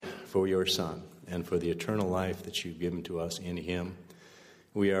for your Son and for the eternal life that you've given to us in him.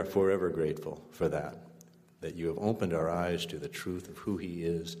 We are forever grateful for that you have opened our eyes to the truth of who he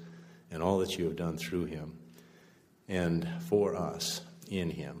is and all that you have done through him and for us in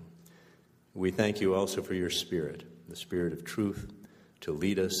him. We thank you also for your Spirit, the Spirit of truth, to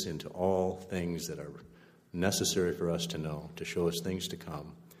lead us into all things that are necessary for us to know, to show us things to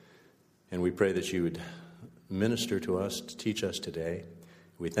come. And we pray that you would minister to us, to teach us today.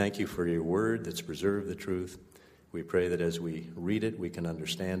 We thank you for your word that's preserved the truth. We pray that as we read it, we can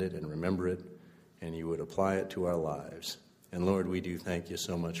understand it and remember it, and you would apply it to our lives. And Lord, we do thank you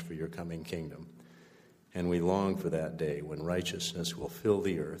so much for your coming kingdom. And we long for that day when righteousness will fill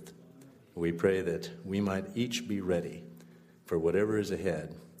the earth. We pray that we might each be ready for whatever is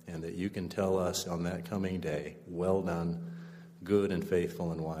ahead, and that you can tell us on that coming day, well done, good and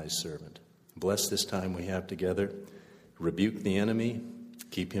faithful and wise servant. Bless this time we have together. Rebuke the enemy.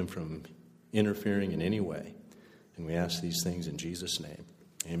 Keep him from interfering in any way. And we ask these things in Jesus' name.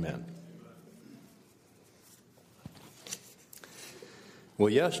 Amen. Well,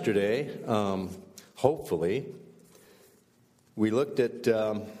 yesterday, hopefully, we looked at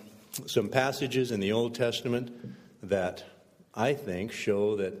some passages in the Old Testament that I think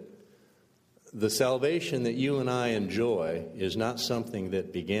show that the salvation that you and I enjoy is not something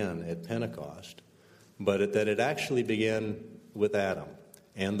that began at Pentecost, but that it actually began with Adam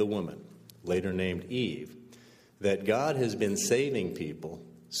and the woman, later named Eve, that God has been saving people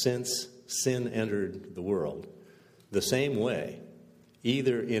since sin entered the world the same way,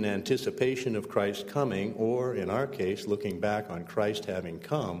 either in anticipation of Christ coming or, in our case, looking back on Christ having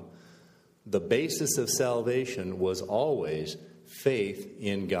come. The basis of salvation was always faith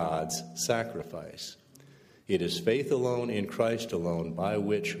in God's sacrifice. It is faith alone in Christ alone by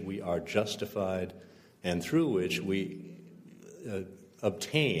which we are justified and through which we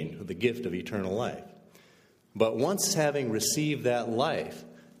obtain the gift of eternal life. But once having received that life,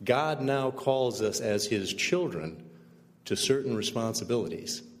 God now calls us as his children to certain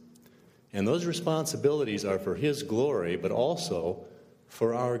responsibilities. And those responsibilities are for his glory, but also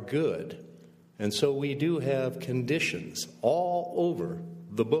for our good. And so we do have conditions all over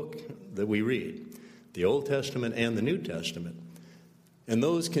the book that we read, the Old Testament and the New Testament. And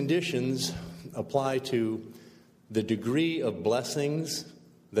those conditions apply to the degree of blessings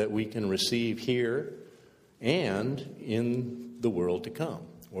that we can receive here and in the world to come,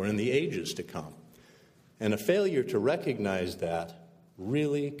 or in the ages to come. And a failure to recognize that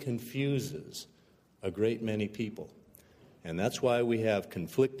really confuses a great many people. And that's why we have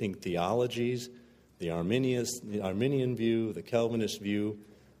conflicting theologies, the Arminian view, the Calvinist view,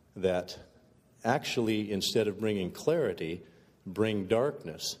 that actually, instead of bringing clarity, bring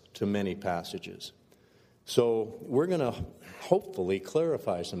darkness to many passages. So we're going to hopefully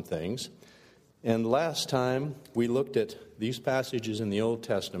clarify some things. And last time we looked at these passages in the Old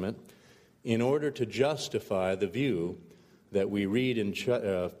Testament in order to justify the view that we read in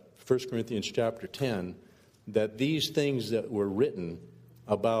 1 Corinthians chapter 10, that these things that were written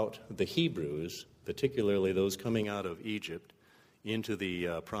about the Hebrews, particularly those coming out of Egypt into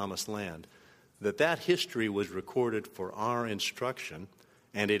the promised land, that history was recorded for our instruction,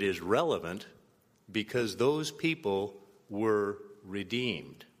 and it is relevant because those people were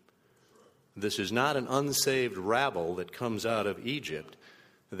redeemed. This is not an unsaved rabble that comes out of Egypt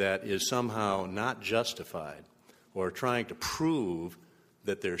that is somehow not justified or trying to prove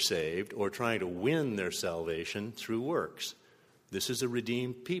that they're saved or trying to win their salvation through works. This is a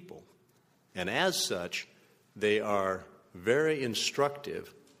redeemed people. And as such, they are very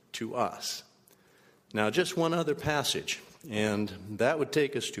instructive to us. Now, just one other passage, and that would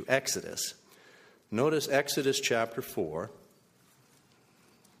take us to Exodus. Notice Exodus chapter 4.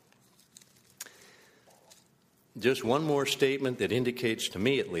 Just one more statement that indicates, to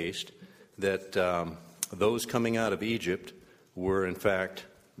me at least, that those coming out of Egypt were in fact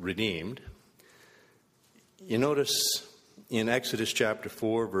redeemed. You notice in Exodus chapter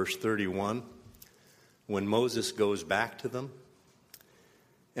 4, verse 31, when Moses goes back to them.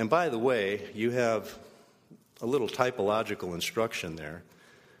 And by the way, you have a little typological instruction there.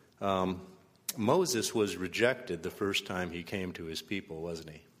 Moses was rejected the first time he came to his people, wasn't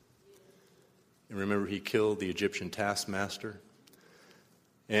he? And remember, he killed the Egyptian taskmaster,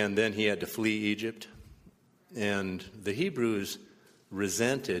 and then he had to flee Egypt. And the Hebrews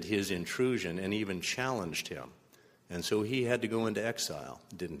resented his intrusion and even challenged him. And so he had to go into exile,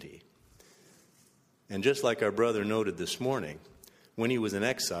 didn't he? And just like our brother noted this morning, when he was in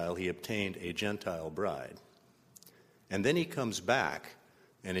exile, he obtained a Gentile bride. And then he comes back,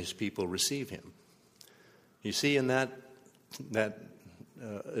 and his people receive him. You see, in that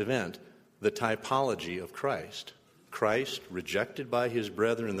event the typology of Christ. Christ, rejected by his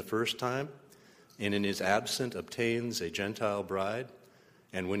brethren the first time, and in his absence obtains a Gentile bride,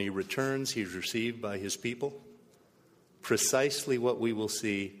 and when he returns, he's received by his people. Precisely what we will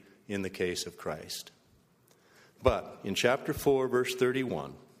see in the case of Christ. But in chapter 4, verse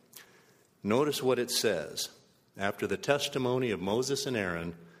 31, notice what it says. After the testimony of Moses and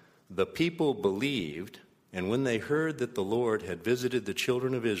Aaron, the people believed, and when they heard that the Lord had visited the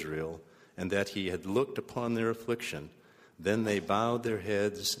children of Israel, and that he had looked upon their affliction, then they bowed their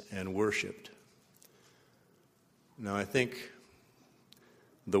heads and worshipped. Now, I think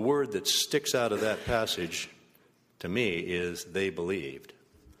the word that sticks out of that passage to me is they believed.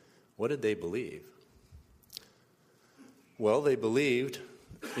 What did they believe? Well, they believed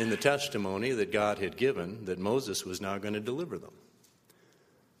in the testimony that God had given that Moses was now going to deliver them.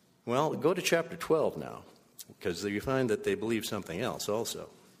 Well, go to chapter 12 now, because you find that they believe something else also.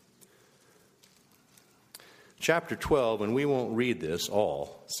 Chapter 12, and we won't read this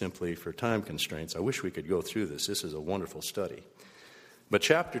all simply for time constraints. I wish we could go through this. This is a wonderful study. But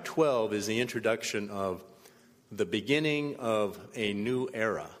chapter 12 is the introduction of the beginning of a new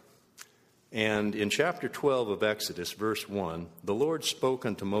era. And in chapter 12 of Exodus, verse 1, the Lord spoke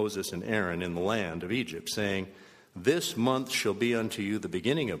unto Moses and Aaron in the land of Egypt, saying, This month shall be unto you the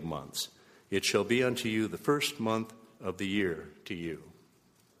beginning of months. It shall be unto you the first month of the year to you.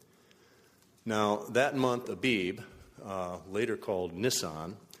 Now, that month, Abib, later called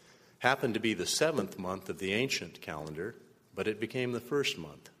Nisan, happened to be the 7th month of the ancient calendar, but it became the first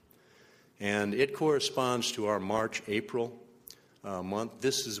month. And it corresponds to our March-April month.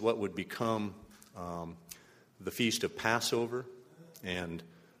 This is what would become the Feast of Passover and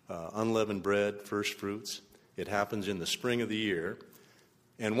unleavened bread, first fruits. It happens in the spring of the year.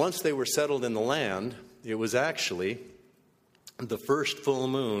 And once they were settled in the land, it was actually the first full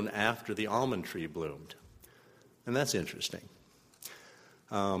moon after the almond tree bloomed. And that's interesting.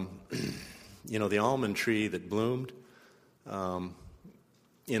 The almond tree that bloomed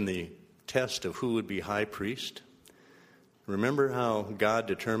in the test of who would be high priest. Remember how God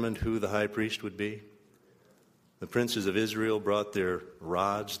determined who the high priest would be? The princes of Israel brought their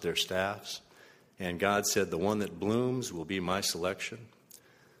rods, their staffs, and God said, the one that blooms will be my selection.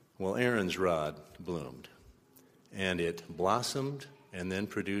 Well, Aaron's rod bloomed, and it blossomed and then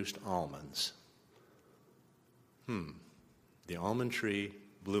produced almonds. The almond tree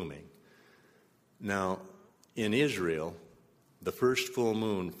blooming. Now, in Israel, the first full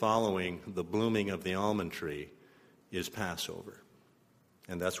moon following the blooming of the almond tree is Passover.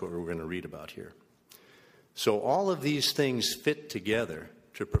 And that's what we're going to read about here. So all of these things fit together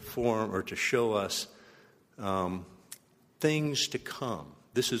to perform or to show us things to come.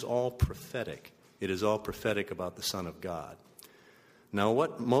 This is all prophetic. It is all prophetic about the Son of God. Now,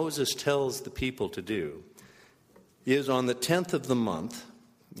 what Moses tells the people to do is on the 10th of the month,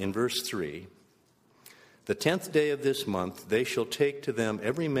 in verse 3, the 10th day of this month, they shall take to them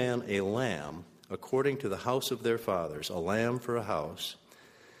every man a lamb according to the house of their fathers, a lamb for a house.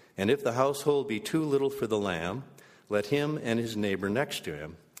 And if the household be too little for the lamb, let him and his neighbor next to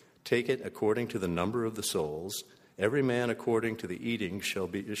him take it according to the number of the souls. Every man according to the eating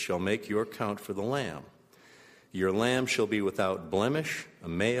shall make your count for the lamb. Your lamb shall be without blemish, a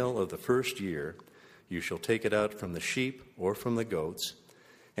male of the first year. You shall take it out from the sheep or from the goats,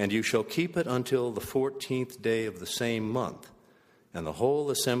 and you shall keep it until the 14th day of the same month. And the whole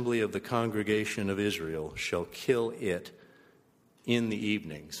assembly of the congregation of Israel shall kill it in the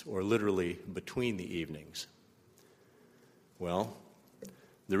evenings, or literally between the evenings. Well,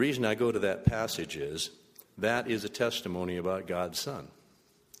 the reason I go to that passage is that is a testimony about God's Son.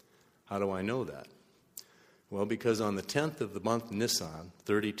 How do I know that? Well, because on the 10th of the month Nisan,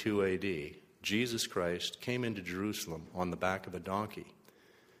 32 A.D., Jesus Christ came into Jerusalem on the back of a donkey,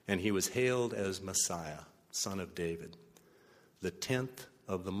 and he was hailed as Messiah, Son of David, the 10th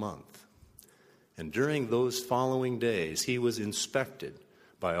of the month. And during those following days, he was inspected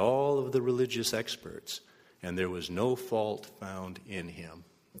by all of the religious experts, and there was no fault found in him,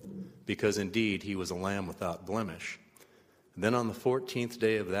 because indeed he was a lamb without blemish. Then on the 14th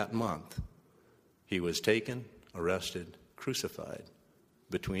day of that month, he was taken, arrested, crucified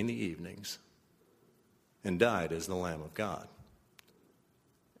between the evenings, and died as the Lamb of God.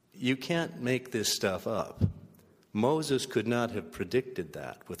 You can't make this stuff up. Moses could not have predicted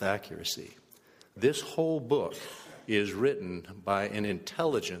that with accuracy. This whole book is written by an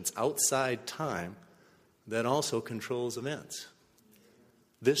intelligence outside time that also controls events.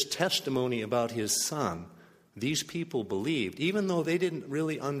 This testimony about his Son, these people believed, even though they didn't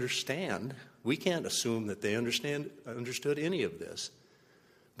really understand. We can't assume that they understood any of this.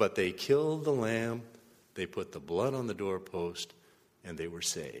 But they killed the lamb, they put the blood on the doorpost, and they were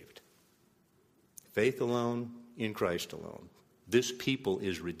saved. Faith alone, in Christ alone. This people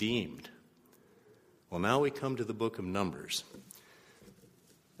is redeemed. Well, now we come to the book of Numbers.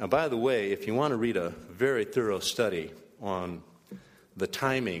 Now, by the way, if you want to read a very thorough study on the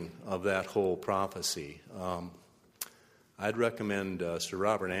timing of that whole prophecy, I'd recommend Sir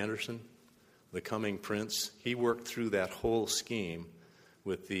Robert Anderson, The Coming Prince. He worked through that whole scheme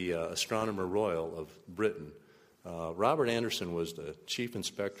with the Astronomer Royal of Britain. Robert Anderson was the chief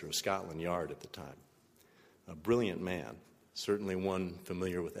inspector of Scotland Yard at the time. A brilliant man, certainly one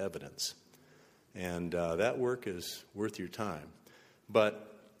familiar with evidence. And that work is worth your time. But,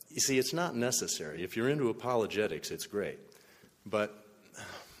 you see, it's not necessary. If you're into apologetics, it's great. But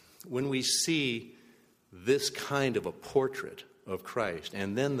when we see this kind of a portrait of Christ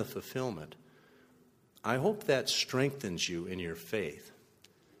and then the fulfillment, I hope that strengthens you in your faith.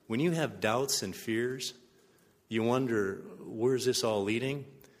 When you have doubts and fears, you wonder, where's this all leading?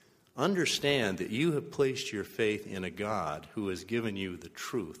 Understand that you have placed your faith in a God who has given you the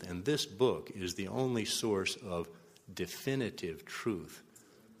truth, and this book is the only source of definitive truth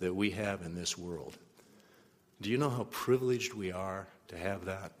that we have in this world. Do you know how privileged we are to have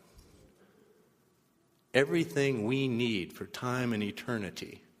that? Everything we need for time and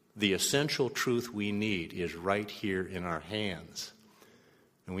eternity, the essential truth we need, is right here in our hands.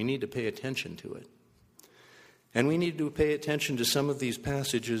 And we need to pay attention to it. And we need to pay attention to some of these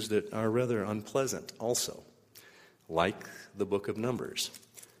passages that are rather unpleasant also, like the book of Numbers.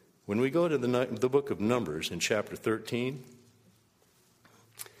 When we go to the book of Numbers in chapter 13,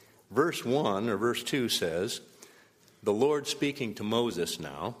 verse 1 or verse 2 says, the Lord speaking to Moses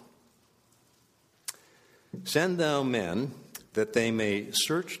now, send thou men that they may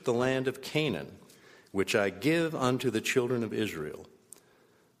search the land of Canaan, which I give unto the children of Israel.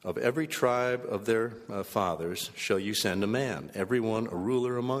 Of every tribe of their fathers shall you send a man, every one a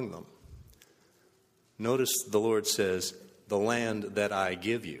ruler among them. Notice the Lord says, the land that I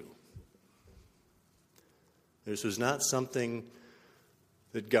give you. This was not something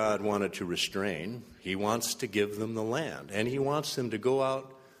that God wanted to restrain. He wants to give them the land. And he wants them to go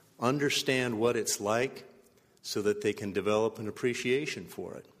out, understand what it's like, so that they can develop an appreciation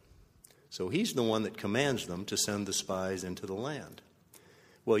for it. So he's the one that commands them to send the spies into the land.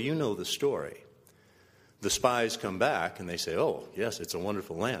 Well, you know the story. The spies come back and they say, oh, yes, it's a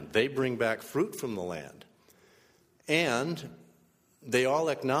wonderful land. They bring back fruit from the land. And they all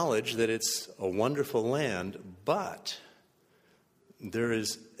acknowledge that it's a wonderful land, but there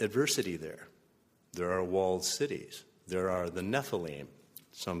is adversity there. There are walled cities. There are the Nephilim.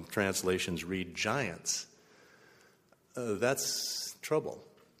 Some translations read giants. That's trouble.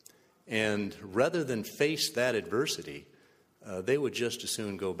 And rather than face that adversity, they would just as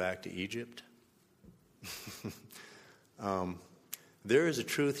soon go back to Egypt. There is a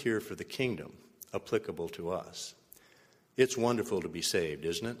truth here for the kingdom applicable to us. It's wonderful to be saved,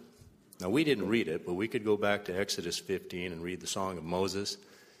 isn't it? Now, we didn't read it, but we could go back to Exodus 15 and read the Song of Moses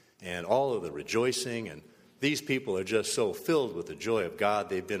and all of the rejoicing. And these people are just so filled with the joy of God.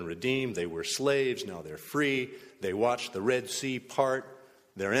 They've been redeemed. They were slaves. Now they're free. They watched the Red Sea part.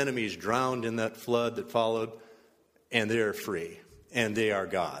 Their enemies drowned in that flood that followed. And they're free. And they are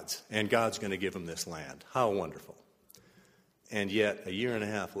God's. And God's going to give them this land. How wonderful. And yet, a year and a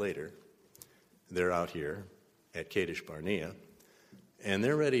half later, they're out here at Kadesh Barnea, and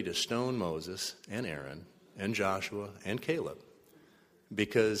they're ready to stone Moses and Aaron and Joshua and Caleb,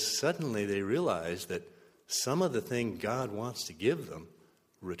 because suddenly they realize that some of the things God wants to give them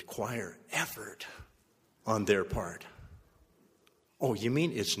require effort on their part. Oh, you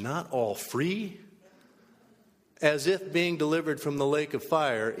mean it's not all free? As if being delivered from the lake of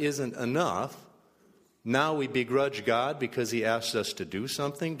fire isn't enough, now we begrudge God because he asks us to do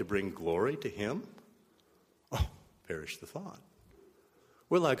something to bring glory to him? Oh, perish the thought.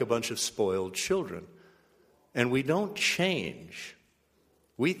 We're like a bunch of spoiled children, and we don't change.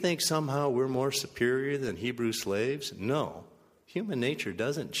 We think somehow we're more superior than Hebrew slaves. No, human nature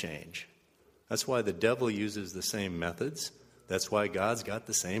doesn't change. That's why the devil uses the same methods. That's why God's got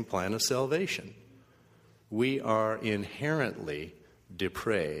the same plan of salvation. We are inherently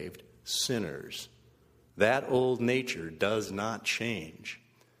depraved sinners. That old nature does not change.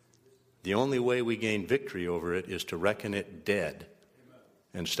 The only way we gain victory over it is to reckon it dead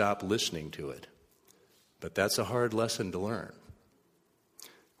and stop listening to it. But that's a hard lesson to learn.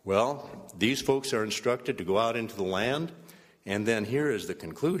 Well, these folks are instructed to go out into the land, and then here is the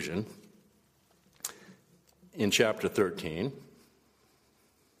conclusion in chapter 13.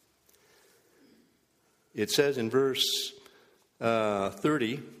 It says in verse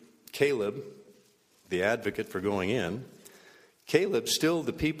 30, Caleb, the advocate for going in, Caleb stilled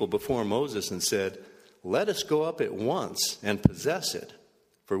the people before Moses and said, "Let us go up at once and possess it,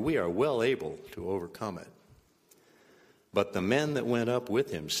 for we are well able to overcome it." But the men that went up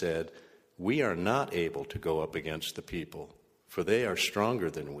with him said, "We are not able to go up against the people, for they are stronger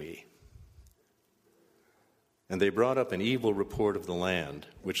than we." And they brought up an evil report of the land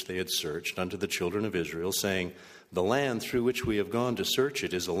which they had searched unto the children of Israel, saying, "The land through which we have gone to search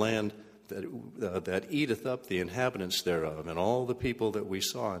it is a land that eateth up the inhabitants thereof, and all the people that we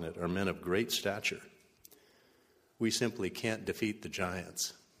saw in it are men of great stature. We simply can't defeat the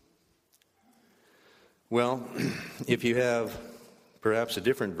giants." Well, if you have perhaps a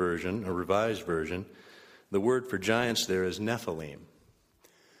different version, a revised version, the word for giants there is Nephilim.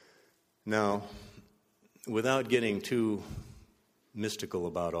 Now, without getting too mystical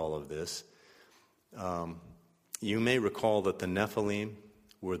about all of this, you may recall that the Nephilim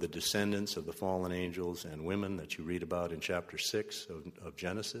were the descendants of the fallen angels and women that you read about in chapter 6 of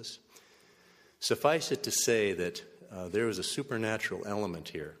Genesis. Suffice it to say that there is a supernatural element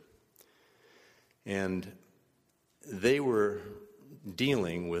here. And they were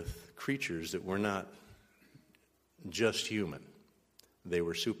dealing with creatures that were not just human. They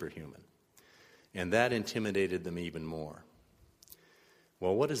were superhuman. And that intimidated them even more.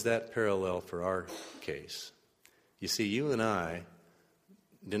 Well, what is that parallel for our case? You see, you and I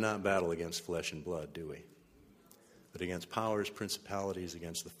do not battle against flesh and blood, do we? But against powers, principalities,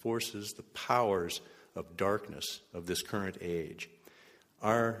 against the forces, the powers of darkness of this current age.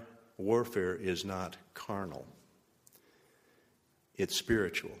 Our warfare is not carnal. It's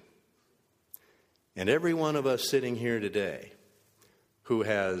spiritual. And every one of us sitting here today who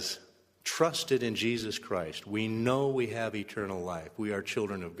has trusted in Jesus Christ, we know we have eternal life. We are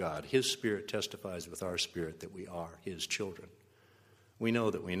children of God. His Spirit testifies with our spirit that we are His children. We know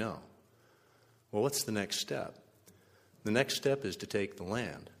that we know. Well, what's the next step? The next step is to take the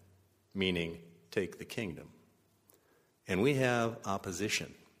land, meaning take the kingdom. And we have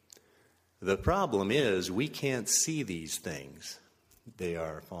opposition. The problem is we can't see these things. They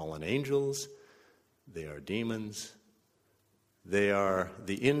are fallen angels. They are demons. They are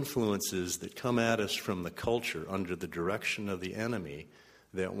the influences that come at us from the culture under the direction of the enemy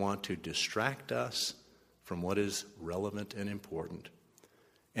that want to distract us from what is relevant and important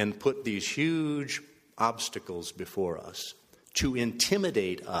and put these huge obstacles before us to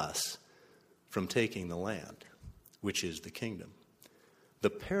intimidate us from taking the land, which is the kingdom. The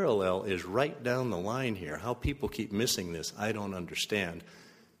parallel is right down the line here. How people keep missing this, I don't understand,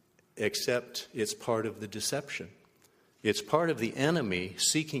 except it's part of the deception. It's part of the enemy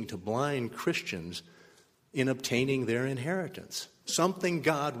seeking to blind Christians in obtaining their inheritance, something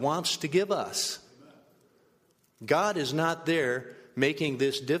God wants to give us. God is not there making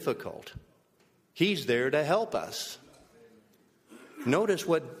this difficult. He's there to help us. Notice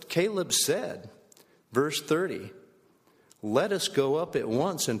what Caleb said, verse 30. "Let us go up at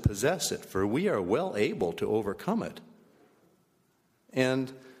once and possess it, for we are well able to overcome it."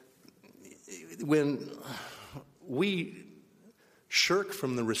 And when we shirk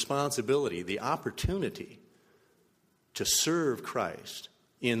from the responsibility, the opportunity to serve Christ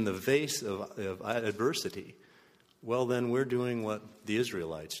in the face of adversity, well, then we're doing what the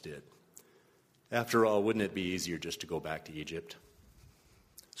Israelites did. After all, wouldn't it be easier just to go back to Egypt?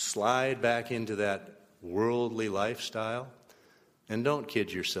 Slide back into that worldly lifestyle? And don't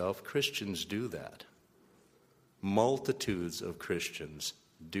kid yourself, Christians do that. Multitudes of Christians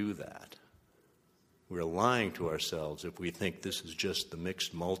do that. We're lying to ourselves if we think this is just the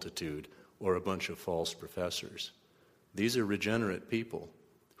mixed multitude or a bunch of false professors. These are regenerate people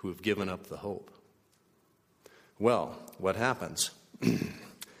who have given up the hope. Well, what happens?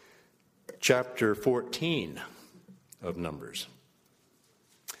 Chapter 14 of Numbers.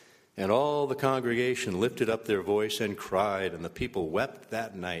 "And all the congregation lifted up their voice and cried, and the people wept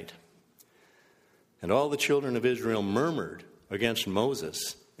that night. And all the children of Israel murmured against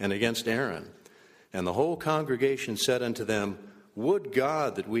Moses and against Aaron. And the whole congregation said unto them, Would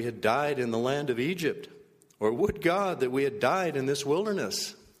God that we had died in the land of Egypt, or would God that we had died in this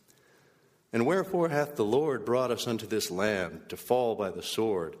wilderness? And wherefore hath the Lord brought us unto this land, to fall by the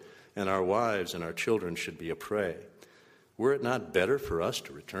sword, and our wives and our children should be a prey? Were it not better for us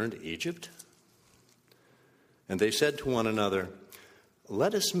to return to Egypt? And they said to one another,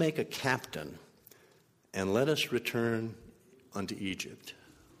 Let us make a captain, and let us return unto Egypt.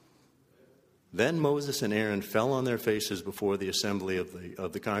 Then Moses and Aaron fell on their faces before the assembly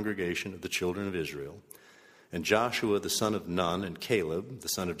of the congregation of the children of Israel. And Joshua the son of Nun and Caleb the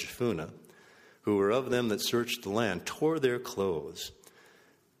son of Jephunneh who were of them that searched the land, tore their clothes.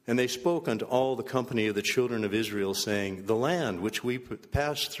 And they spoke unto all the company of the children of Israel, saying, The land which we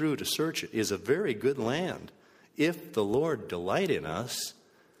passed through to search it is a very good land. If the Lord delight in us,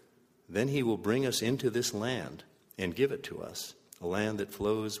 then he will bring us into this land and give it to us, a land that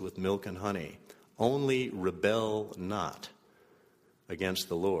flows with milk and honey. Only rebel not against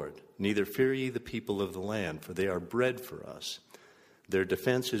the Lord, neither fear ye the people of the land, for they are bread for us. Their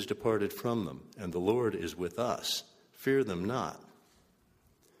defense is departed from them, and the Lord is with us. Fear them not.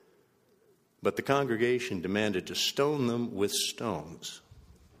 But the congregation demanded to stone them with stones.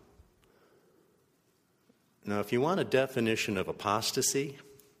 Now, if you want a definition of apostasy,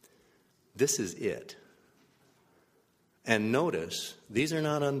 this is it. And notice, these are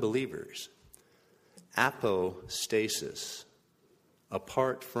not unbelievers. Apostasis,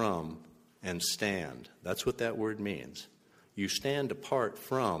 apart from and stand. That's what that word means. You stand apart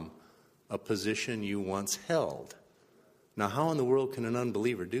from a position you once held. Now, how in the world can an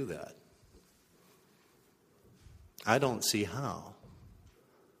unbeliever do that? I don't see how.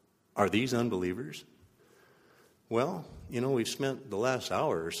 Are these unbelievers? Well, we've spent the last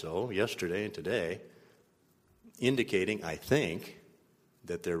hour or so, yesterday and today, indicating, I think,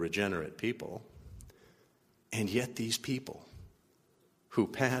 that they're regenerate people. And yet these people who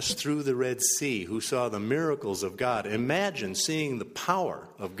passed through the Red Sea, who saw the miracles of God, imagine seeing the power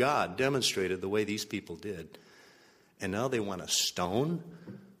of God demonstrated the way these people did. And now they want to stone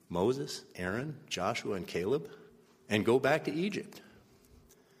Moses, Aaron, Joshua, and Caleb and go back to Egypt.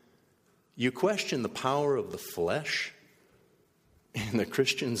 You question the power of the flesh in the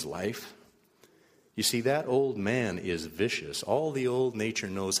Christian's life? You see, that old man is vicious. All the old nature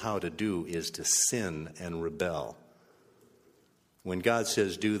knows how to do is to sin and rebel. When God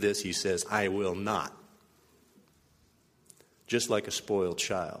says do this, he says, I will not. Just like a spoiled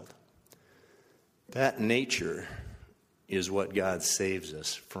child. That nature is what God saves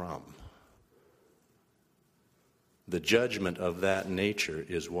us from. The judgment of that nature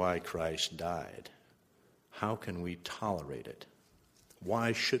is why Christ died. How can we tolerate it?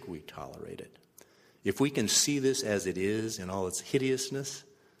 Why should we tolerate it? If we can see this as it is in all its hideousness,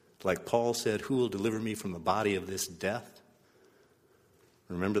 like Paul said, who will deliver me from the body of this death?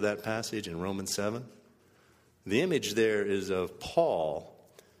 Remember that passage in Romans 7? The image there is of Paul,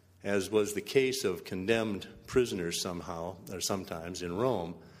 as was the case of condemned prisoners somehow, or sometimes in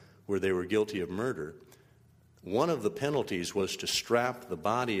Rome, where they were guilty of murder. One of the penalties was to strap the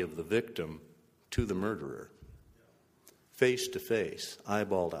body of the victim to the murderer, face to face,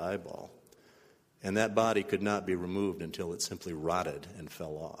 eyeball to eyeball. And that body could not be removed until it simply rotted and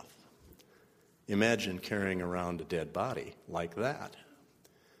fell off. Imagine carrying around a dead body like that.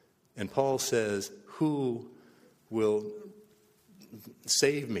 And Paul says, who will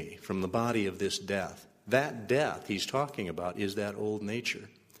save me from the body of this death? That death he's talking about is that old nature.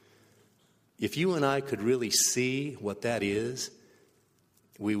 If you and I could really see what that is,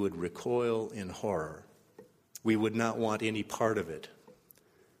 we would recoil in horror. We would not want any part of it.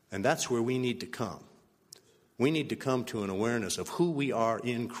 And that's where we need to come. We need to come to an awareness of who we are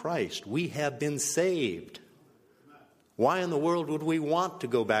in Christ. We have been saved. Why in the world would we want to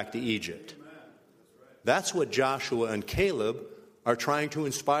go back to Egypt? That's what Joshua and Caleb are trying to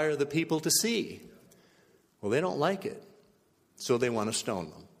inspire the people to see. Well, they don't like it, so they want to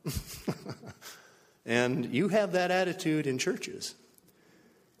stone them. And you have that attitude in churches.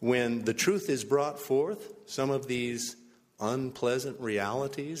 When the truth is brought forth, some of these unpleasant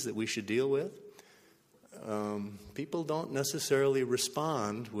realities that we should deal with, people don't necessarily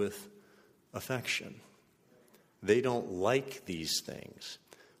respond with affection. They don't like these things.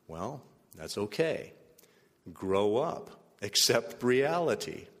 Well, that's okay. Grow up. Accept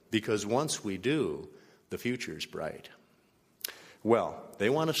reality. Because once we do, the future's bright. Well, they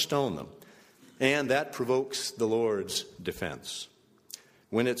want to stone them. And that provokes the Lord's defense.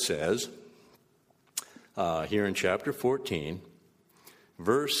 When it says, here in chapter 14,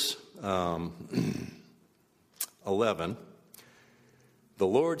 verse 11, the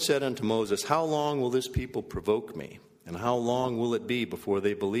Lord said unto Moses, How long will this people provoke me? And how long will it be before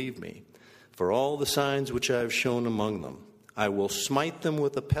they believe me? For all the signs which I have shown among them, I will smite them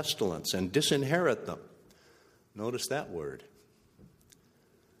with a pestilence and disinherit them. Notice that word.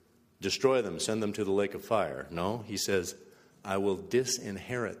 Destroy them, send them to the lake of fire. No, he says, I will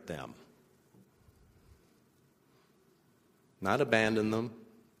disinherit them. Not abandon them,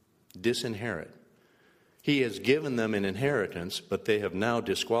 disinherit. He has given them an inheritance, but they have now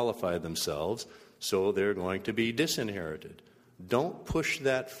disqualified themselves, so they're going to be disinherited. Don't push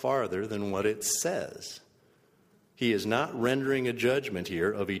that farther than what it says. He is not rendering a judgment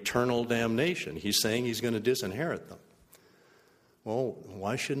here of eternal damnation. He's saying he's going to disinherit them. Well,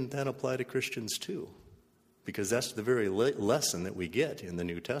 why shouldn't that apply to Christians too? Because that's the very lesson that we get in the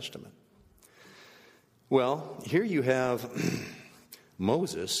New Testament. Well, here you have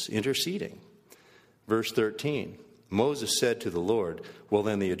Moses interceding. Verse 13, Moses said to the Lord, well,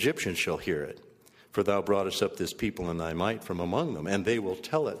 then the Egyptians shall hear it. For thou broughtest up this people in thy might from among them, and they will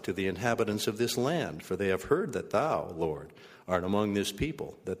tell it to the inhabitants of this land. For they have heard that thou, Lord, art among this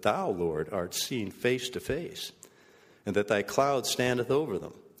people, that thou, Lord, art seen face to face, and that thy cloud standeth over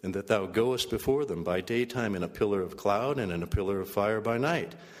them, and that thou goest before them by daytime in a pillar of cloud and in a pillar of fire by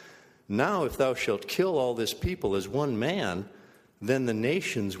night. Now if thou shalt kill all this people as one man, then the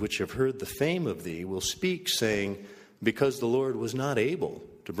nations which have heard the fame of thee will speak, saying, because the Lord was not able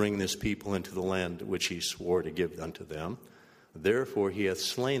to bring this people into the land which he swore to give unto them, therefore he hath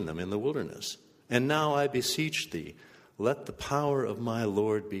slain them in the wilderness. And now I beseech thee, let the power of my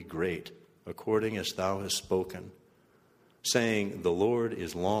Lord be great, according as thou hast spoken, saying, the Lord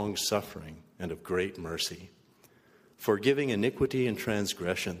is long-suffering and of great mercy, forgiving iniquity and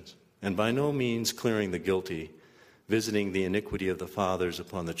transgressions, and by no means clearing the guilty, visiting the iniquity of the fathers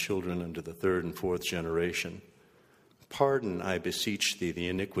upon the children unto the third and fourth generation. Pardon, I beseech thee, the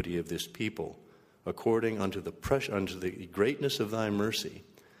iniquity of this people, according unto the greatness of thy mercy,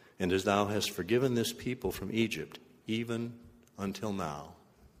 and as thou hast forgiven this people from Egypt, even until now.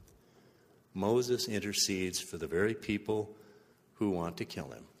 Moses intercedes for the very people who want to kill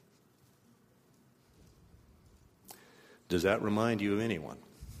him. Does that remind you of anyone?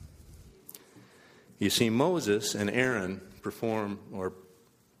 You see, Moses and Aaron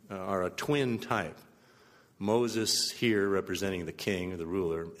are a twin type. Moses here representing the king, the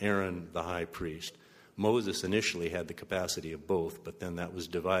ruler, Aaron the high priest. Moses initially had the capacity of both, but then that was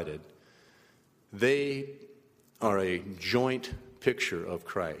divided. They are a joint picture of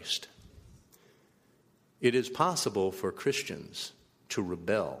Christ. It is possible for Christians to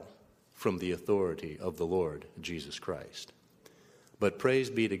rebel from the authority of the Lord Jesus Christ. But praise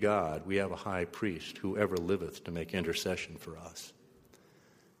be to God, we have a high priest who ever liveth to make intercession for us.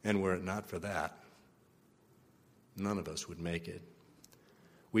 And were it not for that, none of us would make it.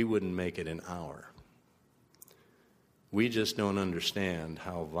 We wouldn't make it an hour. We just don't understand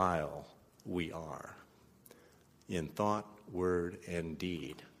how vile we are in thought, word, and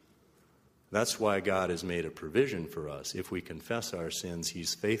deed. That's why God has made a provision for us. If we confess our sins,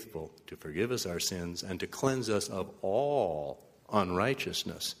 he's faithful to forgive us our sins and to cleanse us of all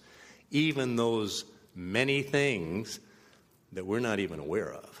unrighteousness, even those many things that we're not even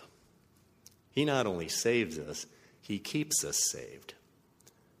aware of. He not only saves us, he keeps us saved.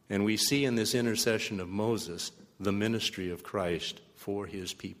 And we see in this intercession of Moses the ministry of Christ for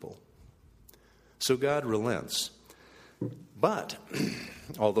his people. So God relents. But,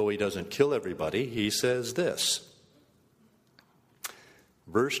 although he doesn't kill everybody, he says this.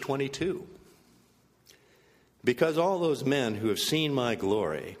 Verse 22. Because all those men who have seen my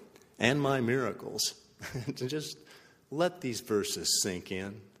glory and my miracles, just let these verses sink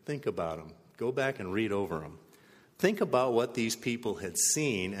in. Think about them. Go back and read over them. Think about what these people had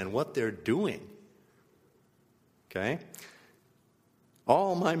seen and what they're doing. Okay?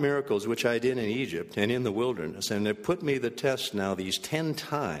 All my miracles which I did in Egypt and in the wilderness, and have put me the test now these 10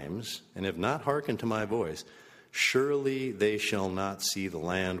 times, and have not hearkened to my voice, surely they shall not see the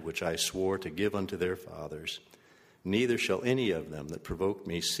land which I swore to give unto their fathers, neither shall any of them that provoke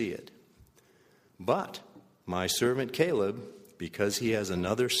me see it. But my servant Caleb, because he has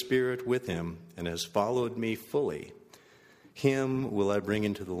another spirit with him, and has followed me fully, him will I bring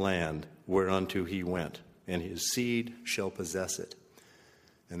into the land whereunto he went, and his seed shall possess it.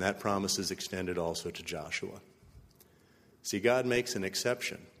 And that promise is extended also to Joshua. See, God makes an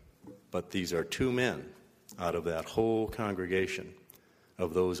exception, but these are 2 men out of that whole congregation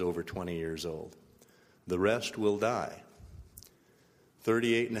of those over 20 years old. The rest will die.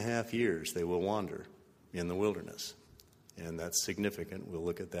 38 and a half years they will wander in the wilderness. And that's significant. We'll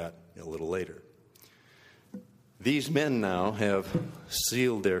look at that a little later. These men now have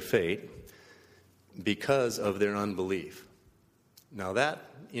sealed their fate because of their unbelief. Now that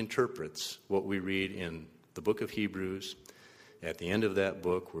interprets what we read in the book of Hebrews at the end of that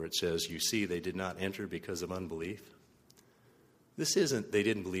book where it says, you see, they did not enter because of unbelief. This isn't they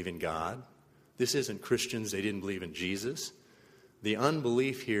didn't believe in God. This isn't Christians, they didn't believe in Jesus. The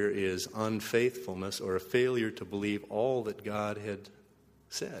unbelief here is unfaithfulness or a failure to believe all that God had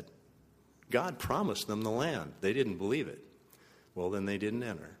said. God promised them the land. They didn't believe it. Well, then they didn't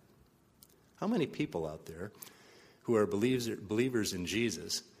enter. How many people out there who are believers in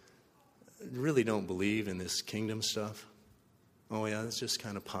Jesus really don't believe in this kingdom stuff. Oh, yeah, it's just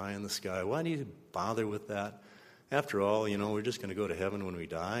kind of pie in the sky. Why do you bother with that? After all, we're just going to go to heaven when we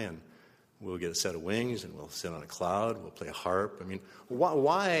die, and we'll get a set of wings, and we'll sit on a cloud, we'll play a harp. I mean,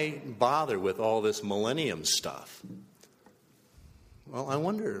 why bother with all this millennium stuff? Well, I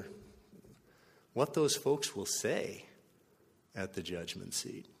wonder what those folks will say at the judgment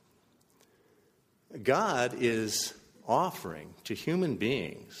seat. God is offering to human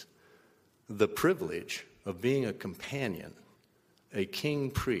beings the privilege of being a companion, a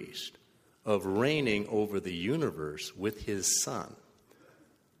king priest, of reigning over the universe with his son.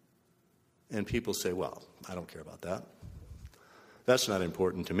 And people say, well, I don't care about that. That's not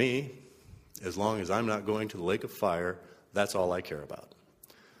important to me. As long as I'm not going to the lake of fire, that's all I care about.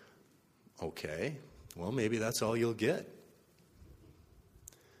 Okay, well, maybe that's all you'll get.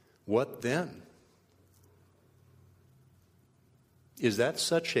 What then? Is that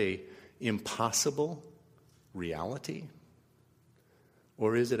such a impossible reality?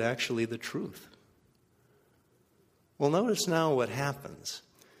 Or is it actually the truth? Well, notice now what happens.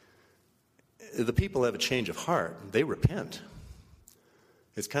 The people have a change of heart. They repent.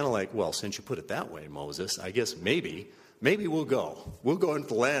 It's kind of like, well, since you put it that way, Moses, I guess maybe we'll go. We'll go into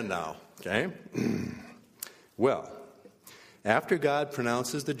the land now, okay? Well, after God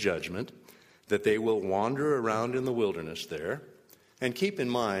pronounces the judgment that they will wander around in the wilderness there, and keep in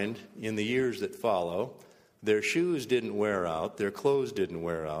mind, in the years that follow, their shoes didn't wear out, their clothes didn't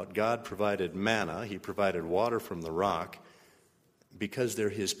wear out. God provided manna, he provided water from the rock, because they're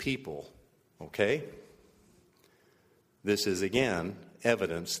his people, okay? This is, again,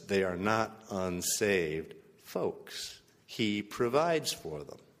 evidence they are not unsaved folks. He provides for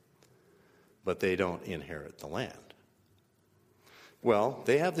them, but they don't inherit the land. Well,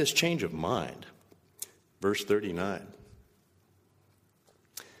 they have this change of mind. Verse 39.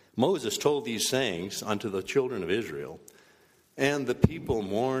 Moses told these sayings unto the children of Israel, and the people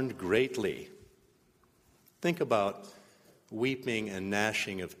mourned greatly. Think about weeping and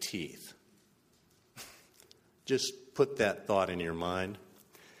gnashing of teeth. Just put that thought in your mind.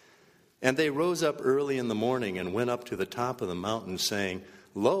 And they rose up early in the morning and went up to the top of the mountain, saying,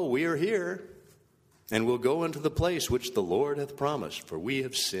 Lo, we are here, and will go into the place which the Lord hath promised, for we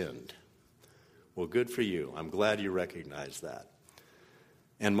have sinned. Well, good for you. I'm glad you recognize that.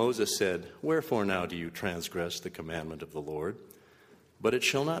 And Moses said, Wherefore now do you transgress the commandment of the Lord? But it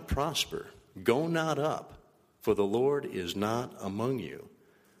shall not prosper. Go not up, for the Lord is not among you,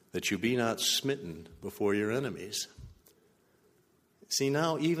 that you be not smitten before your enemies. See,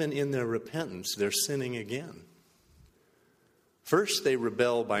 now even in their repentance, they're sinning again. First, they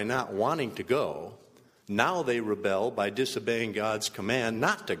rebel by not wanting to go. Now they rebel by disobeying God's command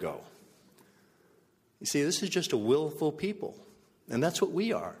not to go. You see, this is just a willful people. And that's what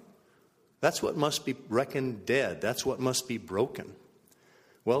we are. That's what must be reckoned dead. That's what must be broken.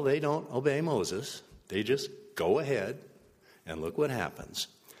 Well, they don't obey Moses. They just go ahead, and look what happens.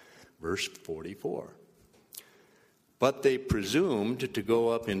 Verse 44. But they presumed to go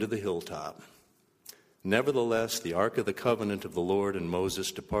up into the hilltop. Nevertheless, the ark of the covenant of the Lord and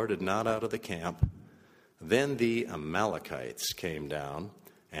Moses departed not out of the camp. Then the Amalekites came down,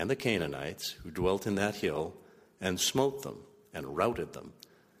 and the Canaanites, who dwelt in that hill, and smote them, and routed them,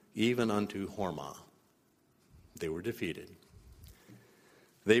 even unto Hormah. They were defeated.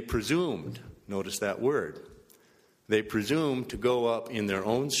 They presumed, notice that word, they presumed to go up in their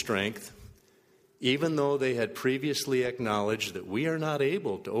own strength, even though they had previously acknowledged that we are not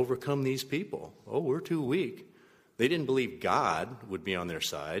able to overcome these people. Oh, we're too weak. They didn't believe God would be on their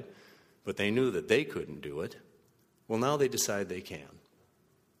side, but they knew that they couldn't do it. Well, now they decide they can.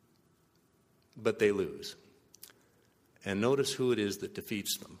 But they lose. And notice who it is that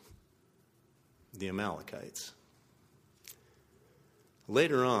defeats them. The Amalekites.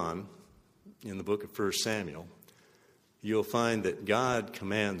 Later on, in the book of 1 Samuel, you'll find that God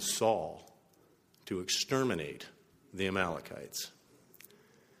commands Saul to exterminate the Amalekites.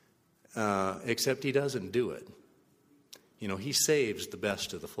 Except he doesn't do it. He saves the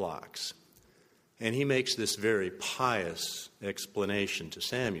best of the flocks. And he makes this very pious explanation to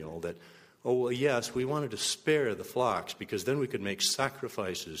Samuel that, oh, well, yes, we wanted to spare the flocks because then we could make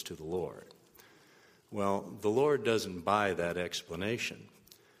sacrifices to the Lord. Well, the Lord doesn't buy that explanation.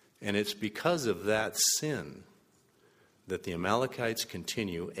 And it's because of that sin that the Amalekites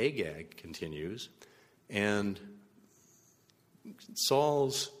continue, Agag continues, and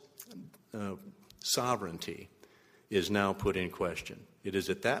Saul's sovereignty is now put in question. It is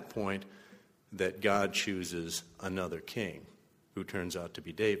at that point that God chooses another king who turns out to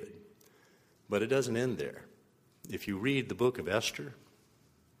be David. But it doesn't end there. If you read the book of Esther,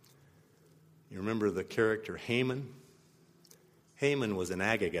 You remember the character Haman? Haman was an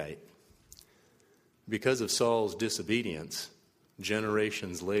Agagite. Because of Saul's disobedience,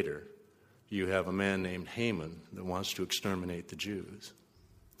 generations later, you have a man named Haman that wants to exterminate the Jews.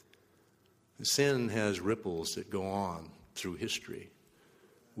 Sin has ripples that go on through history.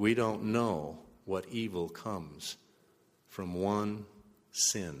 We don't know what evil comes from one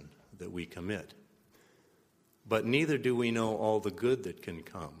sin that we commit. But neither do we know all the good that can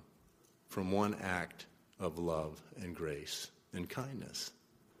come from one act of love and grace and kindness.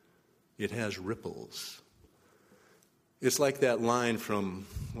 It has ripples. It's like that line from,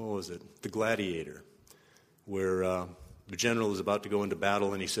 The Gladiator, where the general is about to go into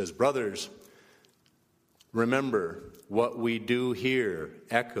battle and he says, "Brothers, remember, what we do here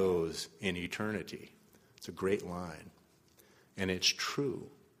echoes in eternity." It's a great line. And it's true.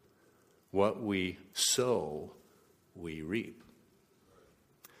 What we sow, we reap.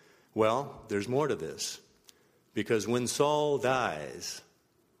 Well, there's more to this. Because when Saul dies,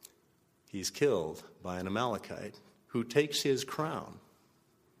 he's killed by an Amalekite who takes his crown.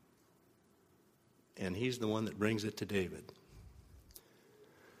 And he's the one that brings it to David.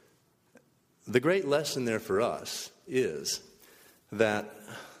 The great lesson there for us is that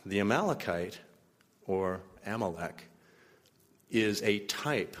the Amalekite, or Amalek, is a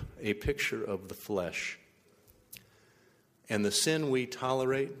type, a picture of the flesh. And the sin we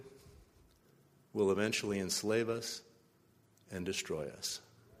tolerate will eventually enslave us and destroy us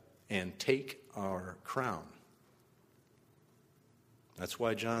and take our crown. That's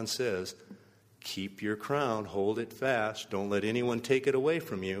why John says, keep your crown, hold it fast, don't let anyone take it away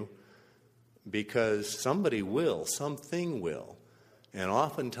from you, because somebody will, something will, and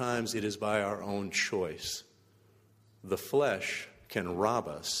oftentimes it is by our own choice. The flesh can rob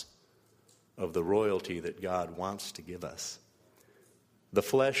us of the royalty that God wants to give us. The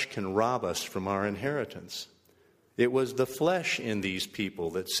flesh can rob us from our inheritance. It was the flesh in these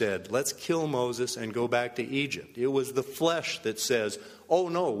people that said, let's kill Moses and go back to Egypt. It was the flesh that says, oh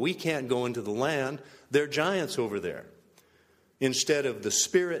no, we can't go into the land. There are giants over there. Instead of the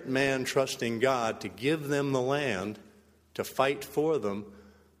spirit man trusting God to give them the land, to fight for them,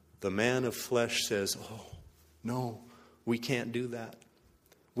 the man of flesh says, oh, no, we can't do that.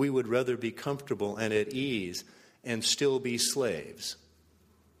 We would rather be comfortable and at ease and still be slaves.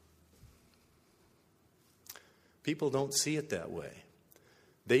 People don't see it that way.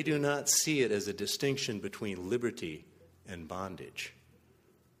 They do not see it as a distinction between liberty and bondage.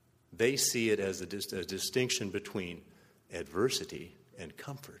 They see it as a distinction between adversity and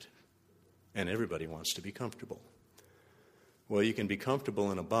comfort. And everybody wants to be comfortable. Well, you can be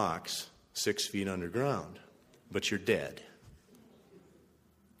comfortable in a box 6 feet underground, but you're dead.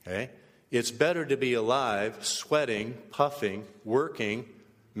 Okay? It's better to be alive, sweating, puffing, working,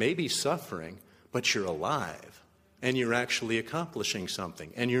 maybe suffering, but you're alive. And you're actually accomplishing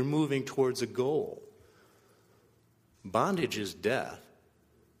something. And you're moving towards a goal. Bondage is death.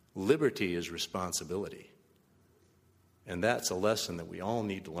 Liberty is responsibility. And that's a lesson that we all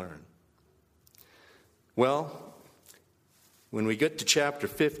need to learn. Well, when we get to chapter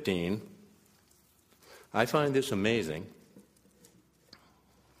 15, I find this amazing.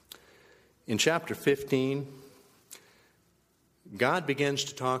 In chapter 15, God begins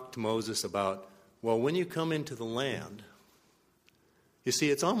to talk to Moses about, well, when you come into the land, you see,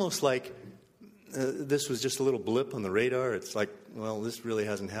 it's almost like this was just a little blip on the radar. It's like, well, this really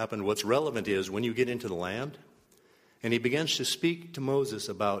hasn't happened. What's relevant is when you get into the land, and he begins to speak to Moses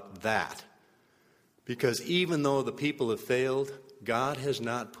about that. Because even though the people have failed, God has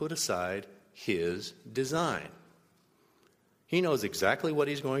not put aside his design. He knows exactly what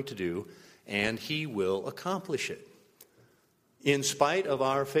he's going to do, and he will accomplish it in spite of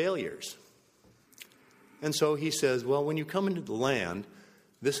our failures. And so he says, well, when you come into the land,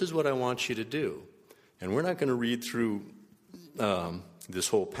 this is what I want you to do. And we're not going to read through this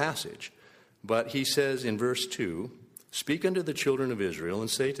whole passage. But he says in verse 2, speak unto the children of Israel and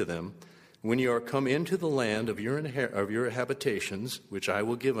say to them, when you are come into the land of your habitations, which I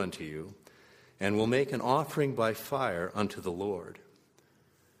will give unto you, and will make an offering by fire unto the Lord,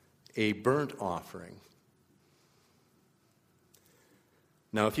 a burnt offering.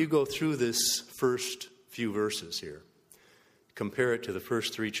 Now, if you go through this first few verses here, compare it to the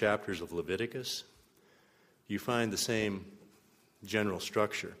first 3 chapters of Leviticus, you find the same general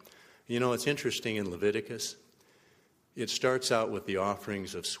structure. You know, it's interesting in Leviticus, it starts out with the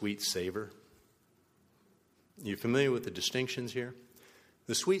offerings of sweet savor. You familiar with the distinctions here?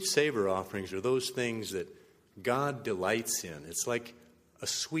 The sweet savor offerings are those things that God delights in. It's like a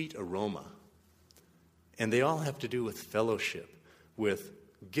sweet aroma. And they all have to do with fellowship, with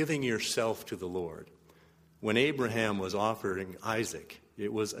giving yourself to the Lord. When Abraham was offering Isaac,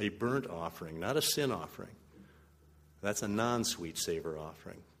 it was a burnt offering, not a sin offering. That's a non-sweet savor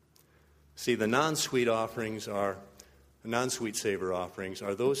offering. See, the non-sweet savor offerings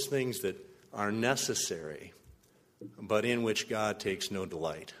are those things that are necessary, but in which God takes no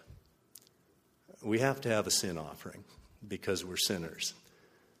delight. We have to have a sin offering because we're sinners.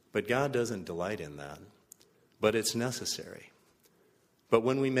 But God doesn't delight in that. But it's necessary. But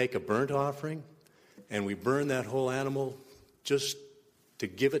when we make a burnt offering and we burn that whole animal just to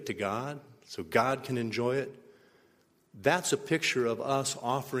give it to God so God can enjoy it, that's a picture of us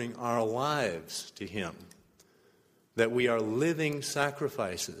offering our lives to Him. That we are living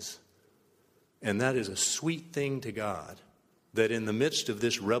sacrifices. And that is a sweet thing to God. That in the midst of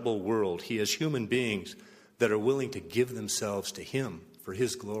this rebel world, He has human beings that are willing to give themselves to Him for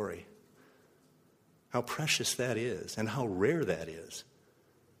His glory. How precious that is, and how rare that is.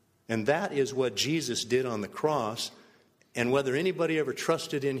 And that is what Jesus did on the cross. And whether anybody ever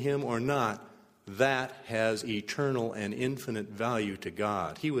trusted in Him or not, that has eternal and infinite value to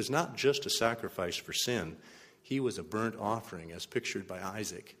God. He was not just a sacrifice for sin. He was a burnt offering as pictured by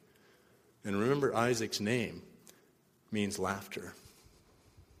Isaac. And remember, Isaac's name means laughter.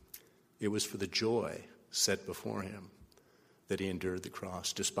 It was for the joy set before him that he endured the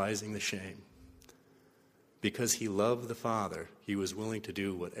cross, despising the shame. Because he loved the Father, he was willing to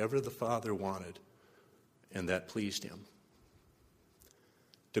do whatever the Father wanted, and that pleased him.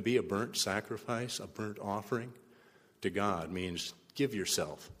 To be a burnt sacrifice, a burnt offering to God means give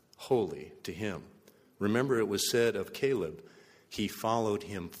yourself wholly to Him. Remember, it was said of Caleb, he followed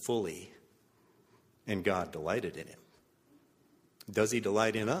Him fully, and God delighted in him. Does He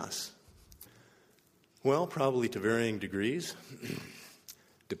delight in us? Well, probably to varying degrees,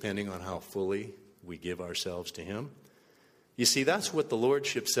 depending on how fully we give ourselves to Him. You see, that's what the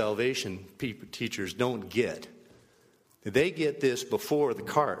Lordship salvation teachers don't get. They get this before the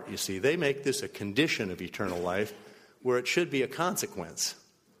cart, you see. They make this a condition of eternal life where it should be a consequence.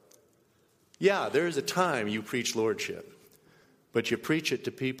 Yeah, there is a time you preach Lordship, but you preach it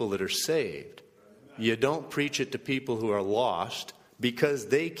to people that are saved. You don't preach it to people who are lost because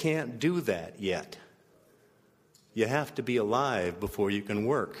they can't do that yet. You have to be alive before you can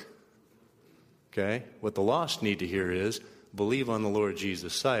work. Okay? What the lost need to hear is, believe on the Lord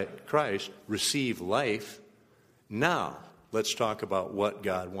Jesus Christ, receive life. Now, let's talk about what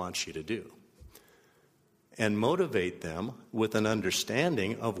God wants you to do. And motivate them with an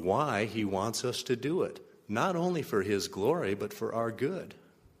understanding of why He wants us to do it. Not only for His glory, but for our good.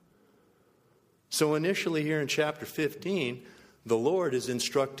 So initially here in chapter 15, the Lord is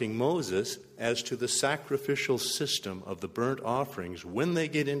instructing Moses as to the sacrificial system of the burnt offerings when they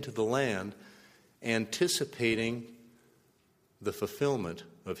get into the land, anticipating the fulfillment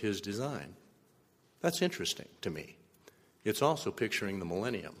of His design. That's interesting to me. It's also picturing the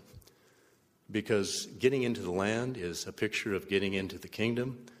millennium, because getting into the land is a picture of getting into the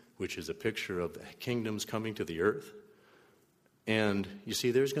kingdom, which is a picture of the kingdoms coming to the earth. And you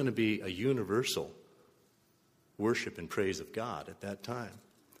see, there's going to be a universal worship and praise of God at that time.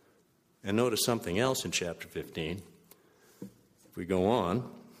 And notice something else in chapter 15. If we go on,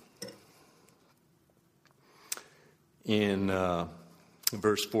 in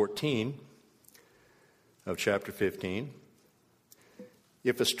verse 14 of chapter 15,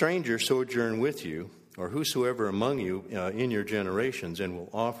 if a stranger sojourn with you, or whosoever among you in your generations, and will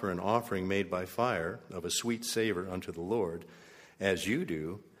offer an offering made by fire of a sweet savor unto the Lord, as you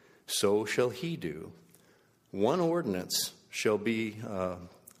do, so shall he do. One ordinance shall be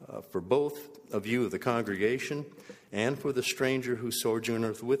for both of you of the congregation, and for the stranger who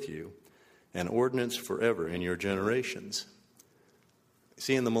sojourneth with you, an ordinance forever in your generations.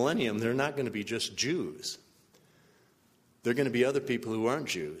 See, in the millennium, they're not going to be just Jews. They're going to be other people who aren't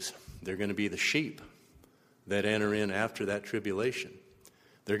Jews. They're going to be the sheep that enter in after that tribulation.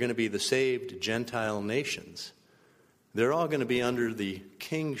 They're going to be the saved Gentile nations. They're all going to be under the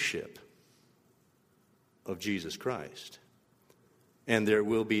kingship of Jesus Christ. And there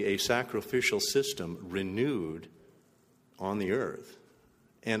will be a sacrificial system renewed on the earth.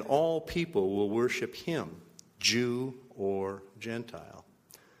 And all people will worship Him, Jew or Gentile.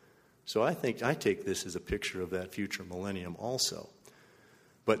 So I take this as a picture of that future millennium also.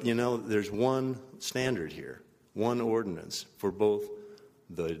 But you know, there's one standard here, one ordinance for both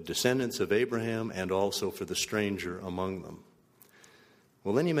the descendants of Abraham and also for the stranger among them.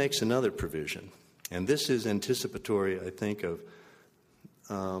 Well, then He makes another provision. And this is anticipatory, I think, of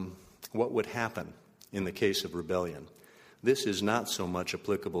what would happen in the case of rebellion. This is not so much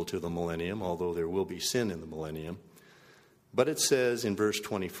applicable to the millennium, although there will be sin in the millennium. But it says in verse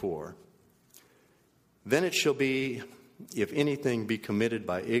 24, "Then it shall be, if anything be committed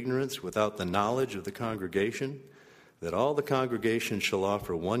by ignorance without the knowledge of the congregation, that all the congregation shall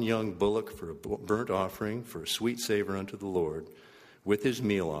offer one young bullock for a burnt offering, for a sweet savor unto the Lord, with his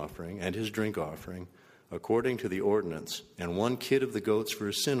meal offering and his drink offering, according to the ordinance, and one kid of the goats for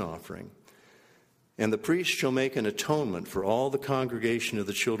a sin offering. And the priest shall make an atonement for all the congregation of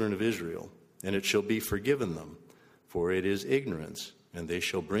the children of Israel, and it shall be forgiven them, for it is ignorance. And they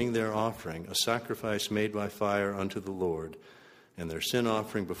shall bring their offering, a sacrifice made by fire unto the Lord, and their sin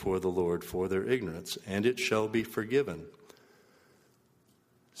offering before the Lord for their ignorance, and it shall be forgiven."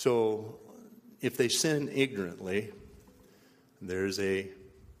 So, if they sin ignorantly, there's a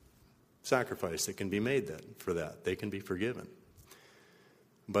sacrifice that can be made for that. They can be forgiven.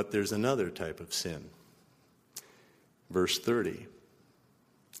 But there's another type of sin. Verse 30.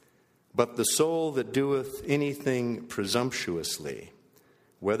 "But the soul that doeth anything presumptuously,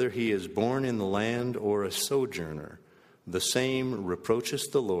 whether he is born in the land or a sojourner, the same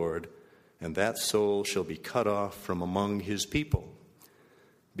reproacheth the Lord, and that soul shall be cut off from among his people,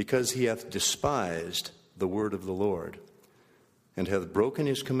 because he hath despised the word of the Lord, and hath broken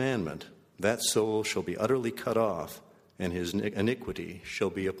his commandment. That soul shall be utterly cut off, and his iniquity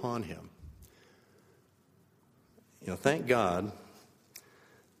shall be upon him." Thank God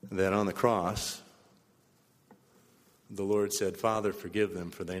that on the cross, the Lord said, "Father, forgive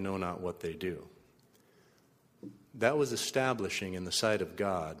them, for they know not what they do." That was establishing in the sight of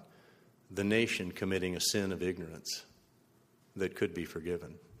God the nation committing a sin of ignorance that could be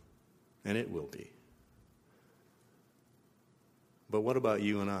forgiven, and it will be. But what about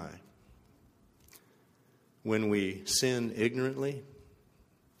you and I? When we sin ignorantly,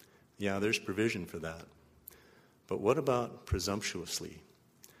 yeah, there's provision for that. But what about presumptuously?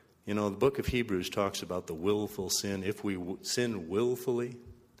 The book of Hebrews talks about the willful sin. If we sin willfully,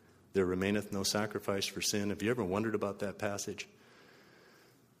 there remaineth no sacrifice for sin. Have you ever wondered about that passage?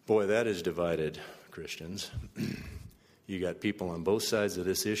 Boy, that has divided Christians. You got people on both sides of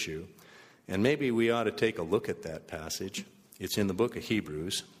this issue. And maybe we ought to take a look at that passage. It's in the book of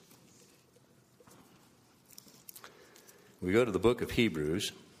Hebrews. We go to the book of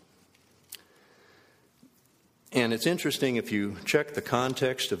Hebrews. And it's interesting if you check the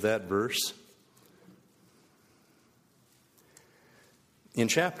context of that verse. In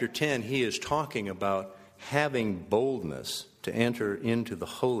chapter 10, he is talking about having boldness to enter into the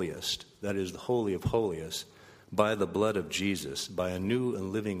holiest, that is, the Holy of Holiest, by the blood of Jesus, by a new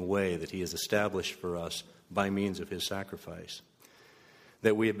and living way that he has established for us by means of his sacrifice.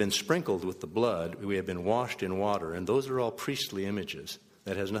 That we have been sprinkled with the blood, we have been washed in water, and those are all priestly images.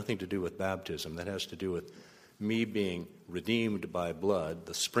 That has nothing to do with baptism. That has to do with me being redeemed by blood,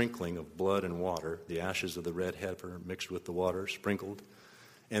 the sprinkling of blood and water, the ashes of the red heifer mixed with the water, sprinkled,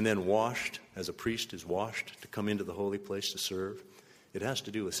 and then washed, as a priest is washed to come into the holy place to serve. It has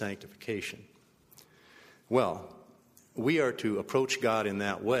to do with sanctification. Well, we are to approach God in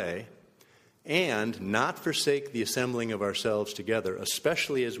that way and not forsake the assembling of ourselves together,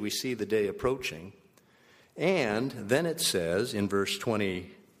 especially as we see the day approaching. And then it says in verse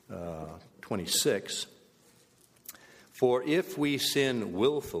 26, "For if we sin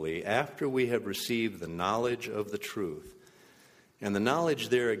willfully after we have received the knowledge of the truth," and the knowledge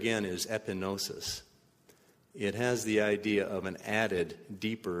there again is epinosis. It has the idea of an added,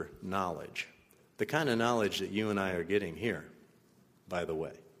 deeper knowledge. The kind of knowledge that you and I are getting here, by the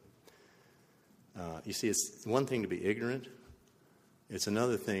way. You see, it's one thing to be ignorant. It's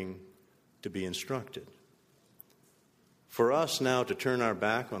another thing to be instructed. For us now to turn our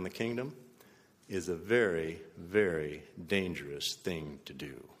back on the kingdom is a very, very dangerous thing to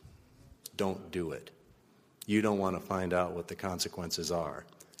do. Don't do it. You don't want to find out what the consequences are.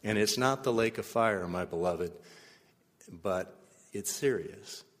 And it's not the lake of fire, my beloved, but it's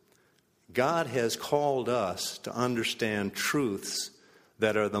serious. God has called us to understand truths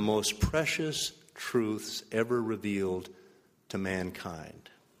that are the most precious truths ever revealed to mankind.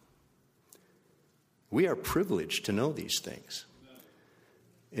 We are privileged to know these things.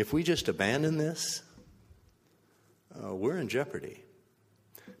 If we just abandon this, we're in jeopardy.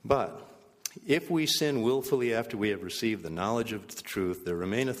 But if we sin willfully after we have received the knowledge of the truth, there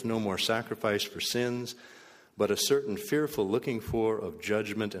remaineth no more sacrifice for sins, but a certain fearful looking for of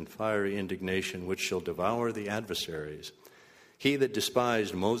judgment and fiery indignation, which shall devour the adversaries. He that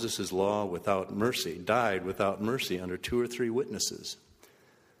despised Moses' law without mercy died without mercy under 2 or 3 witnesses.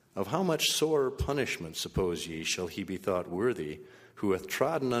 Of how much sorer punishment, suppose ye, shall he be thought worthy, who hath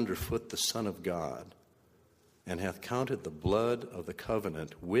trodden under foot the Son of God, and hath counted the blood of the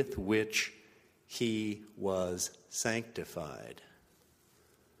covenant with which he was sanctified.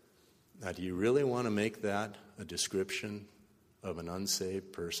 Now, do you really want to make that a description of an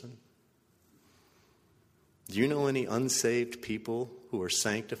unsaved person? Do you know any unsaved people who are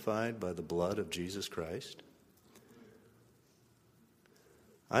sanctified by the blood of Jesus Christ?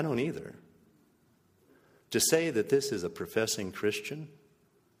 I don't either. To say that this is a professing Christian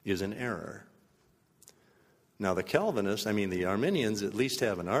is an error. Now, the Arminians at least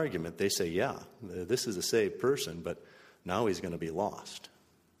have an argument. They say, yeah, this is a saved person, but now he's going to be lost.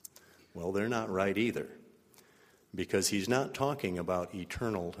 Well, they're not right either, because he's not talking about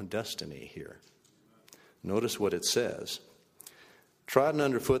eternal destiny here. Notice what it says. Trodden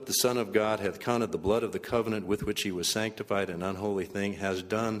underfoot, the Son of God hath counted the blood of the covenant with which he was sanctified an unholy thing, has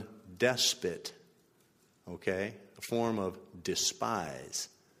done despot, okay, a form of despise,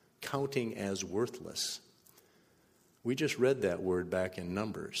 counting as worthless. We just read that word back in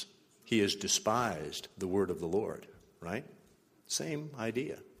Numbers. He has despised the word of the Lord, right? Same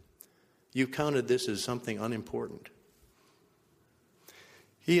idea. You counted this as something unimportant.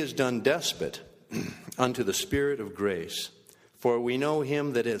 He has done despot unto the Spirit of grace. For we know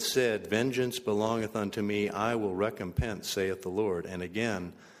him that hath said, vengeance belongeth unto me, I will recompense, saith the Lord. And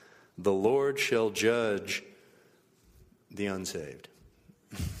again, the Lord shall judge the unsaved.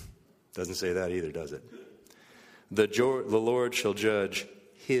 Doesn't say that either, does it? The Lord shall judge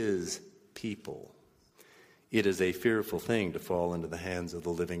his people. It is a fearful thing to fall into the hands of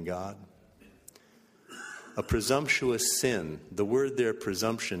the living God. A presumptuous sin. The word there,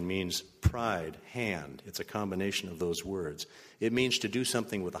 presumption, means pride, hand. It's a combination of those words. It means to do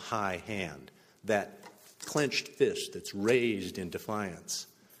something with a high hand. That clenched fist that's raised in defiance.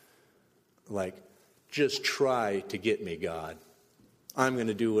 Like, just try to get me, God. I'm going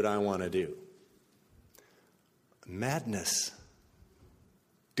to do what I want to do. Madness.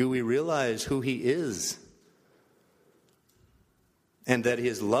 Do we realize who he is? And that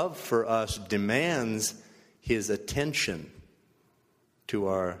his love for us demands his attention to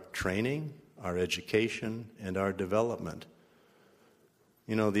our training, our education, and our development.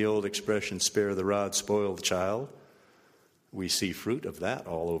 You know the old expression, spare the rod, spoil the child? We see fruit of that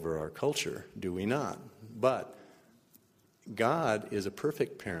all over our culture, do we not? But God is a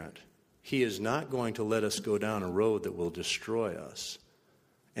perfect parent. He is not going to let us go down a road that will destroy us,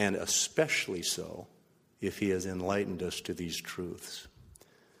 and especially so if he has enlightened us to these truths.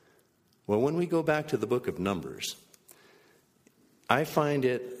 Well, when we go back to the book of Numbers, I find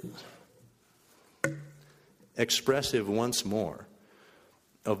it expressive once more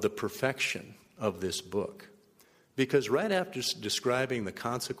of the perfection of this book. Because right after describing the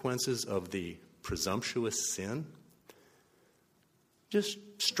consequences of the presumptuous sin, just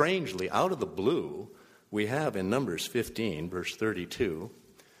strangely, out of the blue, we have in Numbers 15, verse 32,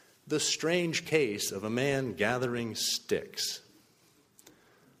 the strange case of a man gathering sticks.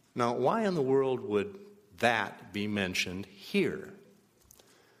 Now, why in the world would that be mentioned here?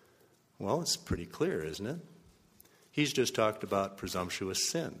 Well, it's pretty clear, isn't it? He's just talked about presumptuous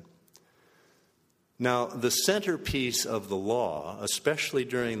sin. Now, the centerpiece of the law, especially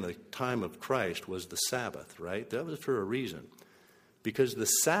during the time of Christ, was the Sabbath, right? That was for a reason. Because the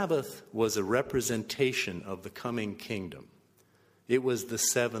Sabbath was a representation of the coming kingdom. It was the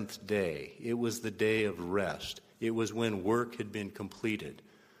seventh day. It was the day of rest. It was when work had been completed.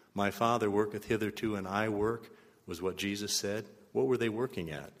 My Father worketh hitherto, and I work, was what Jesus said. What were they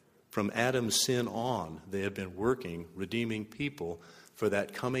working at? From Adam's sin on, they have been working, redeeming people for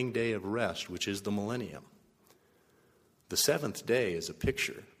that coming day of rest, which is the millennium. The seventh day is a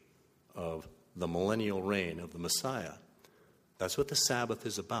picture of the millennial reign of the Messiah. That's what the Sabbath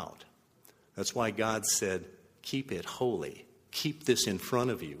is about. That's why God said, keep it holy. Keep this in front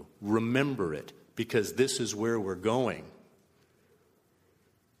of you. Remember it, because this is where we're going.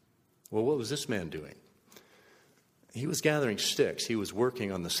 Well, what was this man doing? He was gathering sticks. He was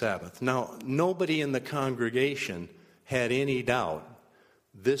working on the Sabbath. Now, nobody in the congregation had any doubt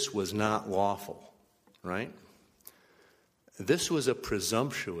this was not lawful, right? This was a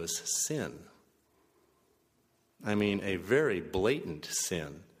presumptuous sin. I mean, a very blatant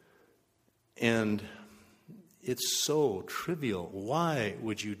sin. And it's so trivial. Why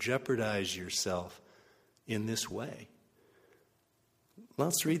would you jeopardize yourself in this way?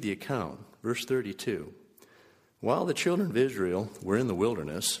 Let's read the account. Verse 32. While the children of Israel were in the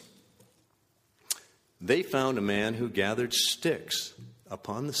wilderness, they found a man who gathered sticks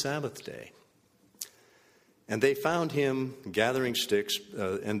upon the Sabbath day. And they found him gathering sticks,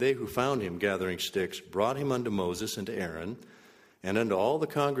 and they who found him gathering sticks brought him unto Moses and to Aaron and unto all the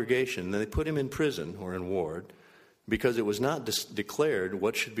congregation. And they put him in prison or in ward, because it was not declared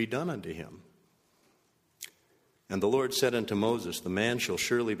what should be done unto him. And the Lord said unto Moses, the man shall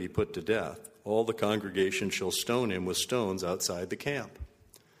surely be put to death. All the congregation shall stone him with stones outside the camp.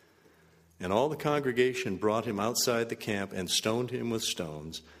 And all the congregation brought him outside the camp and stoned him with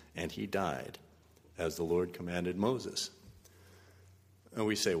stones, and he died, as the Lord commanded Moses. And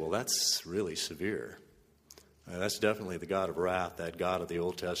we say, well, that's really severe. That's definitely the God of wrath, that God of the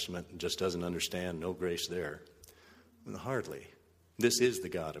Old Testament, just doesn't understand, no grace there. Well, hardly. This is the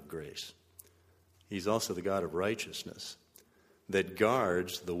God of grace. He's also the God of righteousness that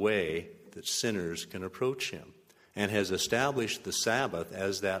guards the way that sinners can approach him and has established the Sabbath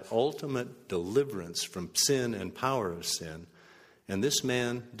as that ultimate deliverance from sin and power of sin. And this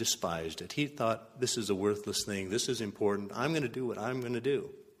man despised it. He thought, this is a worthless thing. This is important. I'm going to do what I'm going to do.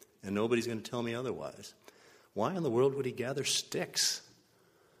 And nobody's going to tell me otherwise. Why in the world would he gather sticks?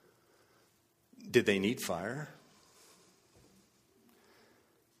 Did they need fire?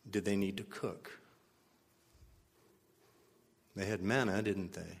 Did they need to cook? They had manna,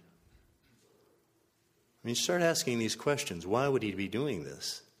 didn't they? I mean, start asking these questions. Why would he be doing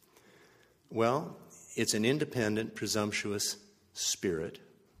this? Well, it's an independent, presumptuous spirit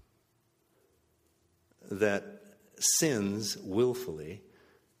that sins willfully,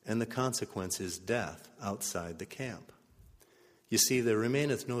 and the consequence is death outside the camp. You see, there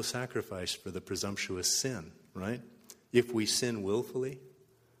remaineth no sacrifice for the presumptuous sin, right? If we sin willfully,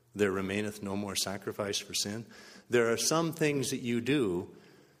 there remaineth no more sacrifice for sin. There are some things that you do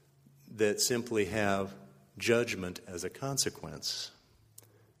that simply have judgment as a consequence.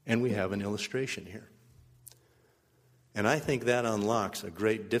 And we have an illustration here. And I think that unlocks a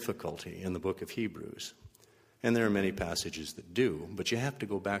great difficulty in the book of Hebrews. And there are many passages that do, but you have to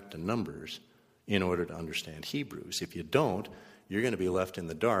go back to Numbers in order to understand Hebrews. If you don't, you're going to be left in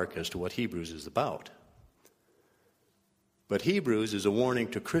the dark as to what Hebrews is about. But Hebrews is a warning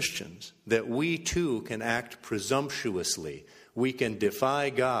to Christians that we too can act presumptuously. We can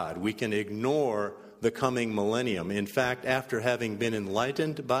defy God. We can ignore the coming millennium. In fact, after having been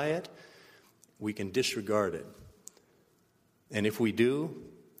enlightened by it, we can disregard it. And if we do,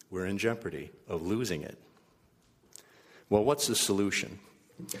 we're in jeopardy of losing it. Well, what's the solution?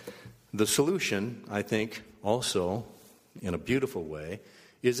 The solution, I think, also, in a beautiful way,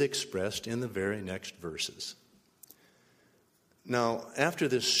 is expressed in the very next verses. Now, after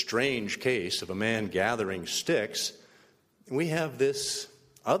this strange case of a man gathering sticks, we have this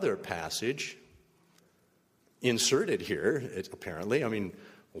other passage inserted here, apparently. I mean,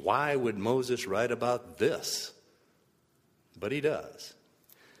 why would Moses write about this? But he does.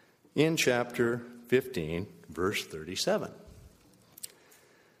 In chapter 15, verse 37.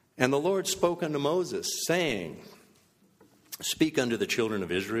 And the Lord spoke unto Moses, saying, Speak unto the children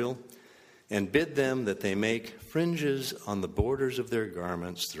of Israel, and bid them that they make fringes on the borders of their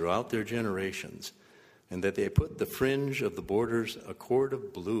garments throughout their generations, and that they put the fringe of the borders a cord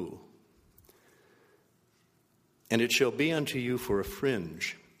of blue. And it shall be unto you for a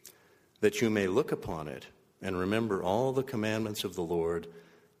fringe, that you may look upon it, and remember all the commandments of the Lord,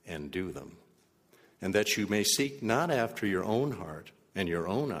 and do them. And that you may seek not after your own heart and your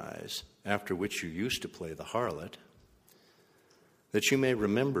own eyes, after which you used to play the harlot, that you may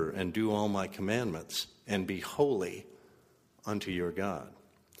remember and do all my commandments, and be holy unto your God.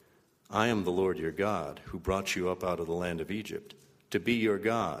 I am the Lord your God, who brought you up out of the land of Egypt, to be your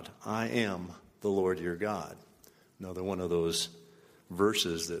God. I am the Lord your God. Another one of those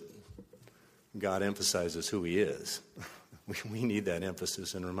verses that God emphasizes who he is. We need that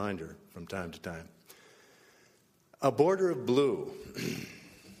emphasis and reminder from time to time. A border of blue.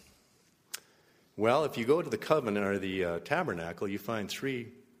 Well, if you go to the covenant or the tabernacle, you find three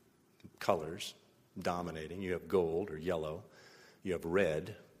colors dominating. You have gold or yellow, you have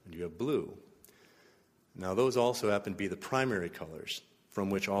red, and you have blue. Now, those also happen to be the primary colors from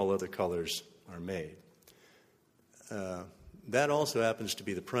which all other colors are made. That also happens to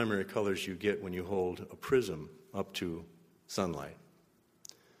be the primary colors you get when you hold a prism up to sunlight.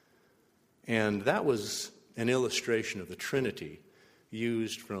 And that was an illustration of the Trinity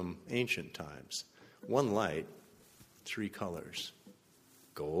used from ancient times. One light, three colors: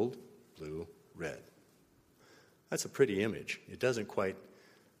 gold, blue, red. That's a pretty image. It doesn't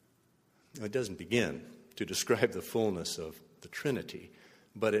begin to describe the fullness of the Trinity,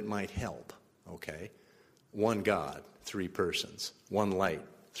 but it might help, okay? One God, three persons. One light,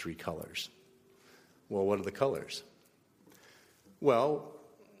 three colors. Well, what are the colors? Well,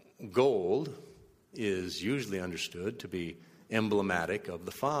 gold is usually understood to be emblematic of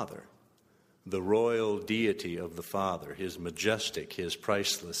the Father, the royal deity of the Father, his majestic, his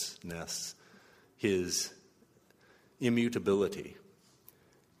pricelessness, his immutability.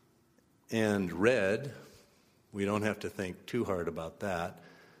 And red We don't have to think too hard about that.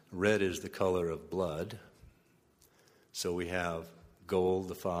 Red is the color of blood. So we have gold,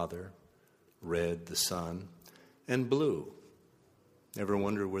 the Father, red, the Son, and blue. Ever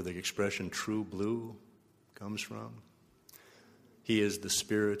wonder where the expression true blue comes from? He is the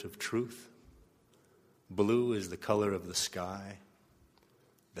Spirit of truth. Blue is the color of the sky,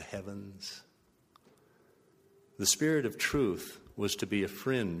 the heavens. The Spirit of truth was to be a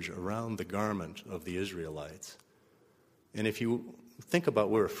fringe around the garment of the Israelites. And if you think about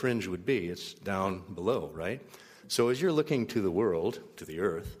where a fringe would be, it's down below, right? So as you're looking to the world, to the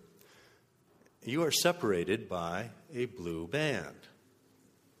earth, you are separated by a blue band.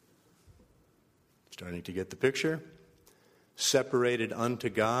 Starting to get the picture? Separated unto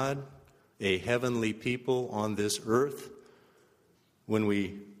God, a heavenly people on this earth. When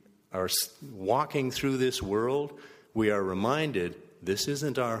we are walking through this world, we are reminded this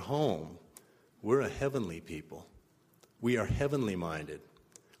isn't our home. We're a heavenly people. We are heavenly minded.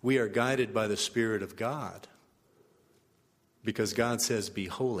 We are guided by the Spirit of God. Because God says, be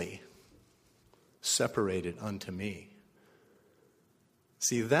holy, separated unto me.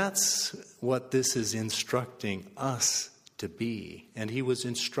 See, that's what this is instructing us to be. And he was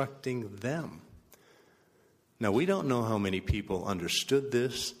instructing them. Now, we don't know how many people understood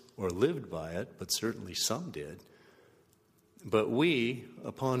this or lived by it, but certainly some did. But we,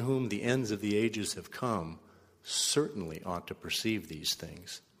 upon whom the ends of the ages have come, certainly ought to perceive these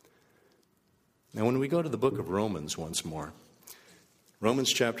things. Now, when we go to the book of Romans once more,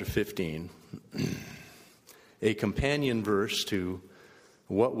 Romans chapter 15, a companion verse to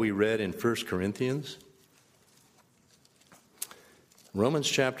what we read in 1 Corinthians. Romans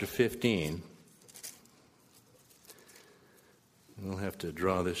chapter 15. We'll have to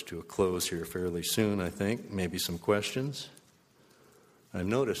draw this to a close here fairly soon, I think. Maybe some questions. I've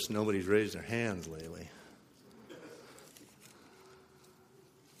noticed nobody's raised their hands lately.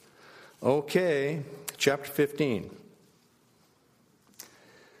 Okay, chapter 15.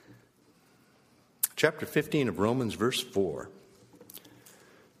 Chapter 15 of Romans, verse 4.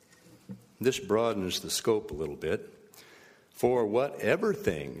 This broadens the scope a little bit. For whatever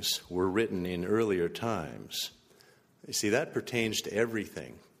things were written in earlier times. You see, that pertains to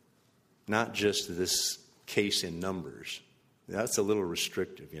everything, not just this case in Numbers. That's a little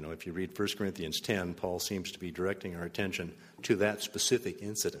restrictive. You know, if you read 1 Corinthians 10, Paul seems to be directing our attention to that specific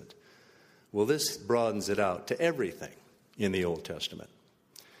incident. Well, this broadens it out to everything in the Old Testament.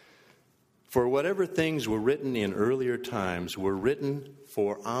 For whatever things were written in earlier times were written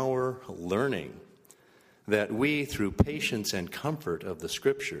for our learning, that we, through patience and comfort of the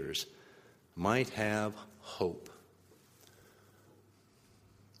Scriptures, might have hope.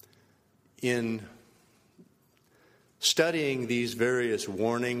 In studying these various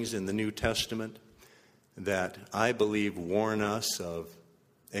warnings in the New Testament that I believe warn us of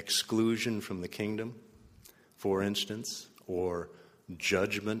exclusion from the kingdom, for instance, or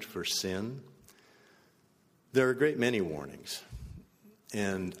judgment for sin, there are a great many warnings,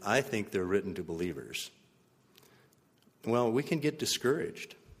 and I think they're written to believers. Well, we can get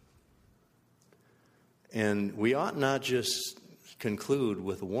discouraged, and we ought not just conclude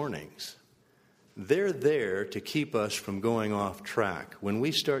with warnings. They're there to keep us from going off track. When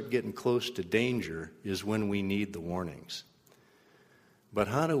we start getting close to danger is when we need the warnings. But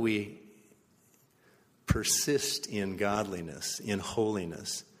how do we persist in godliness, in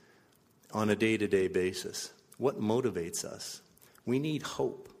holiness, on a day-to-day basis? What motivates us? We need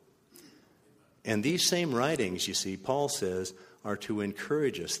hope. And these same writings, you see, Paul says, are to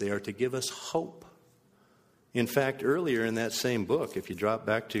encourage us. They are to give us hope. In fact, earlier in that same book, if you drop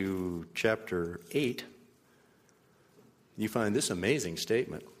back to chapter 8, you find this amazing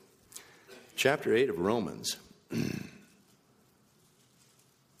statement. Chapter 8 of Romans.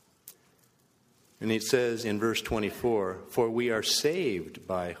 And it says in verse 24, for we are saved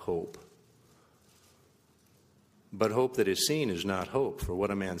by hope. But hope that is seen is not hope. For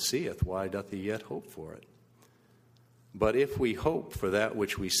what a man seeth, why doth he yet hope for it? But if we hope for that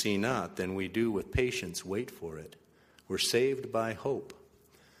which we see not, then we do with patience wait for it. We're saved by hope.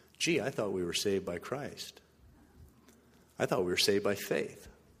 Gee, I thought we were saved by Christ. I thought we were saved by faith.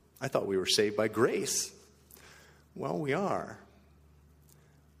 I thought we were saved by grace. Well, we are.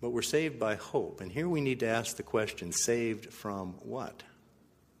 But we're saved by hope. And here we need to ask the question, saved from what?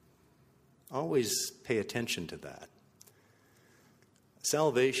 Always pay attention to that.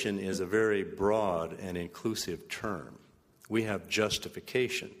 Salvation is a very broad and inclusive term. We have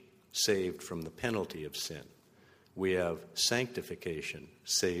justification, saved from the penalty of sin. We have sanctification,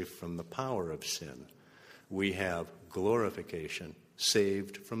 saved from the power of sin. We have glorification,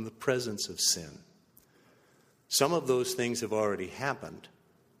 saved from the presence of sin. Some of those things have already happened.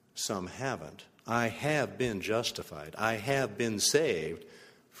 Some haven't. I have been justified. I have been saved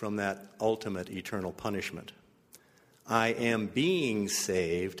from that ultimate eternal punishment. I am being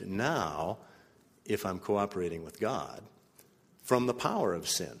saved now, if I'm cooperating with God, from the power of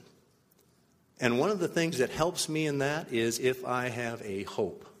sin. And one of the things that helps me in that is if I have a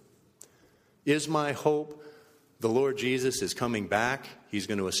hope. Is my hope the Lord Jesus is coming back, he's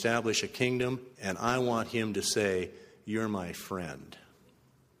going to establish a kingdom, and I want him to say, "You're my friend."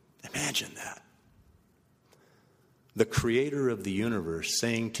 Imagine that. The creator of the universe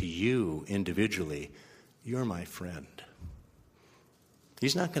saying to you individually, "You're my friend."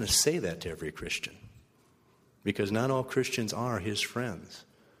 He's not going to say that to every Christian, because not all Christians are his friends.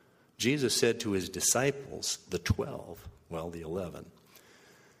 Jesus said to his disciples, the 12, the 11,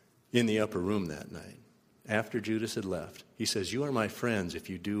 in the upper room that night, after Judas had left, he says, "You are my friends if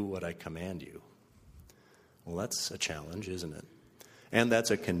you do what I command you." Well, that's a challenge, isn't it? And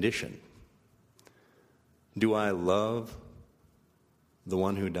that's a condition. Do I love the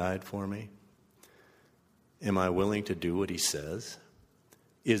one who died for me? Am I willing to do what he says?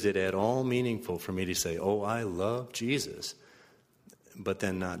 Is it at all meaningful for me to say, "Oh, I love Jesus," but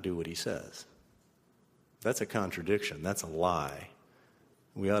then not do what he says? That's a contradiction. That's a lie.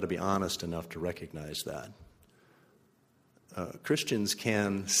 We ought to be honest enough to recognize that. Christians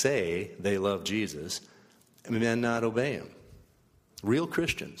can say they love Jesus and then not obey him. Real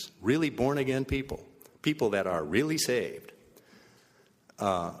Christians, really born-again people, people that are really saved,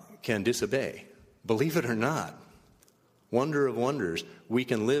 can disobey. Believe it or not, wonder of wonders, we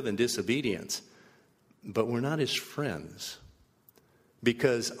can live in disobedience, but we're not his friends.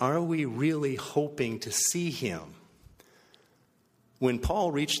 Because are we really hoping to see him? When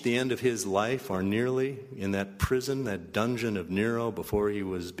Paul reached the end of his life, or nearly, in that prison, that dungeon of Nero before he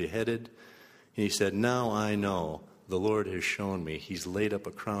was beheaded, he said, "Now I know the Lord has shown me he's laid up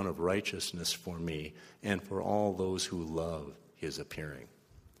a crown of righteousness for me and for all those who love his appearing."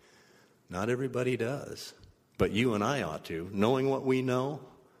 Not everybody does, but you and I ought to. Knowing what we know,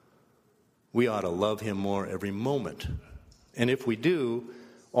 we ought to love him more every moment. And if we do,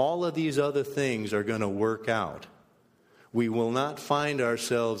 all of these other things are going to work out. We will not find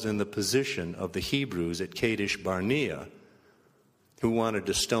ourselves in the position of the Hebrews at Kadesh Barnea who wanted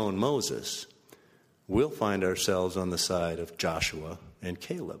to stone Moses. We'll find ourselves on the side of Joshua and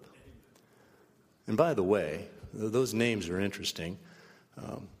Caleb. And by the way, those names are interesting.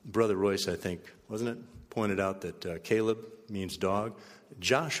 Brother Royce, I think, wasn't it, pointed out that Caleb means dog.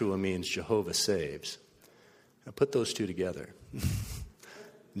 Joshua means Jehovah saves. Now put those two together.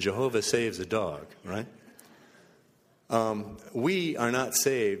 Jehovah saves a dog, right? We are not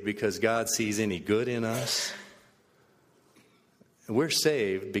saved because God sees any good in us. We're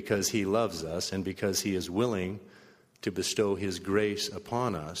saved because he loves us and because he is willing to bestow his grace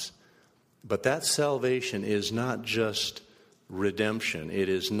upon us. But that salvation is not just redemption. It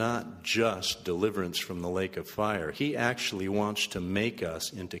is not just deliverance from the lake of fire. He actually wants to make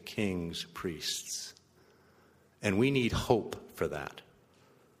us into kings, priests. And we need hope for that.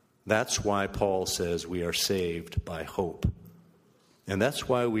 That's why Paul says we are saved by hope. And that's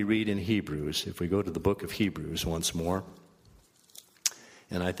why we read in Hebrews, if we go to the book of Hebrews once more,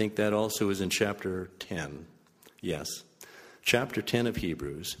 and I think that also is in chapter 10. Yes, chapter 10 of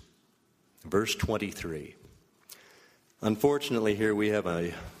Hebrews, verse 23. Unfortunately, here we have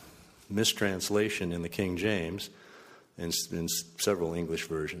a mistranslation in the King James and in several English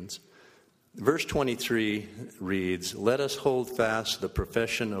versions. Verse 23 reads, "Let us hold fast the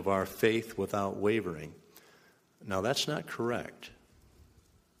profession of our faith without wavering." Now, that's not correct.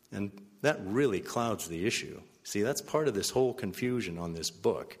 And that really clouds the issue. See, that's part of this whole confusion on this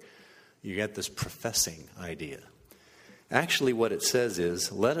book. You get this professing idea. Actually, what it says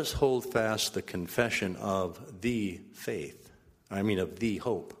is, let us hold fast the confession of the faith. Of the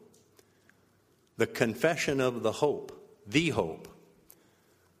hope. The confession of the hope. The hope.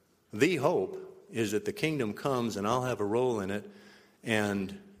 The hope is that the kingdom comes and I'll have a role in it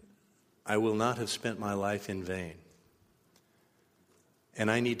and I will not have spent my life in vain. And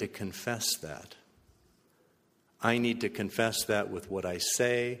I need to confess that. I need to confess that with what I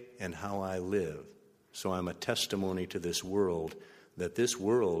say and how I live. So I'm a testimony to this world that this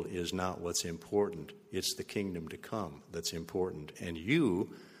world is not what's important. It's the kingdom to come that's important. And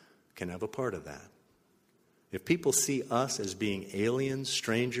you can have a part of that. If people see us as being aliens,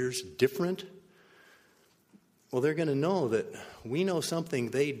 strangers, different, well, they're going to know that we know something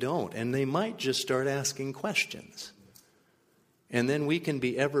they don't, and they might just start asking questions. And then we can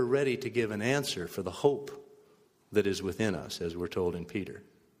be ever ready to give an answer for the hope that is within us, as we're told in Peter.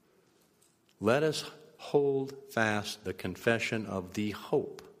 Let us hold fast the confession of the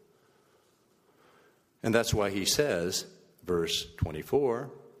hope. And that's why he says, verse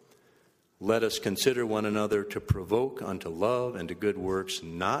 24, let us consider one another to provoke unto love and to good works,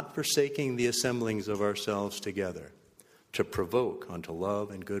 not forsaking the assemblings of ourselves together. To provoke unto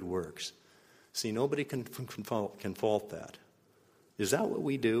love and good works. See, nobody can fault that. Is that what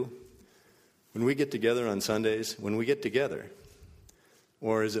we do? When we get together on Sundays, when we get together?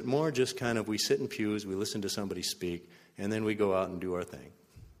 Or is it more just kind of we sit in pews, we listen to somebody speak, and then we go out and do our thing?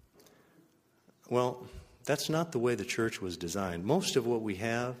 Well, that's not the way the church was designed. Most of what we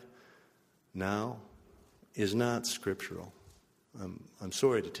have now is not scriptural. I'm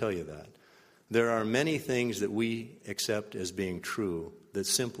sorry to tell you that. There are many things that we accept as being true that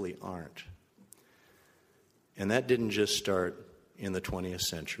simply aren't. And that didn't just start in the 20th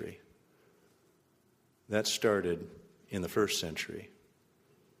century. That started in the first century.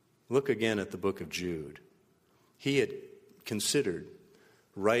 Look again at the book of Jude. He had considered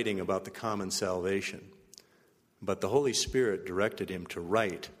writing about the common salvation, but the Holy Spirit directed him to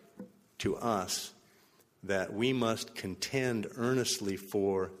write to us that we must contend earnestly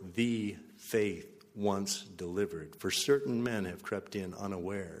for the faith once delivered. For certain men have crept in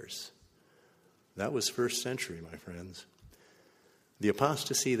unawares. That was first century, my friends. The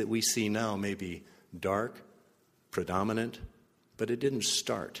apostasy that we see now may be dark, predominant, but it didn't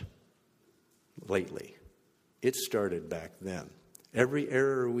start lately. It started back then. Every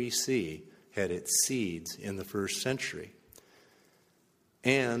error we see had its seeds in the first century.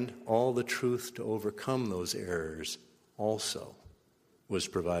 And all the truth to overcome those errors also was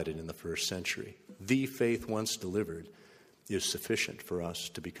provided in the first century. The faith once delivered is sufficient for us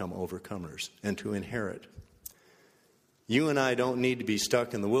to become overcomers and to inherit. You and I don't need to be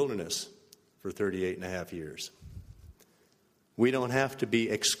stuck in the wilderness for 38 and a half years. We don't have to be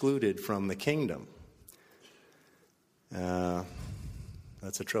excluded from the kingdom.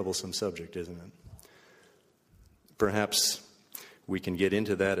 That's a troublesome subject, isn't it? Perhaps we can get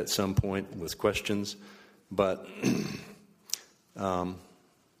into that at some point with questions, but let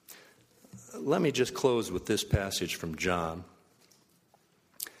me just close with this passage from John.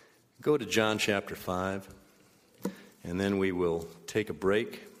 Go to John chapter 5, and then we will take a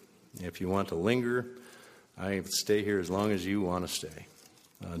break. If you want to linger, I stay here as long as you want to stay.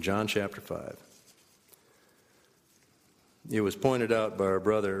 John chapter 5. It was pointed out by our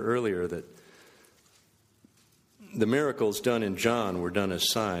brother earlier that the miracles done in John were done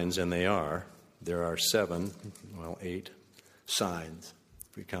as signs, and they are. There are 8 signs,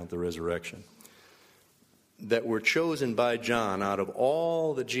 if we count the resurrection, that were chosen by John out of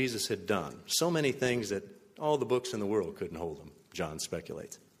all that Jesus had done. So many things that all the books in the world couldn't hold them, John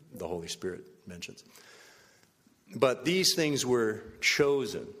speculates. The Holy Spirit mentions. But these things were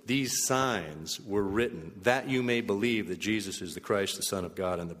chosen. These signs were written that you may believe that Jesus is the Christ, the Son of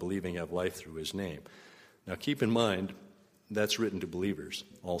God, and that believing you have life through his name. Now keep in mind, that's written to believers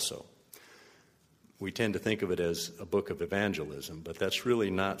also. We tend to think of it as a book of evangelism, but that's really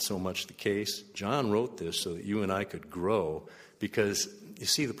not so much the case. John wrote this so that you and I could grow, because, you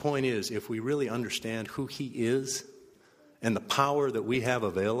see, the point is, if we really understand who he is and the power that we have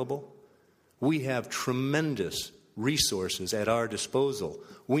available, we have tremendous resources at our disposal.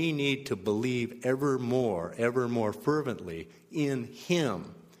 We need to believe ever more fervently in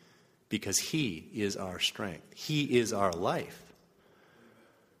him, because he is our strength. He is our life.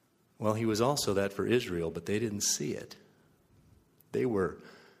 Well, he was also that for Israel, but they didn't see it. They were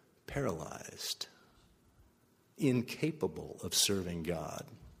paralyzed, incapable of serving God.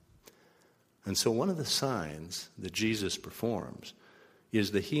 And so one of the signs that Jesus performs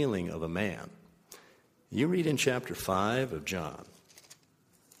is the healing of a man. You read in chapter 5 of John.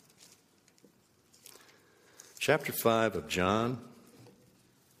 Chapter 5 of John,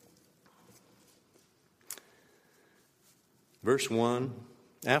 verse 1.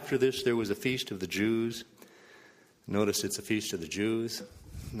 After this, there was a feast of the Jews. Notice it's a feast of the Jews,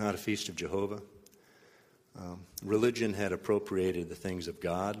 not a feast of Jehovah. Religion had appropriated the things of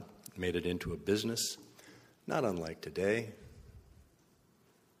God, made it into a business, not unlike today.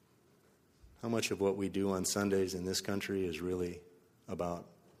 How much of what we do on Sundays in this country is really about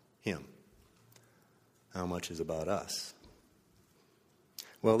him? How much is about us?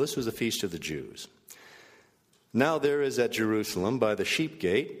 Well, this was a feast of the Jews. Now there is at Jerusalem by the sheep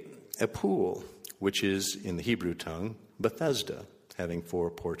gate a pool, which is in the Hebrew tongue Bethesda, having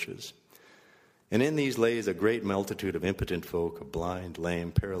 4 porches. And in these lays a great multitude of impotent folk, blind,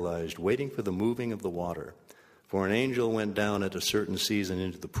 lame, paralyzed, waiting for the moving of the water. For an angel went down at a certain season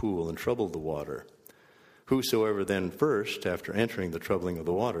into the pool and troubled the water. Whosoever then first, after entering the troubling of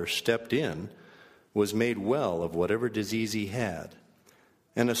the water, stepped in was made well of whatever disease he had.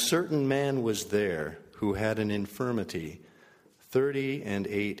 And a certain man was there who had an infirmity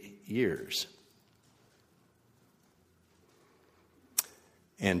 38 years.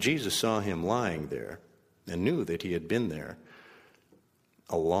 And Jesus saw him lying there and knew that he had been there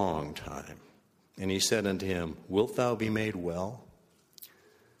a long time. And he said unto him, Wilt thou be made well?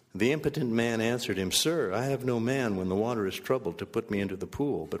 The impotent man answered him, Sir, I have no man when the water is troubled to put me into the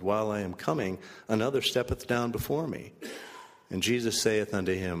pool, but while I am coming, another steppeth down before me. And Jesus saith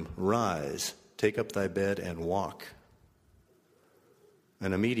unto him, Rise, take up thy bed and walk.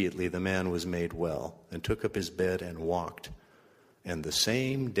 And immediately the man was made well, and took up his bed and walked. And the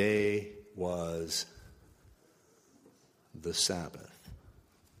same day was the Sabbath.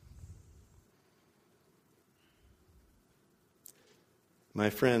 My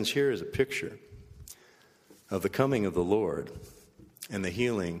friends, here is a picture of the coming of the Lord and the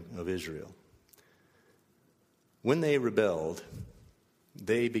healing of Israel. When they rebelled,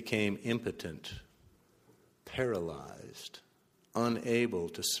 they became impotent, paralyzed, unable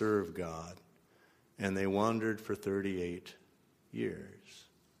to serve God, and they wandered for 38 years.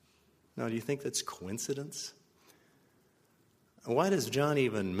 Now, do you think that's coincidence? Why does John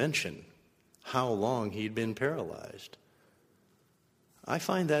even mention how long he'd been paralyzed? I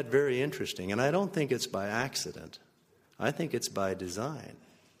find that very interesting, and I don't think it's by accident. I think it's by design.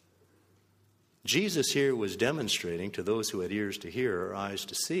 Jesus here was demonstrating to those who had ears to hear or eyes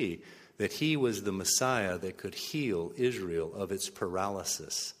to see that he was the Messiah that could heal Israel of its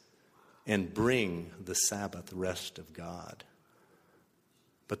paralysis and bring the Sabbath rest of God.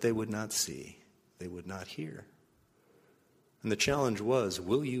 But they would not see. They would not hear. And the challenge was,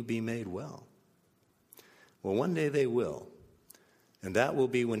 will you be made well? Well, one day they will. And that will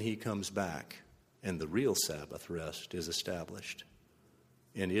be when he comes back and the real Sabbath rest is established.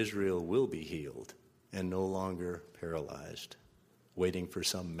 And Israel will be healed and no longer paralyzed, waiting for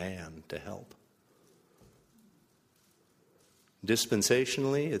some man to help.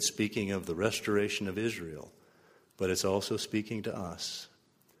 Dispensationally, it's speaking of the restoration of Israel, but it's also speaking to us.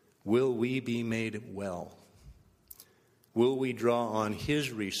 Will we be made well? Will we draw on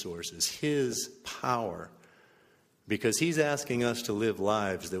his resources, his power? Because he's asking us to live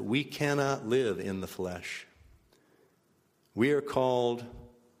lives that we cannot live in the flesh. We are called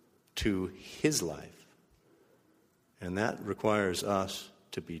to his life. And that requires us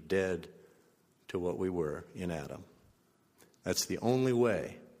to be dead to what we were in Adam. That's the only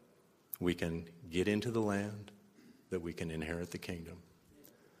way we can get into the land, that we can inherit the kingdom.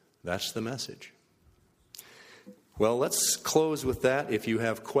 That's the message. Well, let's close with that. If you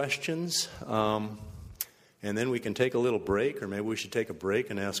have questions, and then we can take a little break, or maybe we should take a break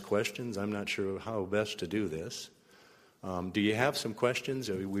and ask questions. I'm not sure how best to do this. Do you have some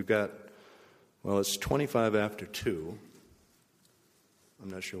questions? We've got, well, it's 25 after 2. I'm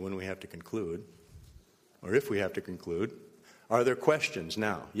not sure when we have to conclude, or if we have to conclude. Are there questions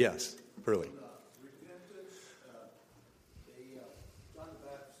now? Yes, Pearlie. Repentance, John the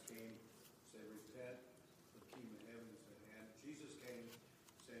Baptist came, said, repent, the kingdom of heaven is at hand. Jesus came,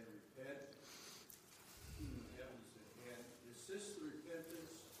 saying, repent, the kingdom of heaven is at hand. Is this the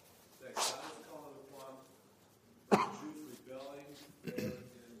repentance that God is calling upon for the Jews rebelling there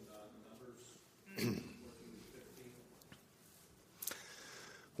in Numbers 14 and 15?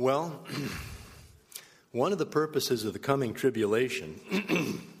 Well, one of the purposes of the coming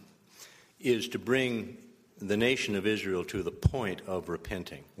tribulation is to bring the nation of Israel to the point of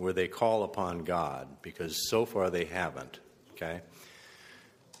repenting, where they call upon God, because so far they haven't. Okay?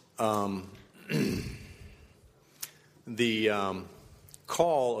 The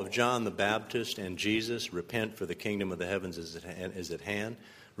call of John the Baptist and Jesus, repent for the kingdom of the heavens is at hand.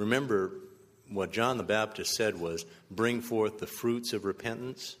 Remember, what John the Baptist said was, bring forth the fruits of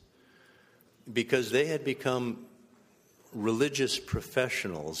repentance. Because they had become religious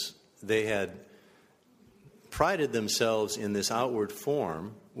professionals, they had prided themselves in this outward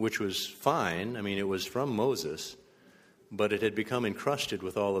form, which was fine. I mean, it was from Moses, but it had become encrusted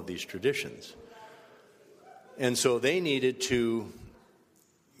with all of these traditions. And so they needed to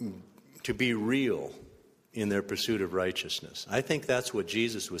be real in their pursuit of righteousness. I think that's what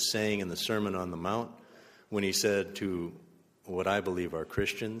Jesus was saying in the Sermon on the Mount when he said to what I believe are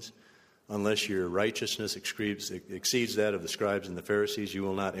Christians, unless your righteousness exceeds that of the scribes and the Pharisees, you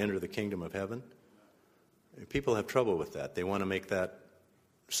will not enter the kingdom of heaven. People have trouble with that. They want to make that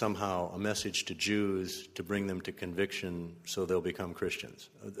somehow a message to Jews to bring them to conviction so they'll become Christians.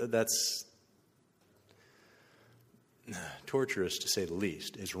 That's torturous, to say the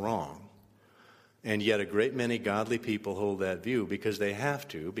least. It's wrong. And yet a great many godly people hold that view because they have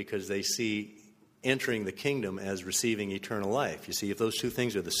to, because they see entering the kingdom as receiving eternal life. You see, if those two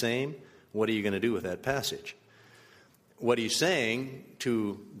things are the same, what are you going to do with that passage? What he's saying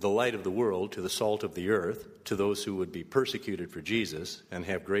to the light of the world, to the salt of the earth, to those who would be persecuted for Jesus and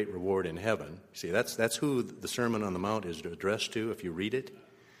have great reward in heaven. See, that's who the Sermon on the Mount is addressed to, if you read it.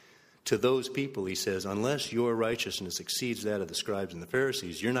 To those people, he says, unless your righteousness exceeds that of the scribes and the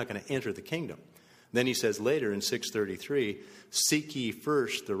Pharisees, you're not going to enter the kingdom. Then he says later in 6:33, seek ye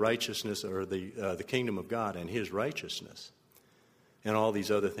first the righteousness or the kingdom of God and his righteousness, and all these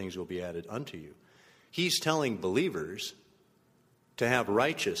other things will be added unto you. He's telling believers to have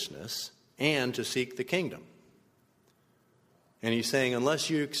righteousness and to seek the kingdom. And he's saying, unless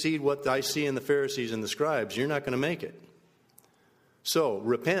you exceed what I see in the Pharisees and the scribes, you're not going to make it. So,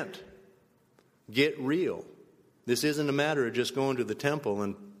 repent. Get real. This isn't a matter of just going to the temple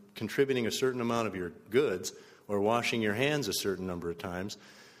and contributing a certain amount of your goods or washing your hands a certain number of times.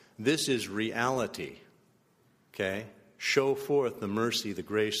 This is reality. Okay? Show forth the mercy, the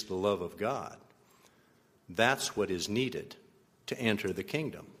grace, the love of God. That's what is needed to enter the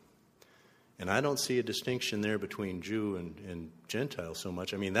kingdom. And I don't see a distinction there between Jew and Gentile so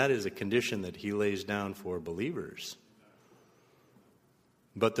much. I mean, that is a condition that he lays down for believers.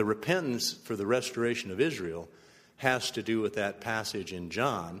 But the repentance for the restoration of Israel has to do with that passage in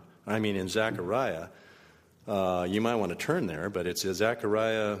Zechariah. You might want to turn there, but it's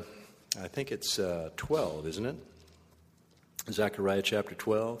Zechariah, I think it's 12, isn't it? Zechariah chapter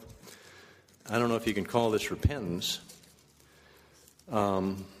 12. I don't know if you can call this repentance.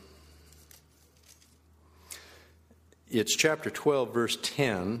 It's chapter 12, verse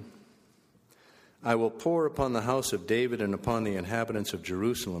 10. I will pour upon the house of David and upon the inhabitants of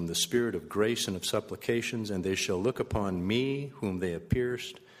Jerusalem the spirit of grace and of supplications, and they shall look upon me whom they have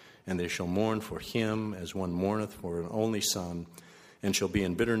pierced, and they shall mourn for him as one mourneth for an only son, and shall be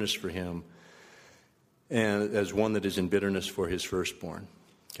in bitterness for him, and as one that is in bitterness for his firstborn.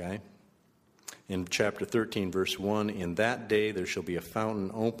 Okay? In chapter 13, verse 1, in that day there shall be a fountain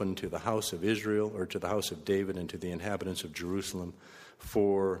open to the house of Israel, or to the house of David, and to the inhabitants of Jerusalem,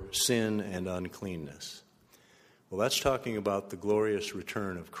 for sin and uncleanness. Well, that's talking about the glorious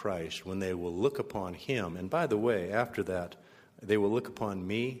return of Christ, when they will look upon him. And by the way, after that, they will look upon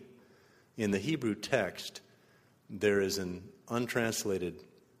me. In the Hebrew text, there is an untranslated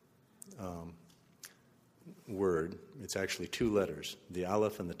word. It's actually two letters, the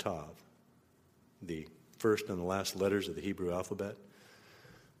Aleph and the Tav, the first and the last letters of the Hebrew alphabet.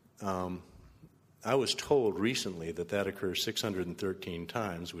 I was told recently that occurs 613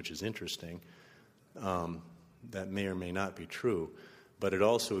 times, which is interesting. That may or may not be true, but it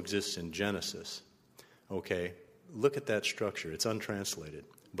also exists in Genesis. Okay, look at that structure. It's untranslated.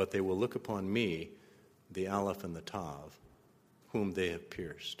 But they will look upon me, the Aleph and the Tav, whom they have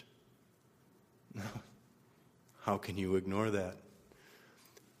pierced. How can you ignore that?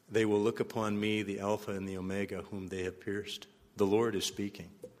 They will look upon me, the Alpha and the Omega, whom they have pierced. The Lord is speaking.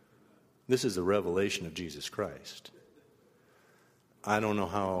 This is the revelation of Jesus Christ. I don't know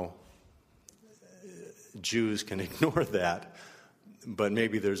how Jews can ignore that, but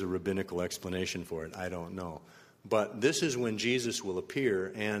maybe there's a rabbinical explanation for it. I don't know. But this is when Jesus will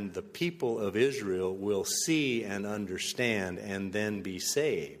appear, and the people of Israel will see and understand and then be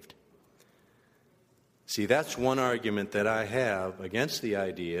saved. See, that's one argument that I have against the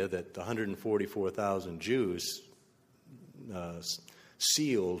idea that the 144,000 Jews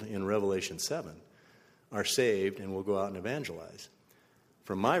sealed in Revelation 7 are saved and will go out and evangelize.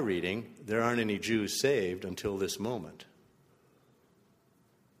 From my reading, there aren't any Jews saved until this moment.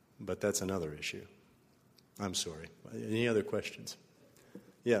 But that's another issue. I'm sorry. Any other questions?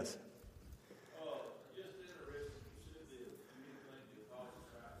 Yes? Just interesting, you said that you didn't think the apostles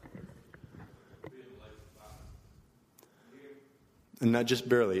would be in the lake of fire. And not just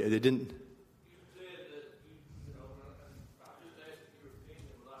barely. It didn't... You said that, I'm just asking your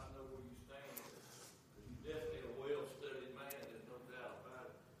opinion, but I know where you stand. You're definitely a well-studied man, there's no doubt about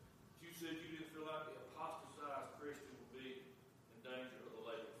it. But you said you didn't feel like the apostatized Christian would be in danger of the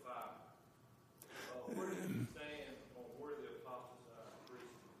lake of fire. Where do you stand on where the apostatized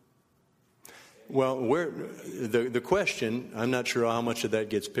Christian? Well, the question, I'm not sure how much of that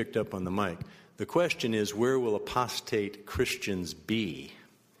gets picked up on the mic. The question is, where will apostate Christians be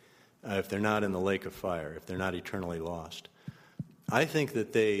if they're not in the lake of fire, if they're not eternally lost? I think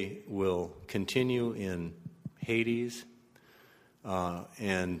that they will continue in Hades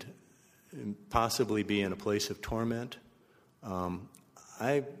and possibly be in a place of torment.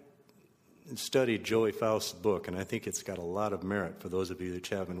 I studied Joey Faust's book, and I think it's got a lot of merit for those of you that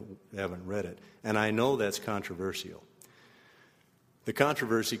haven't read it. And I know that's controversial. The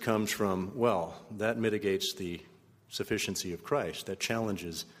controversy comes from, well, that mitigates the sufficiency of Christ. That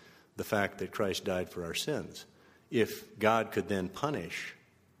challenges the fact that Christ died for our sins. If God could then punish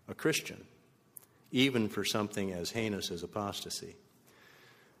a Christian, even for something as heinous as apostasy.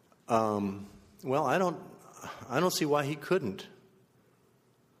 Well, I don't see why he couldn't.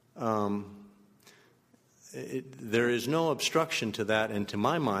 There is no obstruction to that, and to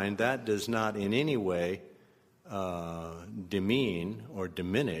my mind, that does not in any way demean or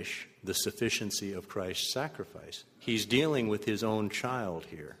diminish the sufficiency of Christ's sacrifice. He's dealing with his own child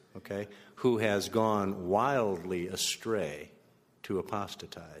here, okay, who has gone wildly astray to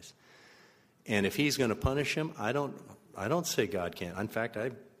apostatize. And if he's going to punish him, I don't say God can't. In fact,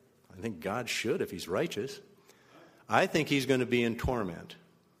 I think God should if he's righteous. I think he's going to be in torment.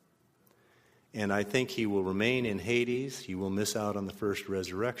 And I think he will remain in Hades. He will miss out on the first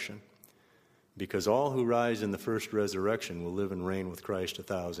resurrection. Because all who rise in the first resurrection will live and reign with Christ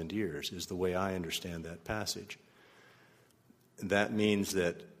 1,000 years, is the way I understand that passage. That means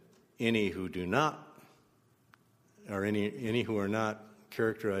that any who do not, or any who are not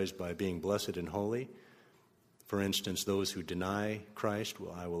characterized by being blessed and holy, for instance, those who deny Christ,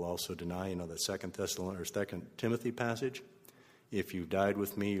 well, I will also deny, the 2 Timothy passage. If you died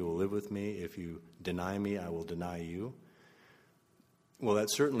with me, you will live with me. If you deny me, I will deny you. Well,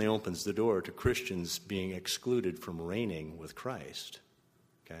 that certainly opens the door to Christians being excluded from reigning with Christ.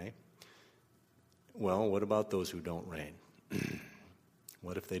 Okay? Well, what about those who don't reign?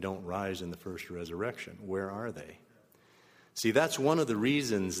 What if they don't rise in the first resurrection? Where are they? See, that's one of the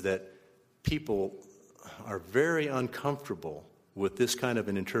reasons that people are very uncomfortable with this kind of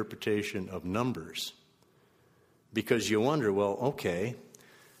an interpretation of Numbers. Because you wonder, well, okay,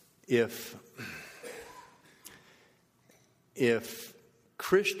 if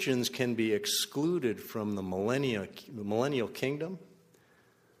Christians can be excluded from the millennial kingdom,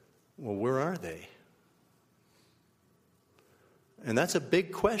 well, where are they? And that's a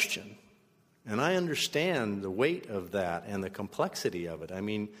big question. And I understand the weight of that and the complexity of it. I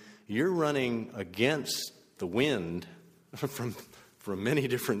mean, you're running against the wind from many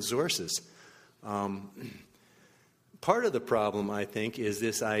different sources. Part of the problem, I think, is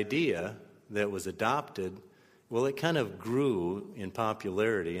this idea that was adopted. Well, it kind of grew in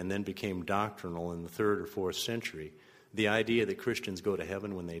popularity and then became doctrinal in the 3rd or 4th century. The idea that Christians go to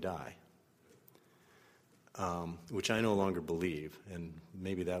heaven when they die, which I no longer believe, and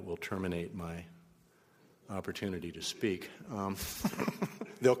maybe that will terminate my opportunity to speak.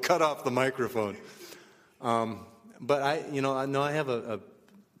 They'll cut off the microphone. But I have a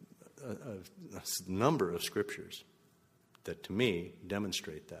number of scriptures that, to me,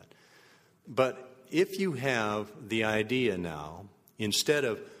 demonstrate that. But if you have the idea now, instead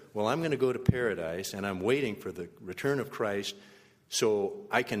of, well, I'm going to go to paradise and I'm waiting for the return of Christ so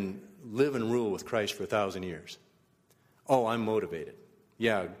I can live and rule with Christ for 1,000 years. Oh, I'm motivated.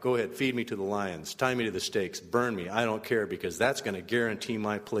 Yeah, go ahead, feed me to the lions, tie me to the stakes, burn me. I don't care, because that's going to guarantee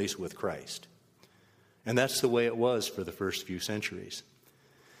my place with Christ. And that's the way it was for the first few centuries.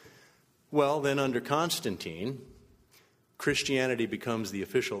 Well, then under Constantine, Christianity becomes the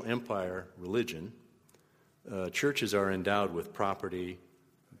official empire religion. Churches are endowed with property,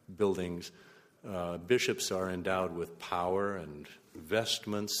 buildings. Bishops are endowed with power and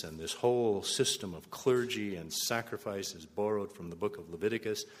vestments, and this whole system of clergy and sacrifice is borrowed from the book of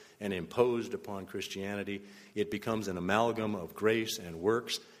Leviticus and imposed upon Christianity. It becomes an amalgam of grace and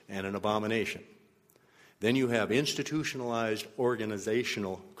works and an abomination. Then you have institutionalized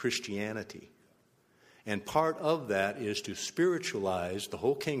organizational Christianity. And part of that is to spiritualize the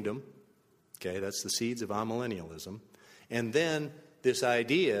whole kingdom. Okay, that's the seeds of amillennialism. And then this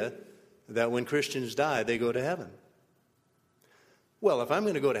idea that when Christians die, they go to heaven. Well, if I'm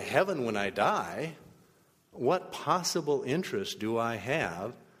going to go to heaven when I die, what possible interest do I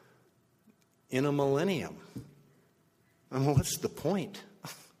have in a millennium? I mean, what's the point?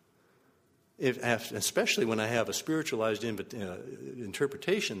 Especially when I have a spiritualized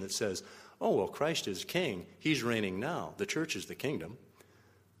interpretation that says, oh, well, Christ is king. He's reigning now. The church is the kingdom.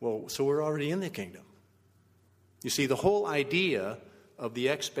 Well, so we're already in the kingdom. You see, the whole idea of the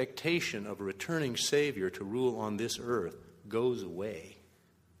expectation of a returning Savior to rule on this earth goes away.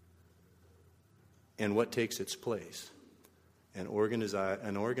 And what takes its place? An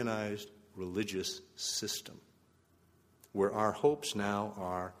organized religious system, where our hopes now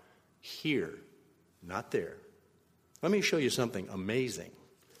are here, not there. Let me show you something amazing.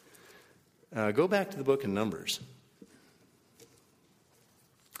 Go back to the book of Numbers.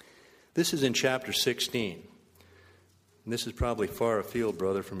 This is in chapter 16. And this is probably far afield,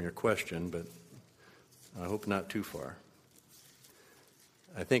 brother, from your question, but I hope not too far.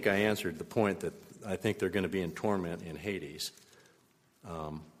 I think I answered the point that I think they're going to be in torment in Hades.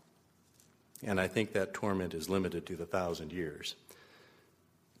 And I think that torment is limited to the 1,000 years.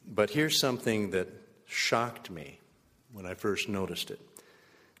 But here's something that shocked me when I first noticed it.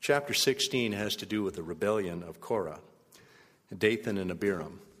 Chapter 16 has to do with the rebellion of Korah, Dathan and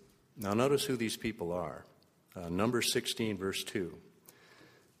Abiram. Now notice who these people are. Numbers 16, verse 2.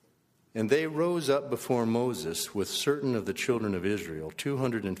 And they rose up before Moses with certain of the children of Israel,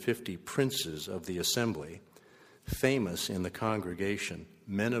 250 princes of the assembly, famous in the congregation,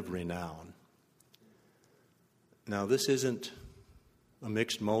 men of renown. Now this isn't a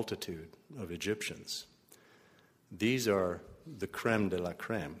mixed multitude of Egyptians. These are the creme de la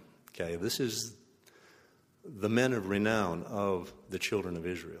creme. Okay, this is the men of renown of the children of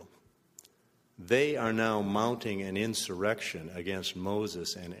Israel. They are now mounting an insurrection against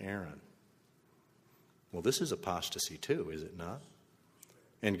Moses and Aaron. Well, this is apostasy too, is it not?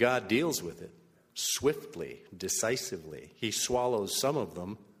 And God deals with it swiftly, decisively. He swallows some of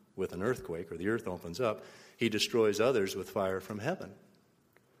them with an earthquake, or the earth opens up. He destroys others with fire from heaven.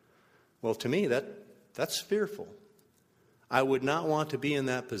 Well, to me, that's fearful. I would not want to be in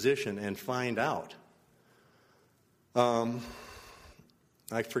that position and find out.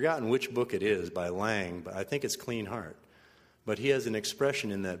 I've forgotten which book it is by Lang, but I think it's Clean Heart. But he has an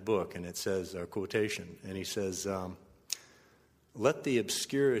expression in that book, and it says, a quotation, and he says, let the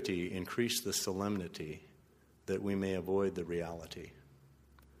obscurity increase the solemnity that we may avoid the reality.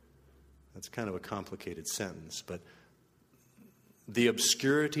 That's kind of a complicated sentence, but the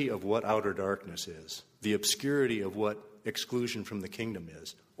obscurity of what outer darkness is, the obscurity of what exclusion from the kingdom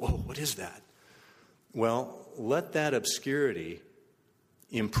is. Oh, what is that? Well, let that obscurity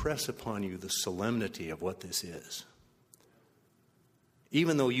impress upon you the solemnity of what this is.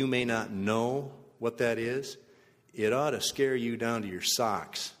 Even though you may not know what that is, it ought to scare you down to your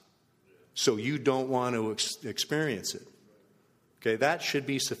socks so you don't want to experience it. Okay, that should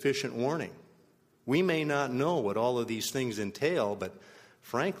be sufficient warning. We may not know what all of these things entail, but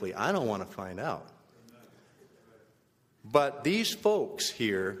frankly, I don't want to find out. But these folks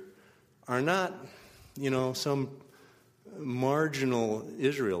here are not, some marginal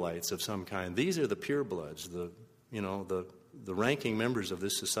Israelites of some kind. These are the purebloods, the ranking members of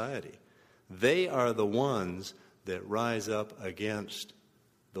this society. They are the ones that rise up against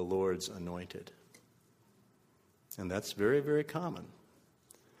the Lord's anointed. And that's very, very common.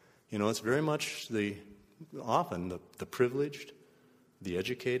 It's very much often the privileged, the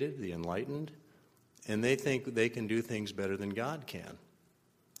educated, the enlightened, and they think they can do things better than God can.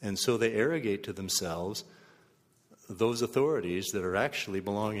 And so they arrogate to themselves those authorities that are actually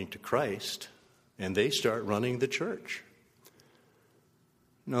belonging to Christ, and they start running the church.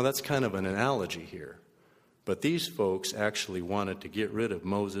 Now, that's kind of an analogy here. But these folks actually wanted to get rid of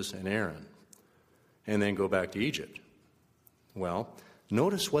Moses and Aaron and then go back to Egypt. Well,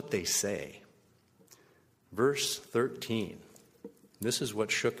 notice what they say. Verse 13. This is what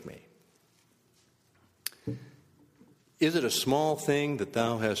shook me. Is it a small thing that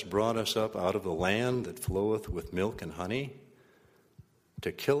thou hast brought us up out of the land that floweth with milk and honey,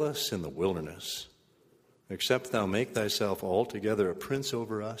 to kill us in the wilderness, except thou make thyself altogether a prince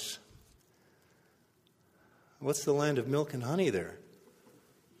over us? What's the land of milk and honey there?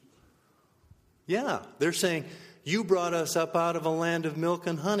 Yeah, they're saying, you brought us up out of a land of milk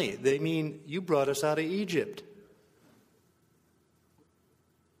and honey. They mean, you brought us out of Egypt.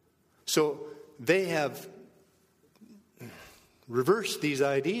 So they have reversed these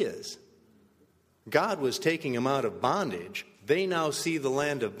ideas. God was taking them out of bondage. They now see the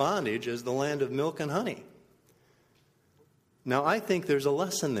land of bondage as the land of milk and honey. Now, I think there's a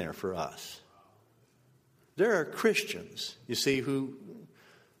lesson there for us. There are Christians, you see, who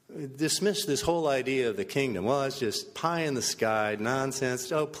dismiss this whole idea of the kingdom. Well, it's just pie in the sky,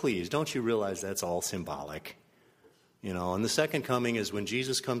 nonsense. Oh, please, don't you realize that's all symbolic? And the second coming is when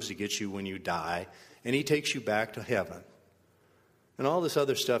Jesus comes to get you when you die, and he takes you back to heaven. And all this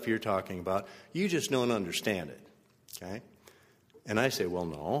other stuff you're talking about, you just don't understand it. Okay? And I say, well,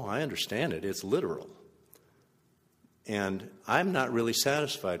 no, I understand it. It's literal. And I'm not really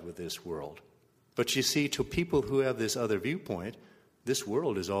satisfied with this world. But you see, to people who have this other viewpoint, this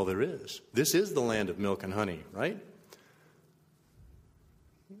world is all there is. This is the land of milk and honey, right?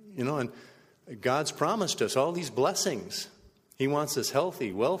 And God's promised us all these blessings. He wants us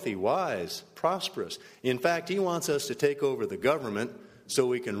healthy, wealthy, wise, prosperous. In fact, he wants us to take over the government so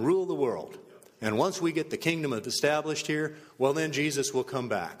we can rule the world. And once we get the kingdom established here, well, then Jesus will come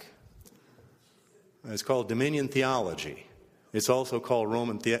back. It's called dominion theology. It's also called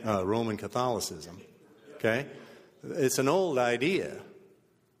Roman Catholicism. Okay? It's an old idea.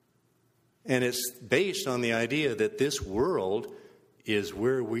 And it's based on the idea that this world is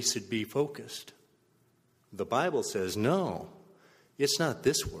where we should be focused. The Bible says, no, it's not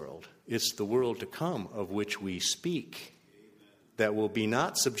this world. It's the world to come of which we speak. That will be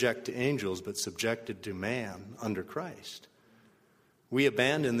not subject to angels, but subjected to man under Christ. We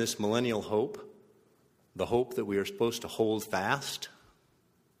abandon this millennial hope, the hope that we are supposed to hold fast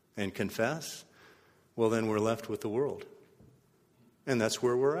and confess. Well, then we're left with the world. And that's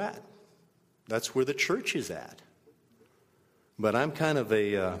where we're at. That's where the church is at. But I'm kind of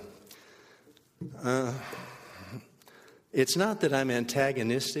it's not that I'm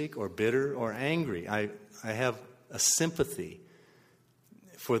antagonistic or bitter or angry. I have a sympathy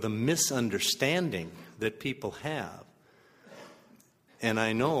for the misunderstanding that people have. And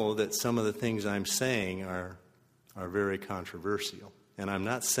I know that some of the things I'm saying are very controversial. And I'm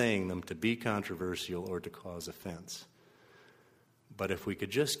not saying them to be controversial or to cause offense. But if we could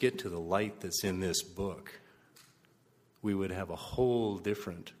just get to the light that's in this book, we would have a whole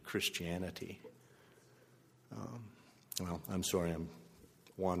different Christianity. Well, I'm sorry, I'm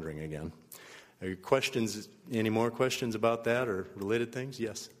wandering again. Questions? Any more questions about that or related things?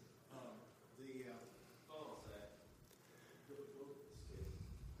 Yes.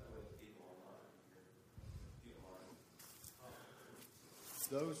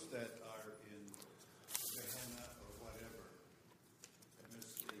 Those that are in Gehenna or whatever,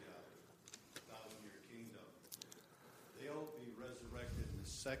 amidst the 1,000-year kingdom, they'll be resurrected in the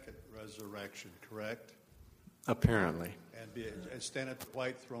second resurrection, correct? Apparently. And stand at the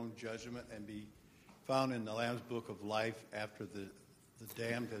white throne judgment and be found in the Lamb's Book of Life after the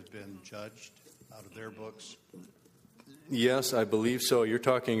damned has been judged out of their books? Yes, I believe so. You're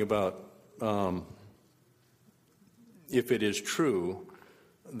talking about if it is true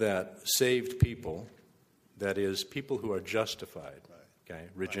that saved people, that is, people who are justified, okay,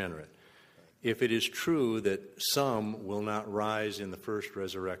 regenerate, if it is true that some will not rise in the first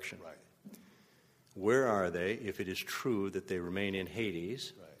resurrection, where are they if it is true that they remain in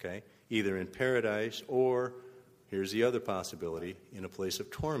Hades, okay, either in paradise or, here's the other possibility, in a place of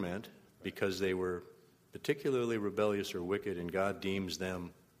torment because they were particularly rebellious or wicked and God deems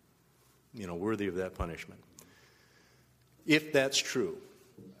them, worthy of that punishment. If that's true,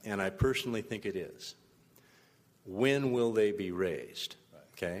 and I personally think it is, when will they be raised?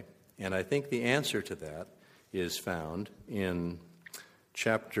 Okay? And I think the answer to that is found in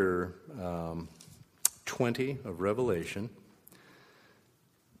chapter 20 of Revelation,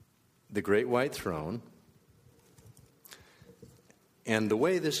 the great white throne. And the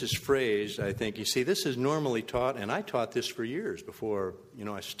way this is phrased, I think, you see, this is normally taught, and I taught this for years before,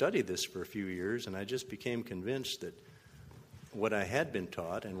 I studied this for a few years, and I just became convinced that what I had been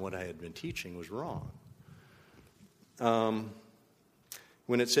taught and what I had been teaching was wrong.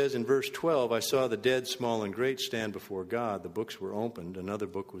 When it says in verse 12, I saw the dead, small and great, stand before God. The books were opened. Another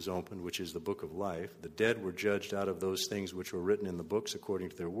book was opened, which is the book of life. The dead were judged out of those things which were written in the books according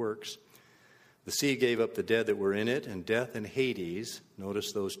to their works. The sea gave up the dead that were in it, and death and Hades,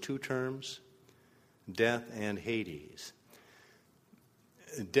 notice those two terms, death and Hades.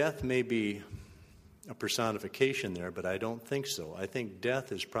 Death may be a personification there, but I don't think so. I think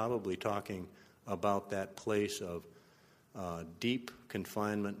death is probably talking about that place of deep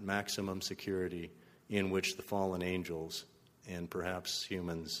confinement, maximum security in which the fallen angels and perhaps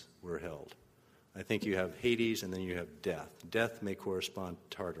humans were held. I think you have Hades and then you have death. Death may correspond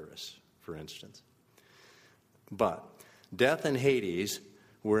to Tartarus, for instance. But death and Hades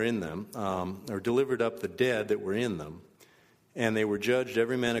were in them, or delivered up the dead that were in them, and they were judged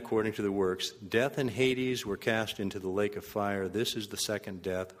every man according to their works. Death and Hades were cast into the lake of fire. This is the second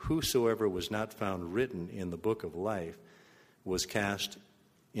death. Whosoever was not found written in the book of life was cast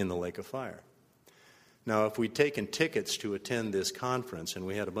in the lake of fire. Now, if we'd taken tickets to attend this conference, and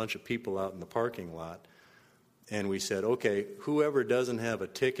we had a bunch of people out in the parking lot, and we said, okay, whoever doesn't have a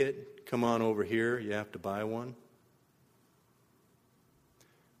ticket, come on over here, you have to buy one.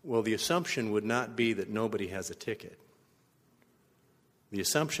 Well, the assumption would not be that nobody has a ticket. The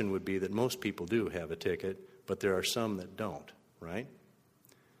assumption would be that most people do have a ticket, but there are some that don't, right?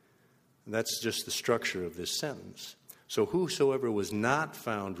 And that's just the structure of this sentence. So whosoever was not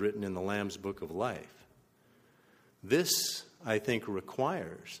found written in the Lamb's book of life. This, I think,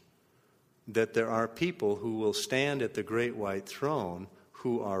 requires that there are people who will stand at the great white throne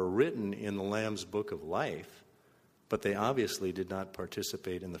who are written in the Lamb's book of life, but they obviously did not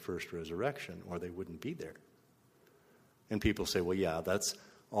participate in the first resurrection, or they wouldn't be there. And people say, well, yeah, that's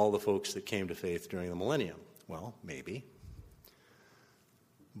all the folks that came to faith during the millennium. Well, maybe.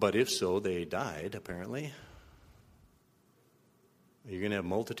 But if so, they died, apparently. Are you going to have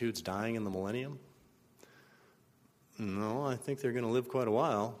multitudes dying in the millennium? No, I think they're going to live quite a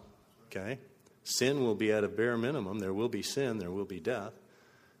while. Okay? Sin will be at a bare minimum. There will be sin, there will be death.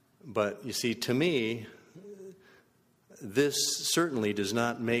 But you see, to me, this certainly does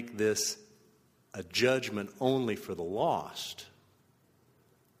not make this a judgment only for the lost.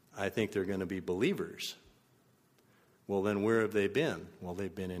 I think they're going to be believers. Well, then where have they been? Well,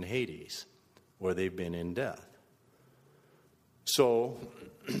 they've been in Hades, or they've been in death. So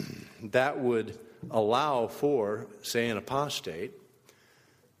that would allow for, say, an apostate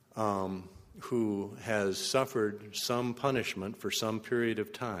who has suffered some punishment for some period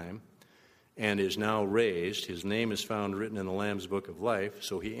of time and is now raised. His name is found written in the Lamb's Book of Life,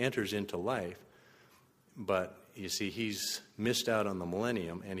 so he enters into life. But you see, he's missed out on the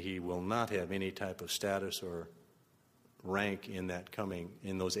millennium, and he will not have any type of status or rank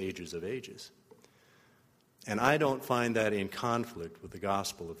in those ages of ages. And I don't find that in conflict with the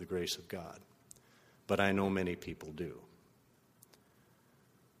gospel of the grace of God. But I know many people do.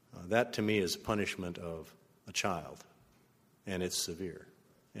 That to me is punishment of a child. And it's severe.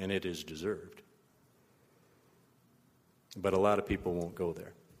 And it is deserved. But a lot of people won't go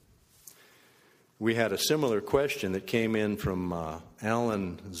there. We had a similar question that came in from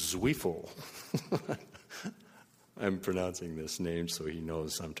Alan Zwiefel. I'm pronouncing this name so he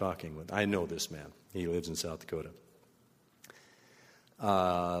knows I'm talking with. I know this man. He lives in South Dakota.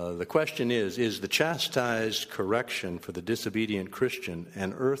 The question is the chastised correction for the disobedient Christian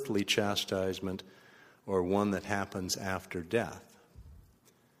an earthly chastisement or one that happens after death?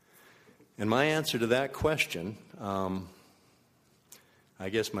 And my answer to that question, I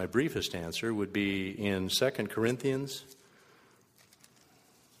guess my briefest answer would be in 2 Corinthians.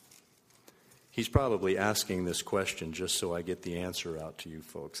 He's probably asking this question just so I get the answer out to you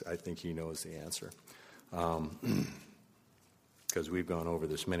folks. I think he knows the answer. Because we've gone over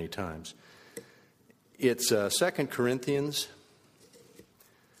this many times. It's 2 Corinthians,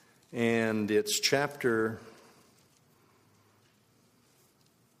 and it's chapter...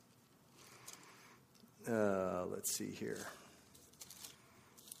 let's see here.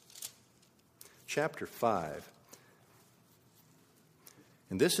 Chapter 5.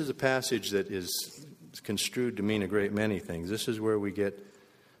 And this is a passage that is construed to mean a great many things. This is where we get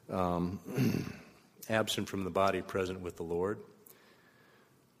absent from the body, present with the Lord.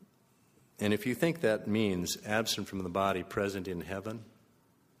 And if you think that means absent from the body, present in heaven,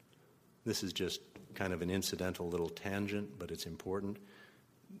 this is just kind of an incidental little tangent, but it's important.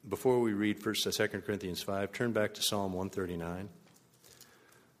 Before we read 2 Corinthians 5, turn back to Psalm 139.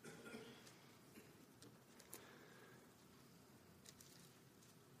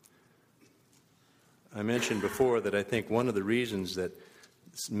 I mentioned before that I think one of the reasons that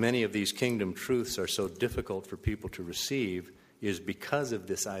many of these kingdom truths are so difficult for people to receive is because of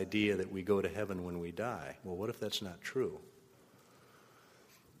this idea that we go to heaven when we die. Well, what if that's not true?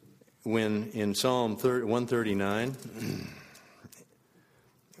 When in Psalm 139,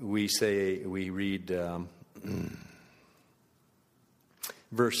 we read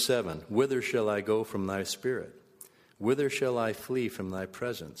verse 7, "Whither shall I go from thy spirit? Whither shall I flee from thy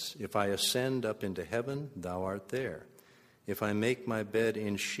presence? If I ascend up into heaven, thou art there. If I make my bed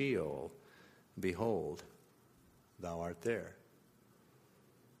in Sheol, behold, thou art there."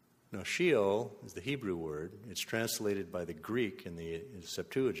 Now, Sheol is the Hebrew word. It's translated by the Greek in the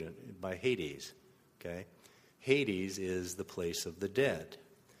Septuagint by Hades. Okay? Hades is the place of the dead.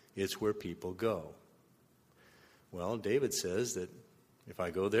 It's where people go. Well, David says that if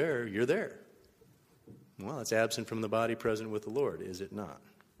I go there, you're there. Well, it's absent from the body, present with the Lord, is it not?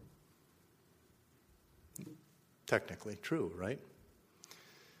 Technically true, right?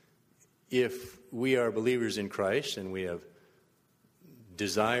 If we are believers in Christ and we have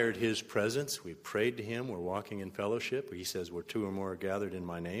desired his presence, we've prayed to him, we're walking in fellowship. He says, where two or more are gathered in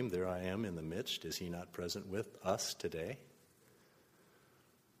my name, there I am in the midst. Is he not present with us today?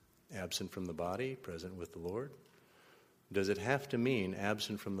 Absent from the body, present with the Lord. Does it have to mean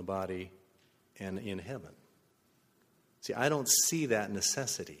absent from the body and in heaven? See, I don't see that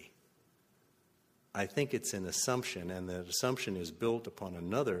necessity. I think it's an assumption, and that assumption is built upon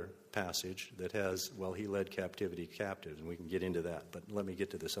another passage that has, well, he led captivity captives, and we can get into that. But let me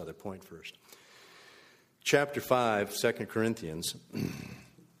get to this other point first. Chapter 5, 2 Corinthians.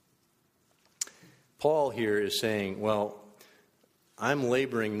 Paul here is saying, well, I'm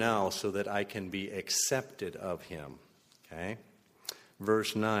laboring now so that I can be accepted of him. Okay?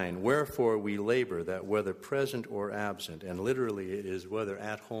 Verse 9, "Wherefore we labor that whether present or absent," and literally it is whether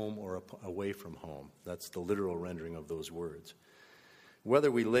at home or away from home. That's the literal rendering of those words.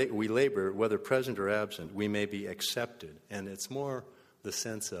 Whether we labor, whether present or absent, we may be accepted. And it's more the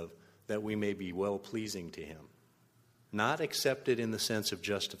sense of that we may be well-pleasing to him. Not accepted in the sense of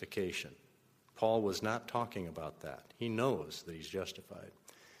justification. Paul was not talking about that. He knows that he's justified.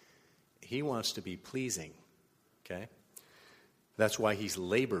 He wants to be pleasing, okay? That's why he's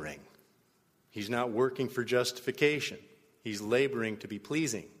laboring. He's not working for justification. He's laboring to be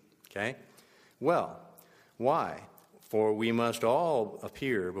pleasing, okay? Well, why? For we must all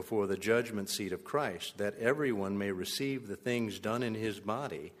appear before the judgment seat of Christ, that everyone may receive the things done in his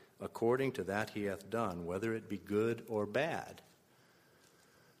body according to that he hath done, whether it be good or bad.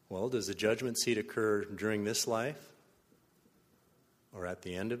 Well, does the judgment seat occur during this life? Or at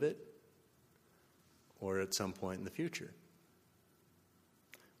the end of it? Or at some point in the future?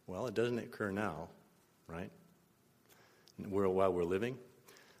 Well, it doesn't occur now, right? While we're living.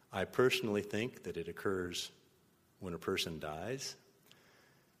 I personally think that it occurs when a person dies,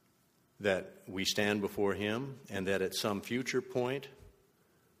 that we stand before him, and that at some future point,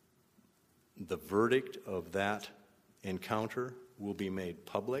 the verdict of that encounter will be made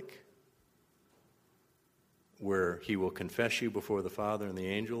public, where he will confess you before the Father and the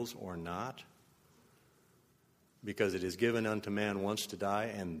angels or not, because it is given unto man once to die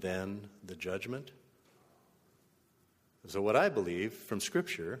and then the judgment. So what I believe from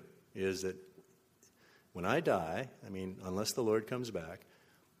Scripture is that when I die, unless the Lord comes back,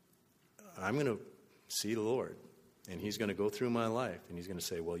 I'm going to see the Lord. And he's going to go through my life, and he's going to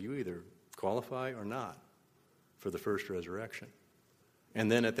say, well, you either qualify or not for the first resurrection.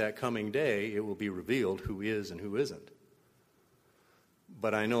 And then at that coming day, it will be revealed who is and who isn't.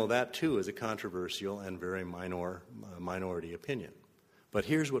 But I know that, too, is a controversial and very minority opinion. But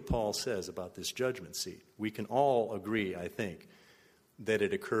here's what Paul says about this judgment seat. We can all agree, I think, that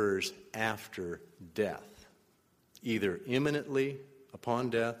it occurs after death, either imminently upon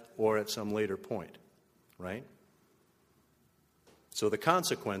death or at some later point, right? So the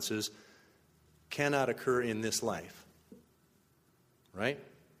consequences cannot occur in this life, right?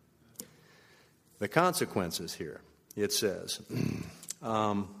 The consequences here, it says,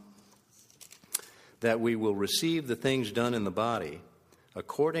 that we will receive the things done in the body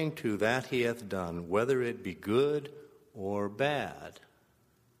according to that he hath done, whether it be good or bad.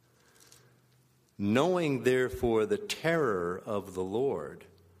 Knowing, therefore, the terror of the Lord,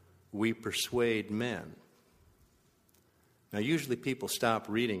 we persuade men. Now, usually people stop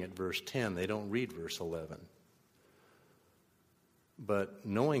reading at verse 10. They don't read verse 11. But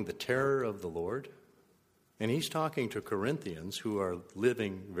knowing the terror of the Lord, and he's talking to Corinthians who are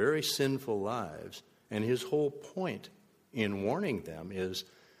living very sinful lives, and his whole point in warning them is,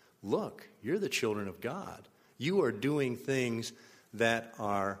 look, you're the children of God. You are doing things that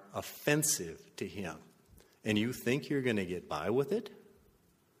are offensive to him, and you think you're going to get by with it?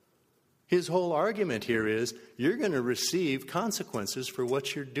 His whole argument here is you're going to receive consequences for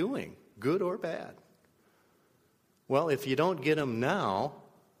what you're doing, good or bad. Well, if you don't get them now,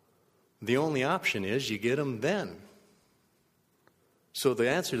 the only option is you get them then. So the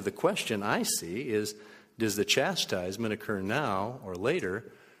answer to the question I see is, does the chastisement occur now or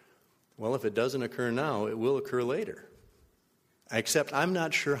later? Well, if it doesn't occur now, it will occur later. Except I'm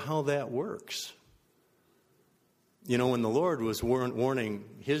not sure how that works. You know, when the Lord was warning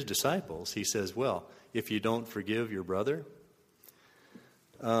his disciples, he says, well, if you don't forgive your brother,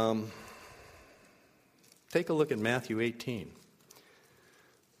 take a look at Matthew 18.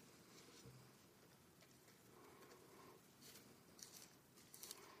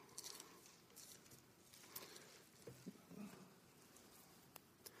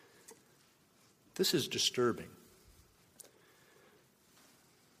 This is disturbing.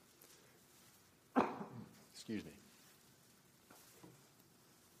 Excuse me.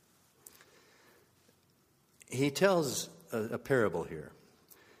 He tells a parable here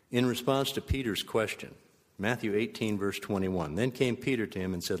in response to Peter's question. Matthew 18, verse 21. Then came Peter to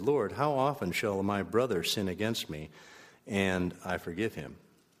him and said, Lord, how often shall my brother sin against me, and I forgive him?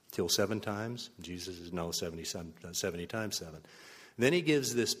 Till 7 times? Jesus says, no, 70 times 7. Then he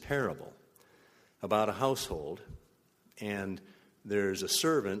gives this parable about a household, and there's a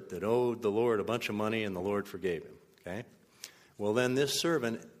servant that owed the Lord a bunch of money, and the Lord forgave him. Okay? Well, then this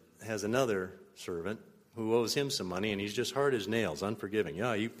servant has another servant who owes him some money, and he's just hard as nails, unforgiving.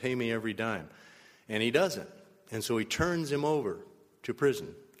 Yeah, you pay me every dime. And he doesn't. And so he turns him over to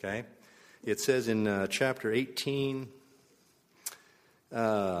prison. Okay? It says in chapter 18,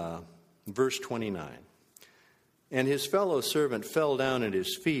 verse 29. And his fellow servant fell down at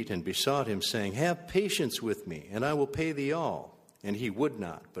his feet and besought him, saying, have patience with me, and I will pay thee all. And he would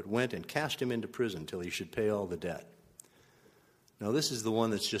not, but went and cast him into prison till he should pay all the debt. Now, this is the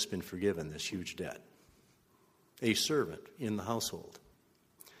one that's just been forgiven this huge debt. A servant in the household.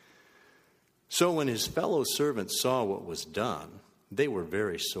 So when his fellow servants saw what was done, they were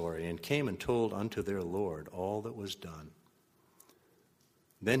very sorry, and came and told unto their Lord all that was done.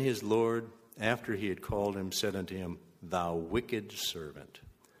 Then his Lord, after he had called him, said unto him, Thou wicked servant,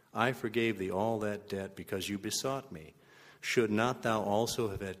 I forgave thee all that debt because you besought me. Should not thou also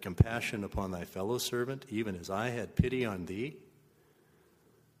have had compassion upon thy fellow servant, even as I had pity on thee?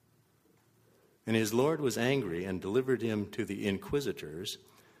 And his Lord was angry and delivered him to the inquisitors,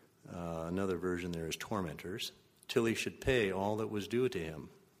 another version there is tormentors, till he should pay all that was due to him.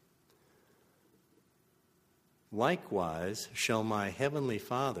 Likewise shall my heavenly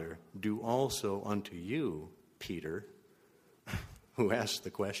Father do also unto you, Peter, who asked the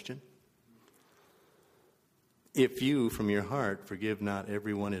question, if you from your heart forgive not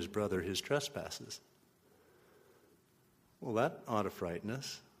everyone his brother his trespasses. Well, that ought to frighten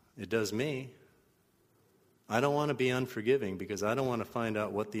us. It does me. I don't want to be unforgiving because I don't want to find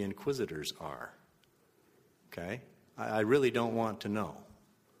out what the inquisitors are. Okay? I really don't want to know.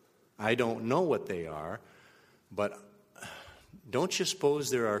 I don't know what they are, but don't you suppose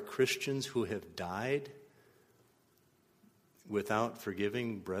there are Christians who have died without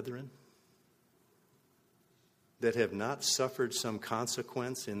forgiving brethren? That have not suffered some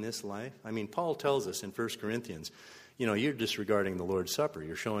consequence in this life? I mean, Paul tells us in 1 Corinthians, you're disregarding the Lord's Supper.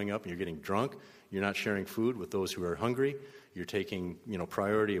 You're showing up and you're getting drunk. You're not sharing food with those who are hungry. You're taking,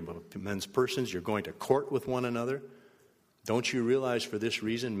 priority of men's persons. You're going to court with one another. Don't you realize for this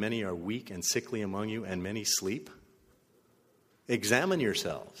reason many are weak and sickly among you, and many sleep? Examine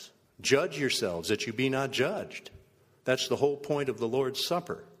yourselves. Judge yourselves, that you be not judged. That's the whole point of the Lord's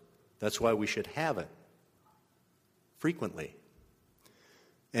Supper. That's why we should have it frequently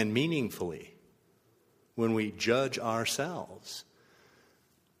and meaningfully when we judge ourselves.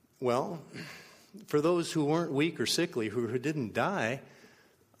 Well, for those who weren't weak or sickly, who didn't die,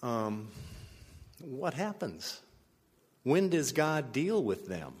 what happens? When does God deal with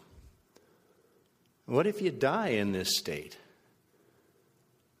them? What if you die in this state?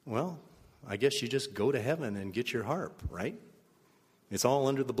 Well, I guess you just go to heaven and get your harp, right? It's all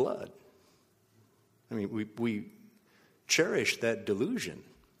under the blood. I mean, we cherish that delusion,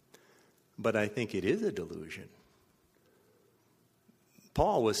 but I think it is a delusion.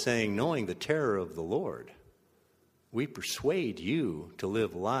 Paul was saying, knowing the terror of the Lord, we persuade you to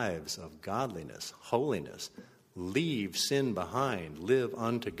live lives of godliness, holiness, leave sin behind, live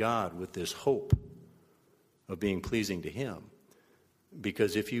unto God with this hope of being pleasing to Him.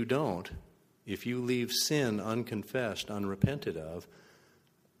 Because if you don't, if you leave sin unconfessed, unrepented of,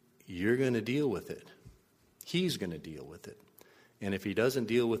 you're going to deal with it. He's going to deal with it. And if He doesn't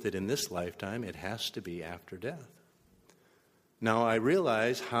deal with it in this lifetime, it has to be after death. Now, I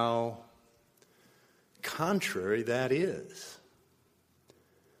realize how contrary that is.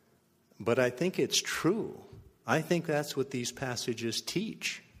 But I think it's true. I think that's what these passages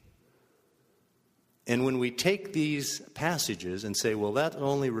teach. And when we take these passages and say, well, that's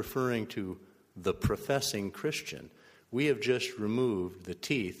only referring to the professing Christian, we have just removed the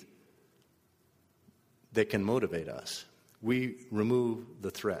teeth that can motivate us. We remove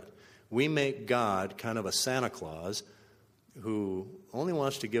the threat. We make God kind of a Santa Claus who only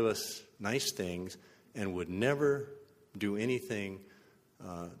wants to give us nice things and would never do anything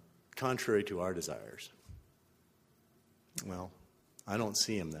contrary to our desires. Well, I don't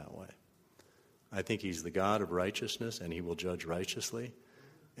see Him that way. I think He's the God of righteousness, and He will judge righteously,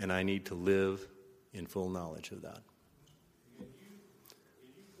 and I need to live in full knowledge of that. Can you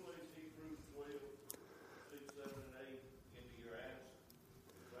place Hebrews 12, 6, 7, and 8 into your answer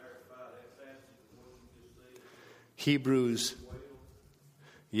to clarify that passage of what you just said? Hebrews,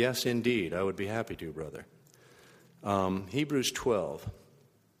 yes, indeed. I would be happy to, brother. Hebrews 12.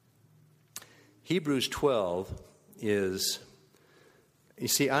 Hebrews 12 is, you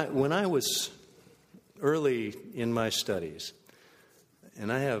see, when I was early in my studies,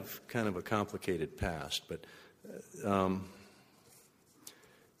 and I have kind of a complicated past, but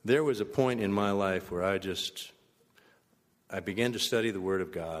there was a point in my life where I began to study the Word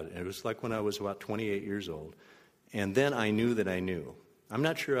of God. And it was like when I was about 28 years old. And then I knew that I knew. I'm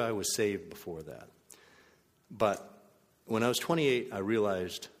not sure I was saved before that. But when I was 28, I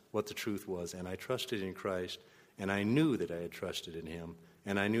realized what the truth was, and I trusted in Christ, and I knew that I had trusted in Him,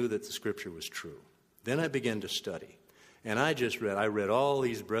 and I knew that the Scripture was true. Then I began to study. And I read all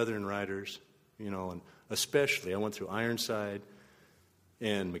these brethren writers, and especially I went through Ironside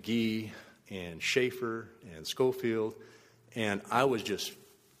and McGee and Schaeffer and Schofield, and I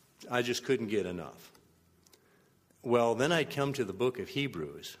just couldn't get enough. Well, then I come to the book of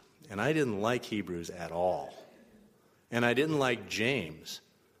Hebrews, and I didn't like Hebrews at all. And I didn't like James.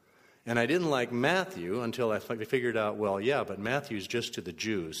 And I didn't like Matthew until I figured out, well, yeah, but Matthew's just to the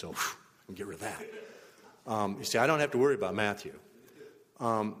Jews, so I can get rid of that. You see, I don't have to worry about Matthew.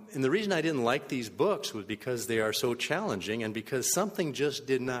 And the reason I didn't like these books was because they are so challenging and because something just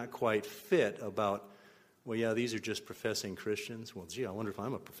did not quite fit about, well, yeah, these are just professing Christians. Well, gee, I wonder if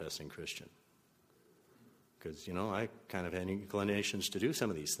I'm a professing Christian. Because, I kind of had inclinations to do some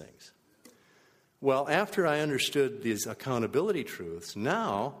of these things. Well, after I understood these accountability truths,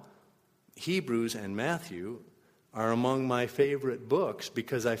 now Hebrews and Matthew are among my favorite books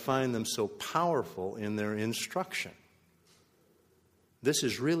because I find them so powerful in their instruction. This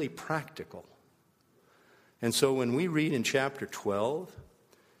is really practical. And so when we read in chapter 12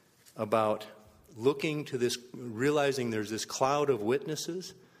 about looking to this, realizing there's this cloud of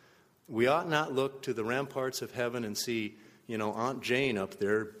witnesses, we ought not look to the ramparts of heaven and see, Aunt Jane up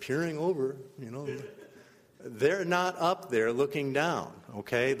there peering over, They're not up there looking down,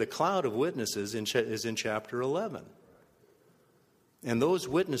 okay? The cloud of witnesses is in chapter 11. And those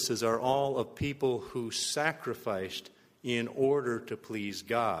witnesses are all of people who sacrificed in order to please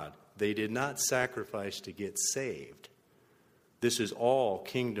God. They did not sacrifice to get saved. This is all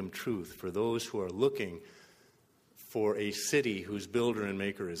kingdom truth for those who are looking for a city whose builder and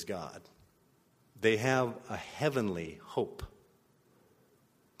maker is God. They have a heavenly hope.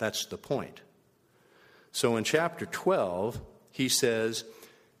 That's the point. So in chapter 12, he says,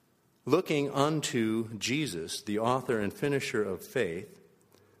 looking unto Jesus, the author and finisher of faith,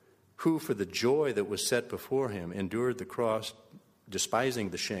 who for the joy that was set before him endured the cross,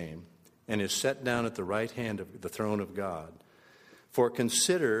 despising the shame, and is set down at the right hand of the throne of God. For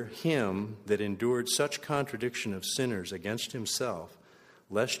consider him that endured such contradiction of sinners against himself,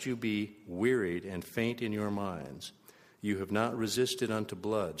 lest you be wearied and faint in your minds. You have not resisted unto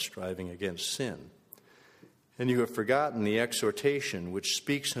blood, striving against sin. And you have forgotten the exhortation which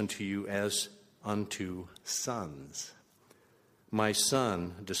speaks unto you as unto sons. My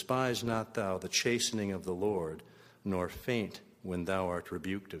son, despise not thou the chastening of the Lord, nor faint when thou art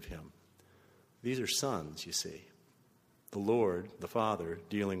rebuked of him. These are sons, you see. The Lord, the Father,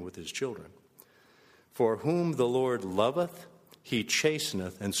 dealing with his children. For whom the Lord loveth, he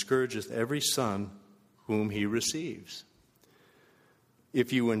chasteneth and scourgeth every son whom he receives.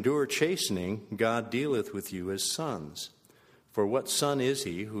 If you endure chastening, God dealeth with you as sons. For what son is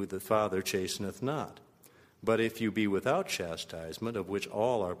he who the Father chasteneth not? But if you be without chastisement, of which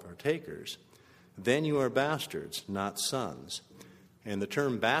all are partakers, then you are bastards, not sons. And the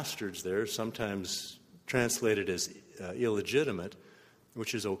term bastards there is sometimes translated as illegitimate,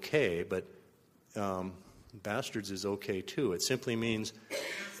 which is okay, but bastards is okay too. It simply means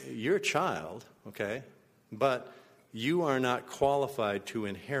you're a child, okay, but you are not qualified to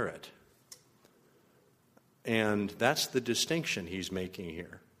inherit. And that's the distinction he's making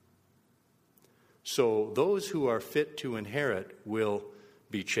here. So those who are fit to inherit will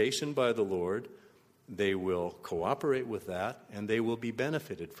be chastened by the Lord, they will cooperate with that, and they will be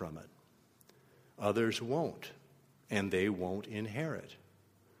benefited from it. Others won't, and they won't inherit.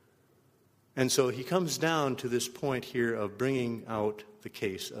 And so he comes down to this point here of bringing out the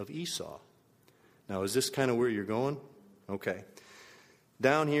case of Esau. Now, is this kind of where you're going? Okay.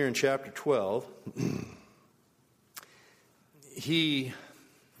 Down here in chapter 12, he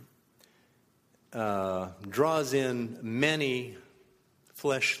draws in many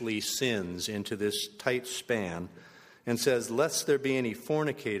fleshly sins into this tight span and says, lest there be any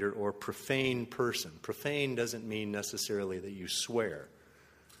fornicator or profane person. Profane doesn't mean necessarily that you swear.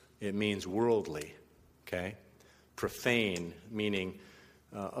 It means worldly, okay? Profane, meaning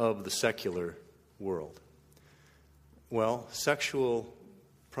of the secular world. Well, sexual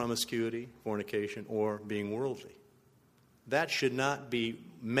promiscuity, fornication, or being worldly. That should not be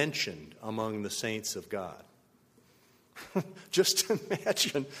mentioned among the saints of God. Just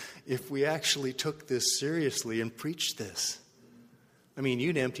imagine if we actually took this seriously and preached this. I mean,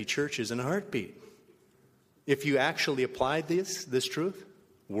 you'd empty churches in a heartbeat. If you actually applied this truth,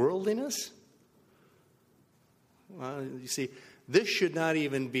 worldliness, well, you see, this should not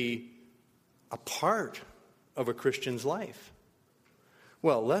even be a part of a Christian's life.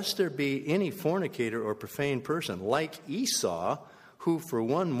 Well, lest there be any fornicator or profane person, like Esau, who for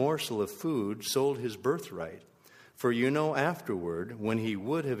one morsel of food sold his birthright. For you know afterward, when he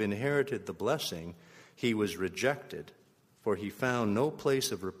would have inherited the blessing, he was rejected, for he found no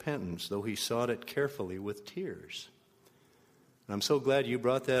place of repentance, though he sought it carefully with tears. And I'm so glad you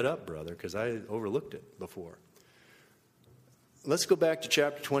brought that up, brother, because I overlooked it before. Let's go back to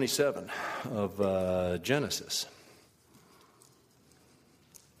chapter 27 of Genesis.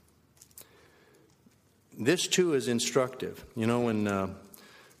 this too is instructive. You know, when our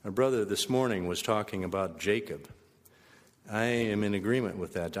brother this morning was talking about Jacob, I am in agreement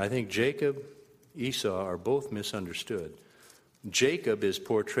with that. I think Jacob, Esau are both misunderstood. Jacob is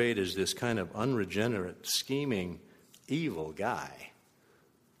portrayed as this kind of unregenerate, scheming, evil guy,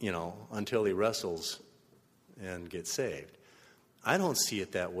 you know, until he wrestles and gets saved. I don't see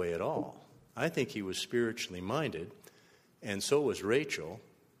it that way at all. I think he was spiritually minded, and so was Rachel.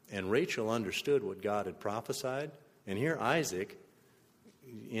 And Rachel understood what God had prophesied. And here Isaac,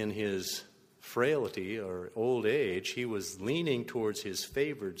 in his frailty or old age, he was leaning towards his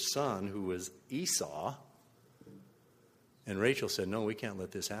favored son, who was Esau. And Rachel said, no, we can't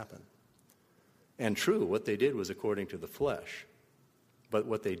let this happen. And true, what they did was according to the flesh. But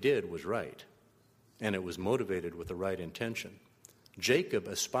what they did was right. And it was motivated with the right intention. Jacob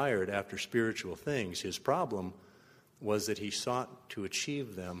aspired after spiritual things. His problem was that he sought to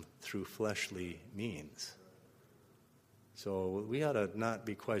achieve them through fleshly means. So we ought to not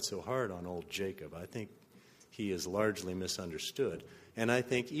be quite so hard on old Jacob. I think he is largely misunderstood. And I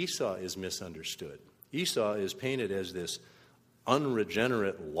think Esau is misunderstood. Esau is painted as this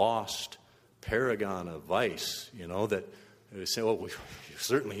unregenerate, lost paragon of vice, you know, that they say, well,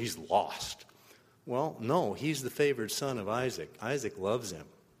 certainly he's lost. Well, no, he's the favored son of Isaac. Isaac loves him.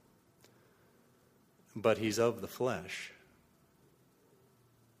 But he's of the flesh.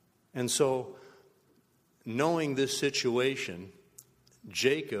 And so, knowing this situation,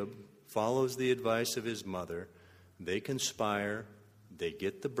 Jacob follows the advice of his mother. They conspire. They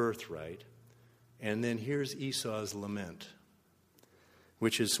get the birthright. And then here's Esau's lament,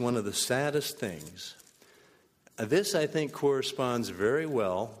 which is one of the saddest things. This, I think, corresponds very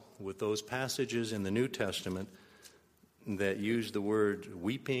well with those passages in the New Testament that use the word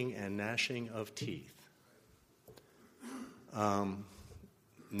weeping and gnashing of teeth.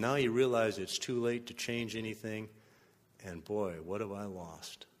 Now you realize it's too late to change anything, and boy, what have I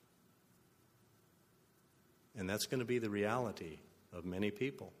lost? And that's going to be the reality of many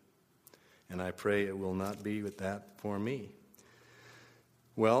people. And I pray it will not be with that for me.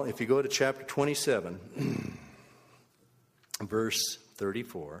 Well, if you go to chapter 27, verse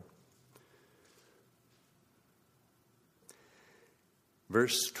 34,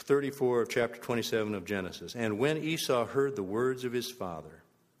 verse 34 of chapter 27 of Genesis. And when Esau heard the words of his father,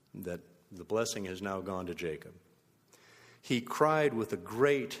 that the blessing has now gone to Jacob, he cried with a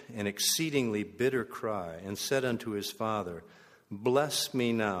great and exceedingly bitter cry, and said unto his father, Bless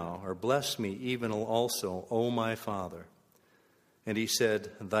me now, or bless me even also, O my father. And he said,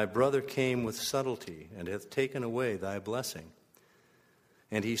 Thy brother came with subtlety, and hath taken away thy blessing.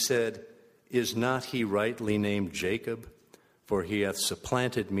 And he said, Is not he rightly named Jacob? For he hath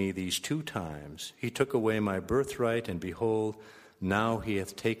supplanted me these 2 times. He took away my birthright, and behold, now he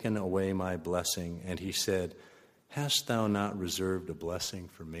hath taken away my blessing. And he said, Hast thou not reserved a blessing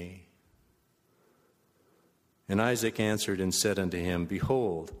for me? And Isaac answered and said unto him,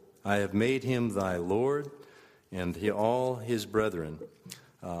 Behold, I have made him thy Lord, and all his brethren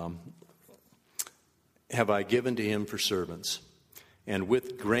have I given to him for servants. And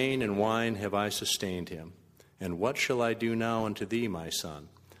with grain and wine have I sustained him. And what shall I do now unto thee, my son?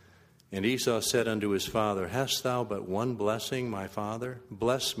 And Esau said unto his father, Hast thou but one blessing, my father?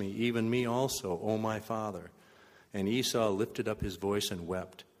 Bless me, even me also, O my father. And Esau lifted up his voice and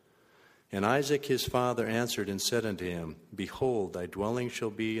wept. And Isaac his father answered and said unto him, Behold, thy dwelling shall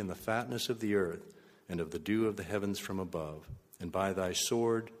be in the fatness of the earth, and of the dew of the heavens from above. And by thy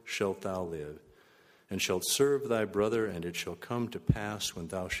sword shalt thou live, and shalt serve thy brother, and it shall come to pass when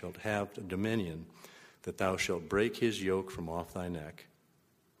thou shalt have dominion, that thou shalt break his yoke from off thy neck.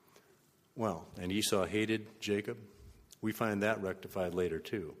 Well, and Esau hated Jacob. We find that rectified later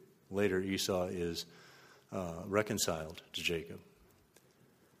too. Later Esau is reconciled to Jacob.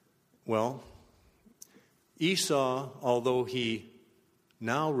 Well, Esau, although he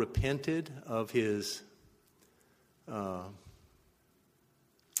now repented of his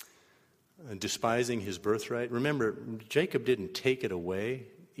despising his birthright. Remember, Jacob didn't take it away.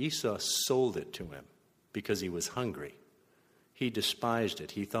 Esau sold it to him because he was hungry. He despised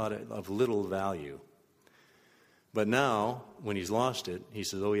it. He thought it of little value. But now, when he's lost it, he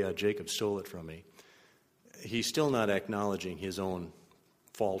says, oh yeah, Jacob stole it from me. He's still not acknowledging his own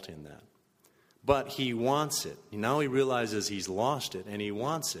fault in that. But he wants it. Now he realizes he's lost it, and he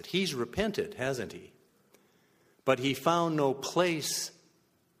wants it. He's repented, hasn't he? But he found no place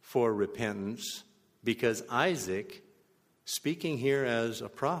for repentance because Isaac, speaking here as a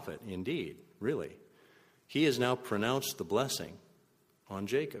prophet, indeed, really, he has now pronounced the blessing on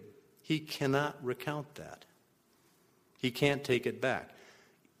Jacob. He cannot recount that. He can't take it back.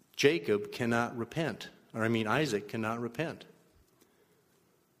 Jacob cannot repent Isaac cannot repent.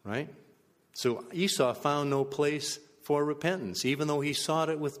 Right? So Esau found no place for repentance, even though he sought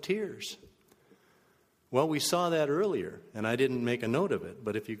it with tears. Well, we saw that earlier, and I didn't make a note of it.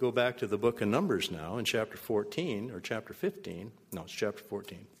 But if you go back to the book of Numbers now, in chapter 14, or chapter 15, no, it's chapter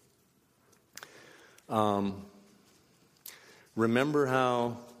 14. Remember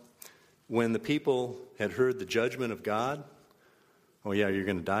how when the people had heard the judgment of God, oh yeah, you're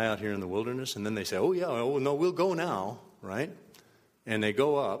going to die out here in the wilderness, and then they say, oh yeah, oh no, we'll go now, right? And they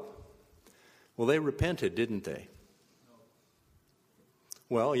go up. Well, they repented, didn't they?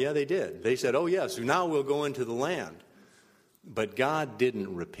 Well, yeah, they did. They said, oh, yes, so now we'll go into the land. But God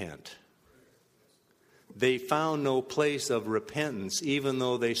didn't repent. They found no place of repentance, even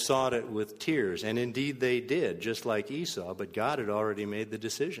though they sought it with tears. And indeed they did, just like Esau. But God had already made the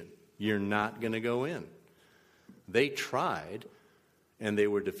decision. You're not going to go in. They tried, and they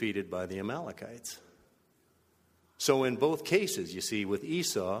were defeated by the Amalekites. So in both cases, you see, with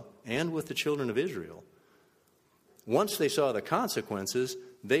Esau and with the children of Israel, once they saw the consequences,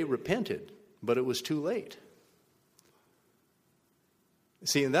 they repented, but it was too late.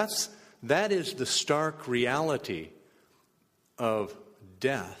 See, and that is the stark reality of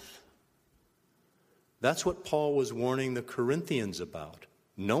death. That's what Paul was warning the Corinthians about.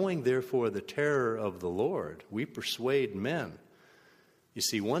 Knowing, therefore, the terror of the Lord, we persuade men. You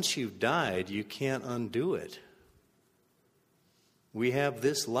see, once you've died, you can't undo it. We have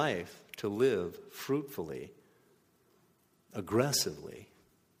this life to live fruitfully, aggressively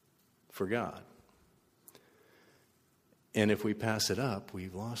for God. And if we pass it up,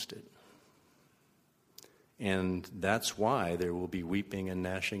 we've lost it. And that's why there will be weeping and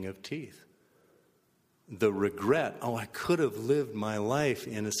gnashing of teeth. The regret, oh, I could have lived my life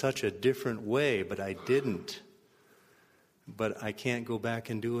in such a different way, but I didn't. But I can't go back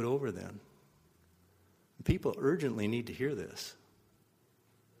and do it over then. People urgently need to hear this.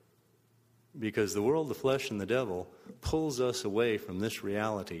 Because the world, the flesh, and the devil pulls us away from this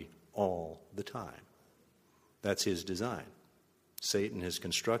reality all the time. That's his design. Satan has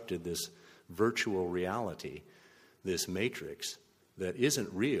constructed this virtual reality, this matrix that isn't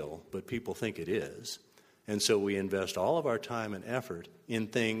real, but people think it is. And so we invest all of our time and effort in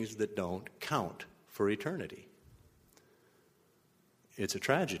things that don't count for eternity. It's a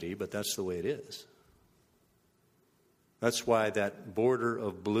tragedy, but that's the way it is. That's why that border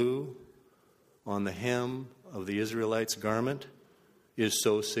of blue on the hem of the Israelites' garment is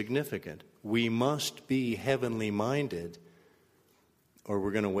so significant. We must be heavenly minded or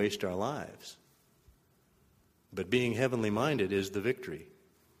we're going to waste our lives. But being heavenly minded is the victory.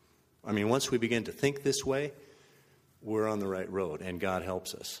 Once we begin to think this way, we're on the right road, and God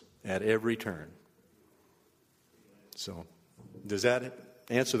helps us at every turn. So, does that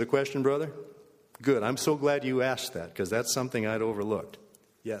answer the question, brother? Good. I'm so glad you asked that, because that's something I'd overlooked.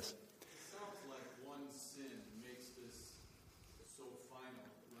 Yes?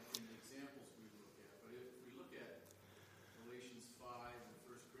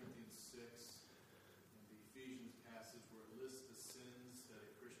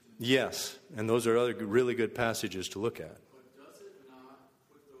 Yes, and those are other really good passages to look at. But does it not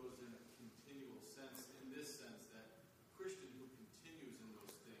put those in a continual sense, in this sense, that a Christian who continues in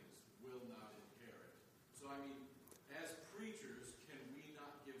those things will not inherit? So, as preachers, can we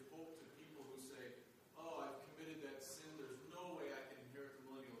not give hope to people who say, oh, I've committed that sin, there's no way I can inherit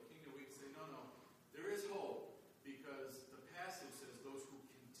the millennial kingdom? We can say, no, there is hope, because the passage says those who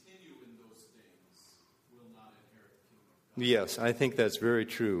continue in those things will not inherit the kingdom of God. Yes, I think that's very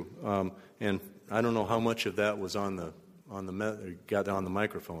true. And I don't know how much of that was got on the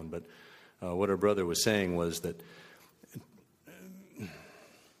microphone, but what our brother was saying was that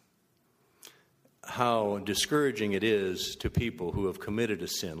how discouraging it is to people who have committed a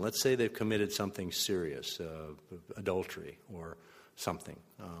sin. Let's say they've committed something serious, adultery or something.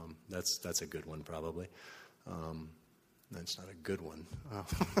 That's a good one, probably. That's not a good one.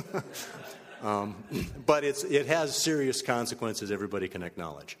 But it has serious consequences everybody can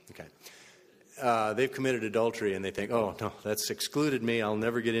acknowledge. Okay. They've committed adultery and they think, oh, no, that's excluded me. I'll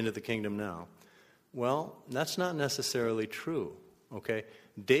never get into the kingdom now. Well, that's not necessarily true. Okay.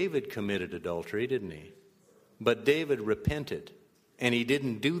 David committed adultery, didn't he? But David repented, and he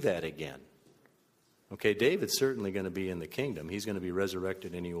didn't do that again. Okay, David's certainly going to be in the kingdom. He's going to be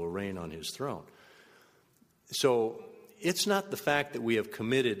resurrected, and he will reign on his throne. So it's not the fact that we have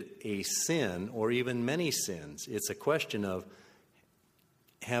committed a sin or even many sins. It's a question of,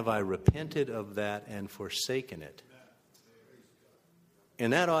 have I repented of that and forsaken it?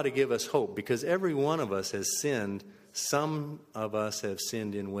 And that ought to give us hope, because every one of us has sinned. Some of us have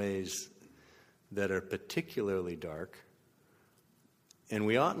sinned in ways that are particularly dark, and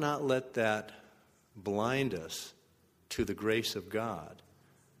we ought not let that blind us to the grace of God.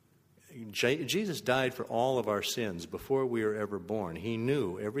 Jesus died for all of our sins before we were ever born. He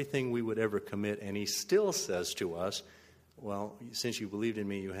knew everything we would ever commit, and he still says to us, well, since you believed in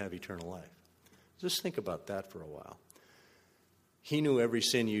me, you have eternal life. Just think about that for a while. He knew every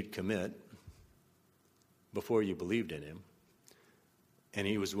sin you'd commit before you believed in him, and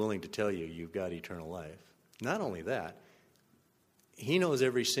he was willing to tell you you've got eternal life. Not only that, he knows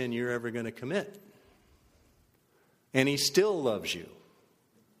every sin you're ever going to commit, and he still loves you.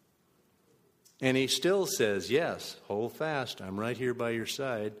 And he still says, yes, hold fast. I'm right here by your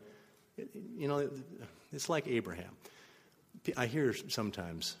side. You know, it's like Abraham. I hear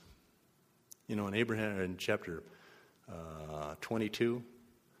sometimes, you know, in Abraham, in chapter 22,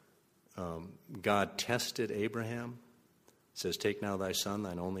 God tested Abraham. It says, take now thy son,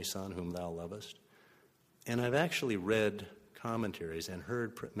 thine only son, whom thou lovest. And I've actually read commentaries and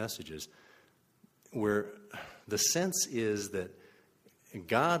heard messages where the sense is that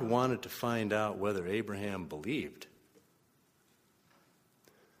God wanted to find out whether Abraham believed.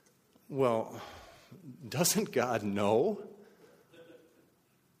 Well, doesn't God know?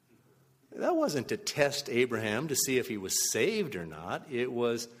 That wasn't to test Abraham to see if he was saved or not. It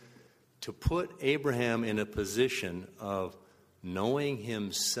was to put Abraham in a position of knowing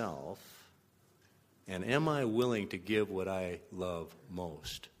himself, and am I willing to give what I love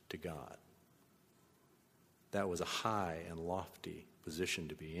most to God? That was a high and lofty position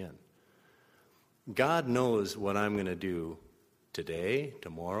to be in. God knows what I'm going to do today,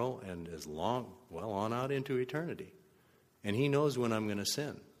 tomorrow, and as long, well, on out into eternity. And he knows when I'm going to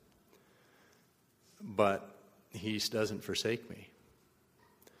sin. But he doesn't forsake me.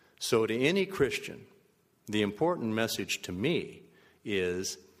 So to any Christian, the important message to me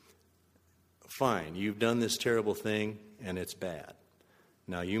is, fine, you've done this terrible thing and it's bad.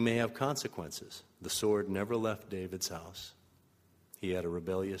 Now you may have consequences. The sword never left David's house. He had a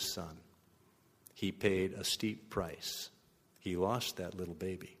rebellious son. He paid a steep price. He lost that little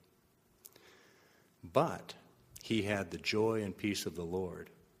baby. But he had the joy and peace of the Lord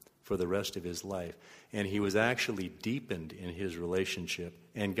for the rest of his life. And he was actually deepened in his relationship.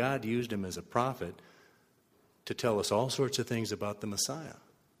 And God used him as a prophet to tell us all sorts of things about the Messiah.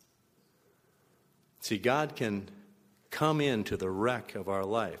 See, God can come into the wreck of our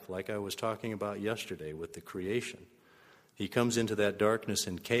life, like I was talking about yesterday with the creation. He comes into that darkness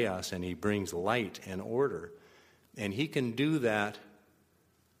and chaos, and he brings light and order. And he can do that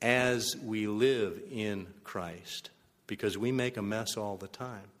as we live in Christ, because we make a mess all the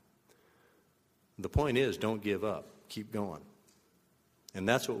time. The point is, don't give up. Keep going. And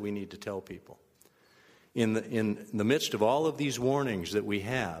that's what we need to tell people. In the midst of all of these warnings that we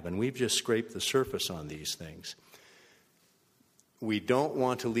have, and we've just scraped the surface on these things, we don't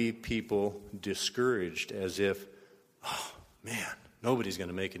want to leave people discouraged as if, oh, man, nobody's going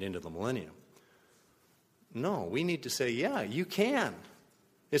to make it into the millennium. No, we need to say, yeah, you can.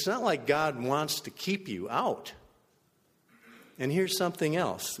 It's not like God wants to keep you out. And here's something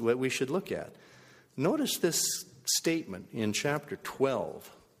else that we should look at. Notice this statement in chapter 12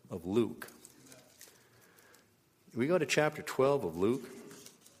 of Luke. We go to chapter 12 of Luke.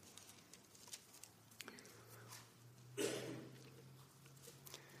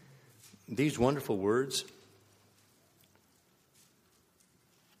 These wonderful words.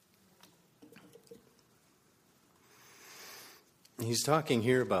 He's talking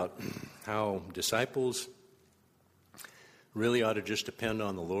here about how disciples really ought to just depend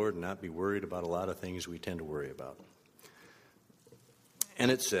on the Lord and not be worried about a lot of things we tend to worry about. And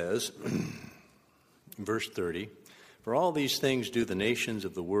it says, verse 30, for all these things do the nations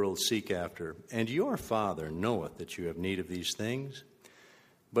of the world seek after, and your Father knoweth that you have need of these things.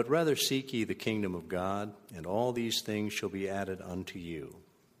 But rather seek ye the kingdom of God, and all these things shall be added unto you.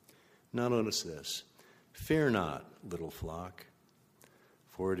 Now notice this. Fear not, little flock,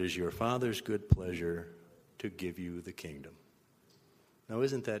 for it is your Father's good pleasure to give you the kingdom. Now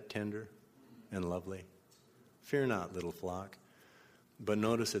isn't that tender and lovely? Fear not, little flock. But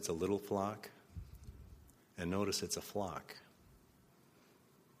notice it's a little flock, and notice it's a flock.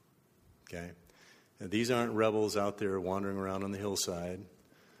 Okay? Now, these aren't rebels out there wandering around on the hillside,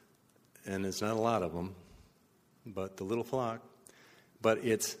 and it's not a lot of them, but the little flock. But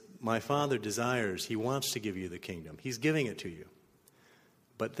it's my Father desires, he wants to give you the kingdom. He's giving it to you.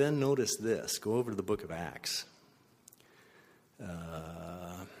 But then notice this. Go over to the book of Acts,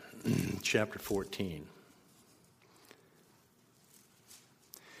 chapter 14.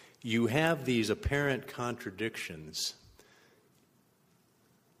 You have these apparent contradictions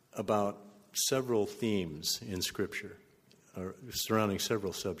about several themes in Scripture surrounding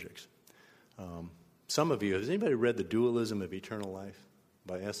several subjects. Some of you, has anybody read The Dualism of Eternal Life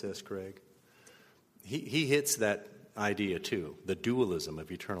by S.S. Craig? He hits that idea too, the dualism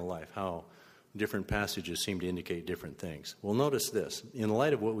of eternal life, how different passages seem to indicate different things. Well, notice this. In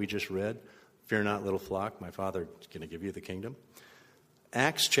light of what we just read, fear not, little flock, my Father is going to give you the kingdom.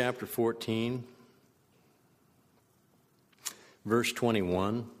 Acts chapter 14, verse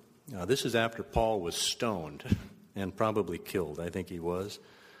 21. This is after Paul was stoned and probably killed. I think he was,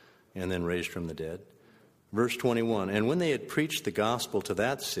 and then raised from the dead. Verse 21, and when they had preached the gospel to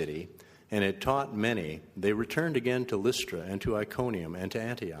that city and had taught many, they returned again to Lystra and to Iconium and to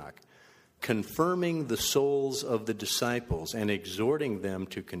Antioch, confirming the souls of the disciples and exhorting them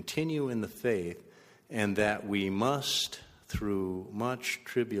to continue in the faith, and that we must, through much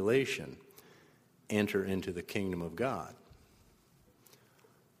tribulation, enter into the kingdom of God.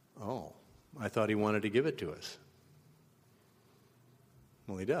 Oh, I thought he wanted to give it to us.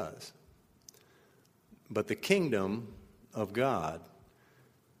 Well, he does. But the kingdom of God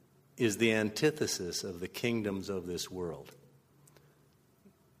is the antithesis of the kingdoms of this world.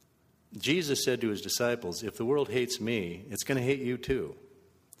 Jesus said to his disciples, if the world hates me, it's going to hate you too.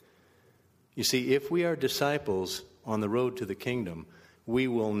 You see, if we are disciples on the road to the kingdom, we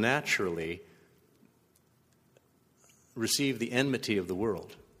will naturally receive the enmity of the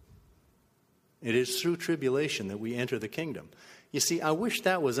world. It is through tribulation that we enter the kingdom. You see, I wish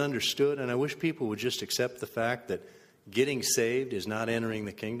that was understood, and I wish people would just accept the fact that getting saved is not entering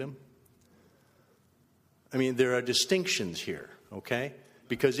the kingdom. I mean, there are distinctions here, okay?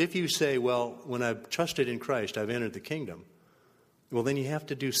 Because if you say, well, when I've trusted in Christ, I've entered the kingdom, well, then you have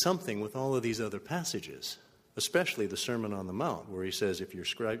to do something with all of these other passages, especially the Sermon on the Mount, where he says, if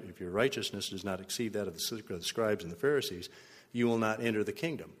your righteousness does not exceed that of the scribes and the Pharisees, you will not enter the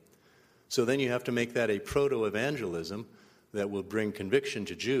kingdom. So then you have to make that a proto-evangelism that will bring conviction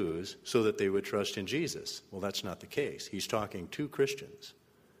to Jews so that they would trust in Jesus. Well, that's not the case. He's talking to Christians,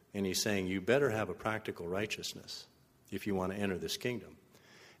 and he's saying you better have a practical righteousness if you want to enter this kingdom.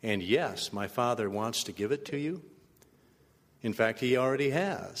 And yes, my Father wants to give it to you. In fact, he already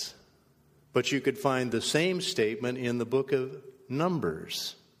has. But you could find the same statement in the book of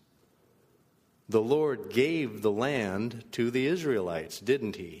Numbers. The Lord gave the land to the Israelites,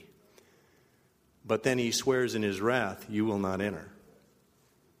 didn't he? But then he swears in his wrath, you will not enter.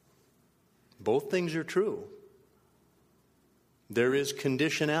 Both things are true. There is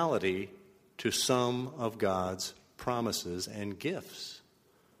conditionality to some of God's promises and gifts.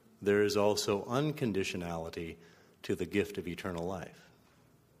 There is also unconditionality to the gift of eternal life.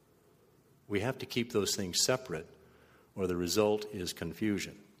 We have to keep those things separate, or the result is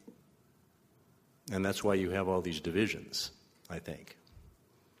confusion. And that's why you have all these divisions, I think.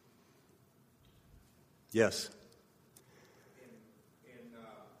 Yes? I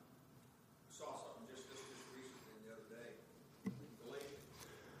saw something just recently the other day, Galatians,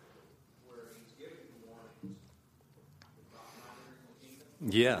 where he's giving warnings about not entering the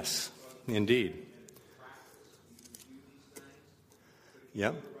kingdom. Yes, indeed.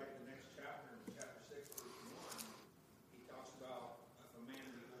 Yep. Right in the next chapter, in chapter 6, verse 1, he talks about a man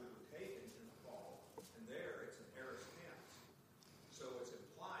being overtaken in the fall, and there it's an aorist tense. So it's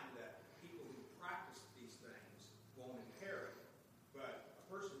implying that people who practice these things won't inherit, but a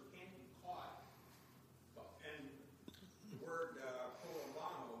person can be caught. And the word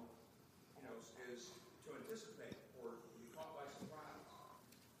prolambano, is to anticipate or to be caught by surprise.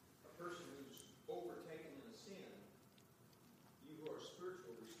 A person who's overtaken in a sin, you who are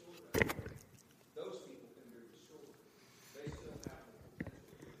spiritual, restore them. Those people can be restored. They still have the potential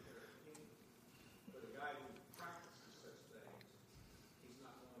to inherit the kingdom. But a guy who practices such things, he's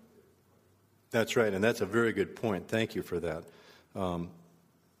not going to. That's right, and that's a very good point. Thank you for that.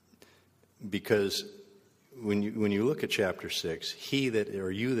 Because when you look at chapter 6, you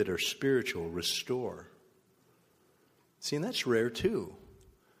that are spiritual, restore. See, and that's rare too.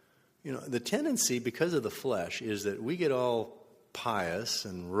 The tendency, because of the flesh, is that we get all pious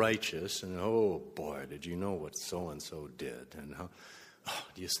and righteous, and oh boy, did you know what so-and-so did? And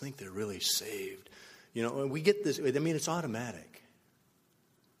do you think they're really saved? We get this, it's automatic.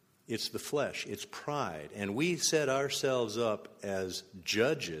 It's the flesh, it's pride. And we set ourselves up as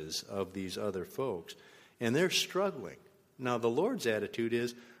judges of these other folks, and they're struggling. Now, the Lord's attitude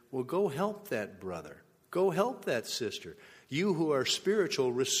is, well, go help that brother. Go help that sister. You who are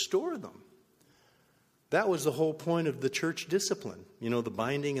spiritual, restore them. That was the whole point of the church discipline. The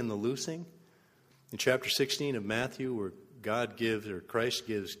binding and the loosing. In chapter 16 of Matthew, where Christ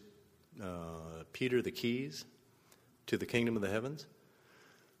gives Peter the keys to the kingdom of the heavens.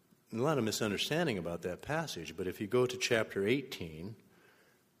 a lot of misunderstanding about that passage, but if you go to chapter 18,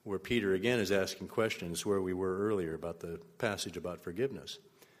 where Peter again is asking questions where we were earlier about the passage about forgiveness.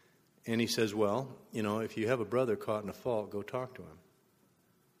 And he says, well, if you have a brother caught in a fault, go talk to him.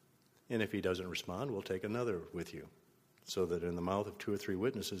 And if he doesn't respond, we'll take another with you, so that in the mouth of 2 or 3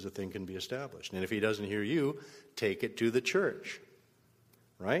 witnesses a thing can be established. And if he doesn't hear you, take it to the church.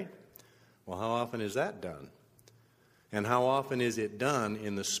 Right? Well, how often is that done? And how often is it done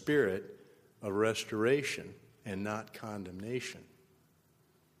in the spirit of restoration and not condemnation?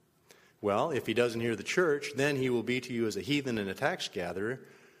 Well, if he doesn't hear the church, then he will be to you as a heathen and a tax gatherer.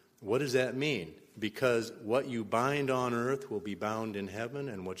 What does that mean? Because what you bind on earth will be bound in heaven,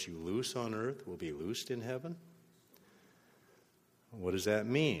 and what you loose on earth will be loosed in heaven. What does that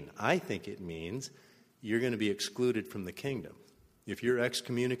mean? I think it means you're going to be excluded from the kingdom. If you're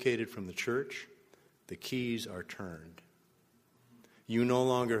excommunicated from the church, the keys are turned. You no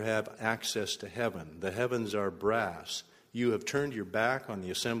longer have access to heaven. The heavens are brass. You have turned your back on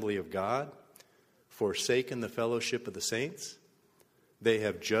the assembly of God, forsaken the fellowship of the saints. They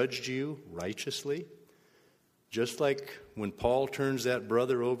have judged you righteously. Just like when Paul turns that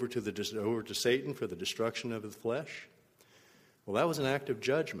brother over to Satan for the destruction of his flesh. Well, that was an act of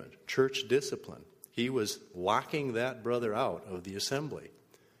judgment, church discipline. He was locking that brother out of the assembly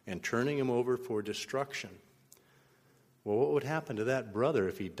and turning him over for destruction. Well, what would happen to that brother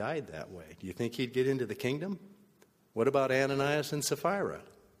if he died that way? Do you think he'd get into the kingdom? What about Ananias and Sapphira?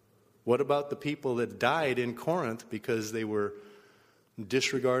 What about the people that died in Corinth because they were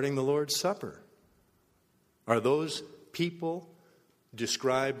disregarding the Lord's Supper? Are those people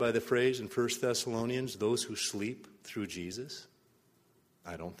described by the phrase in 1 Thessalonians, those who sleep through Jesus?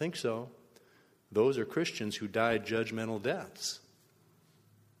 I don't think so. Those are Christians who died judgmental deaths.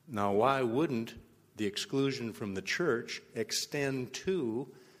 Now, why wouldn't the exclusion from the church extend to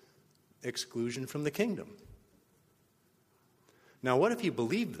exclusion from the kingdom? Now, what if you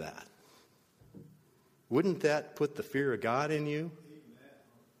believed that? Wouldn't that put the fear of God in you?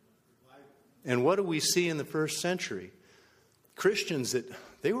 And what do we see in the first century? Christians that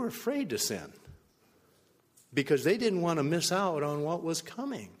they were afraid to sin because they didn't want to miss out on what was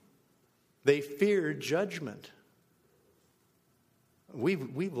coming. They feared judgment.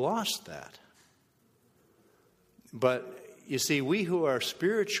 We've lost that. But you see, we who are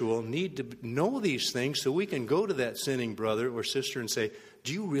spiritual need to know these things so we can go to that sinning brother or sister and say,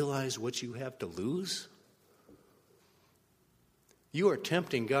 do you realize what you have to lose? You are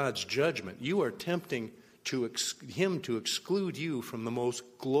tempting God's judgment. You are tempting Him to exclude you from the most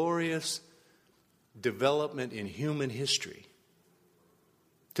glorious development in human history.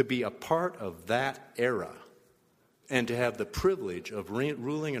 To be a part of that era and to have the privilege of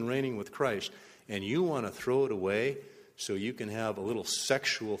ruling and reigning with Christ. And you want to throw it away so you can have a little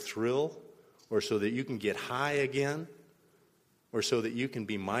sexual thrill, or so that you can get high again, or so that you can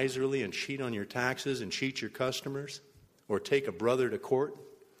be miserly and cheat on your taxes and cheat your customers, or take a brother to court.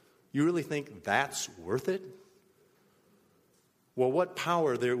 You really think that's worth it? Well, what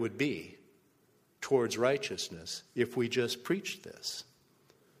power there would be towards righteousness if we just preached this.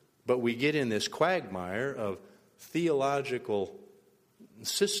 But we get in this quagmire of theological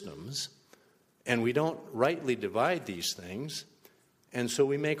systems, and we don't rightly divide these things, and so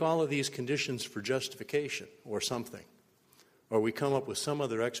we make all of these conditions for justification or something. Or we come up with some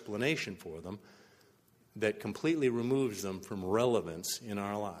other explanation for them that completely removes them from relevance in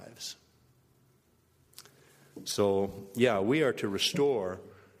our lives. So, we are to restore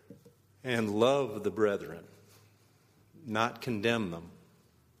and love the brethren, not condemn them.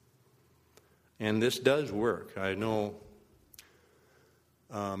 And this does work. I know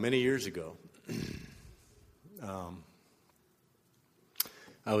many years ago,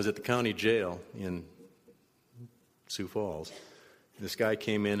 I was at the county jail in Sioux Falls. This guy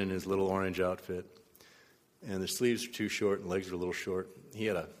came in his little orange outfit, and the sleeves were too short and legs were a little short. He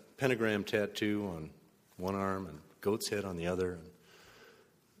had a pentagram tattoo on one arm and goat's head on the other,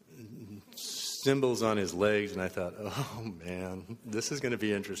 and symbols on his legs, and I thought, oh man, this is going to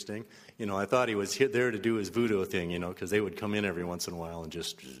be interesting. I thought he was there to do his voodoo thing, because they would come in every once in a while and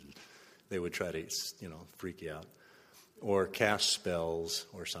they would try to, freak you out, or cast spells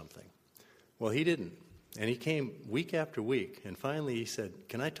or something. Well, he didn't. And he came week after week, and finally he said,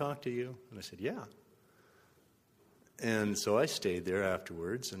 can I talk to you? And I said, yeah. And so I stayed there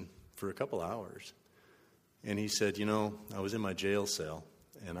afterwards and for a couple hours. And he said, I was in my jail cell,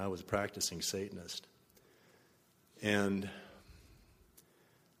 and I was a practicing Satanist. And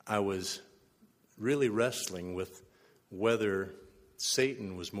I was really wrestling with whether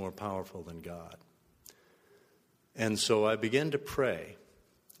Satan was more powerful than God. And so I began to pray.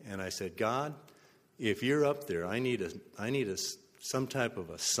 And I said, God, if you're up there, I need some type of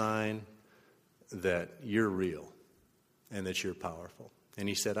a sign that you're real and that you're powerful. And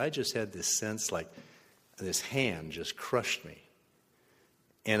he said, I just had this sense like this hand just crushed me.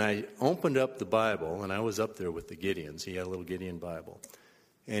 And I opened up the Bible, and I was up there with the Gideons. He had a little Gideon Bible.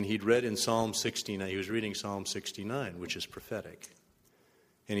 And he'd read in Psalm 69, he was reading Psalm 69, which is prophetic.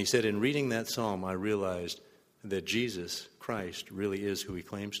 And he said, in reading that psalm, I realized that Jesus Christ really is who he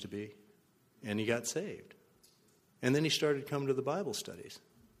claims to be. And he got saved. And then he started coming to the Bible studies.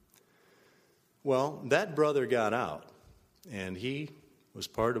 Well, that brother got out, and he was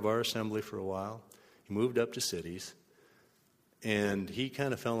part of our assembly for a while. He moved up to cities, and he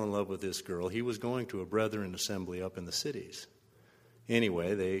kind of fell in love with this girl. He was going to a brethren assembly up in the cities.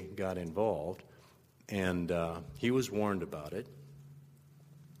 Anyway, they got involved, and he was warned about it.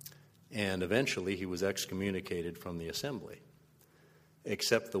 And eventually he was excommunicated from the assembly.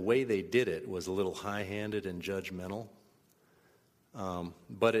 Except the way they did it was a little high-handed and judgmental.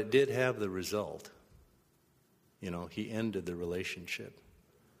 But it did have the result. He ended the relationship.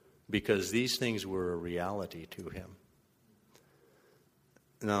 Because these things were a reality to him.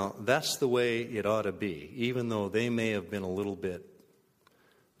 Now, that's the way it ought to be. Even though they may have been a little bit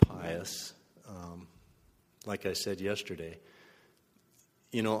pious. Like I said yesterday.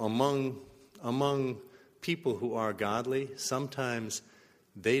 Among people who are godly, sometimes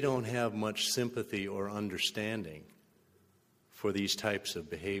they don't have much sympathy or understanding for these types of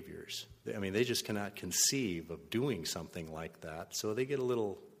behaviors. I mean, they just cannot conceive of doing something like that, so they get a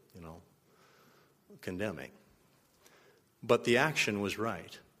little, condemning. But the action was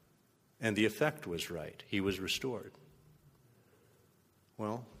right, and the effect was right. He was restored.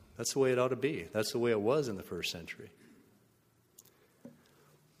 Well, that's the way it ought to be. That's the way it was in the first century.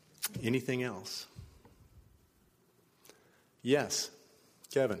 Anything else? Yes,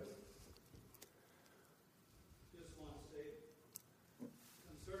 Kevin. Just want to say,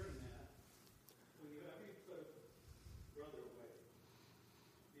 concerning that, when you ever put a brother away,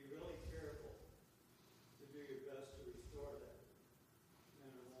 be really careful to do your best to restore that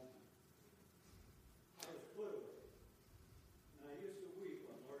man or woman. I was put away, and I used to weep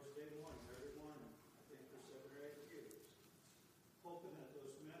on Lord's Day morning, every morning, I think for 7 or 8 years, hoping that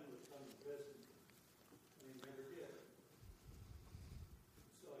those men would come and visit me, and they never did.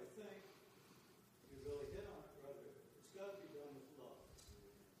 So I think you really hit on it, brother. It's got to be done with love.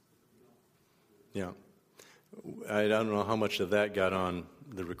 Yeah. I don't know how much of that got on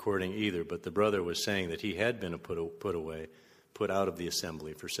the recording either, but the brother was saying that he had been put away, put out of the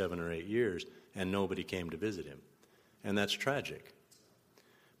assembly for 7 or 8 years, and nobody came to visit him. And that's tragic.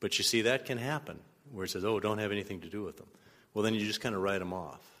 But you see, that can happen, where it says, oh, don't have anything to do with them. Well, then you just kind of write them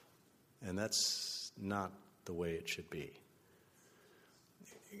off. And that's not the way it should be.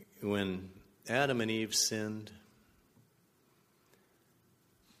 When Adam and Eve sinned,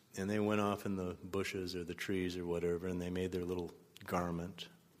 and they went off in the bushes or the trees or whatever, and they made their little garment,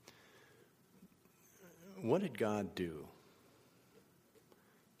 what did God do?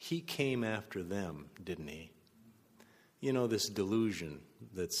 He came after them, didn't he? This delusion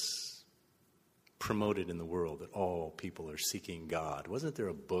that's promoted in the world that all people are seeking God. Wasn't there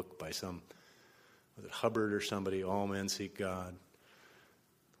a book by was it Hubbard or somebody, All Men Seek God?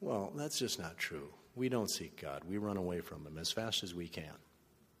 Well, that's just not true. We don't seek God. We run away from him as fast as we can.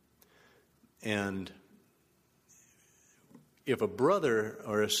 And if a brother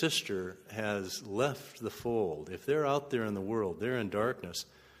or a sister has left the fold, if they're out there in the world, they're in darkness,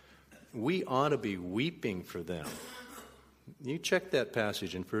 we ought to be weeping for them. You check that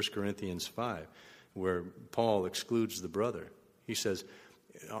passage in 1 Corinthians 5, where Paul excludes the brother. He says,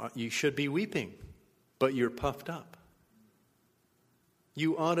 you should be weeping, but you're puffed up.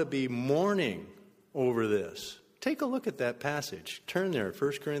 You ought to be mourning over this. Take a look at that passage. Turn there,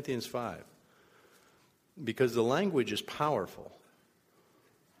 1 Corinthians 5. Because the language is powerful.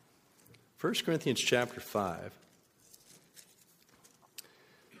 1 Corinthians chapter 5.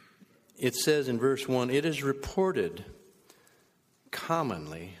 It says in verse 1, it is reported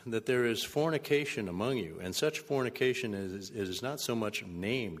commonly that there is fornication among you, and such fornication is not so much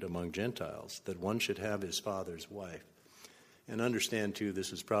named among Gentiles, that one should have his father's wife. And understand, too,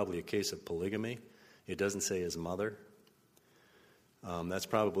 this is probably a case of polygamy. It doesn't say his mother. That's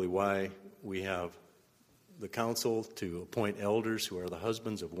probably why we have the council to appoint elders who are the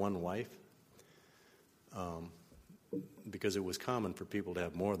husbands of one wife, because it was common for people to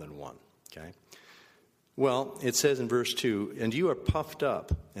have more than one, okay? Well, it says in verse 2, and you are puffed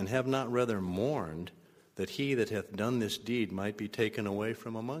up, and have not rather mourned, that he that hath done this deed might be taken away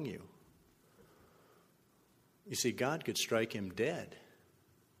from among you. You see, God could strike him dead.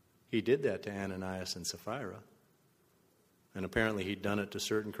 He did that to Ananias and Sapphira. And apparently he'd done it to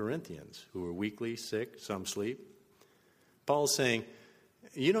certain Corinthians who were weakly, sick, some sleep. Paul's saying,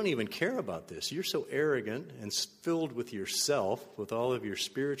 you don't even care about this. You're so arrogant and filled with yourself, with all of your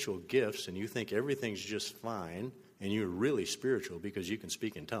spiritual gifts, and you think everything's just fine, and you're really spiritual because you can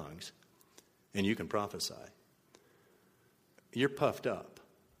speak in tongues and you can prophesy. You're puffed up,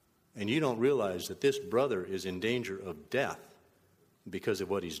 and you don't realize that this brother is in danger of death because of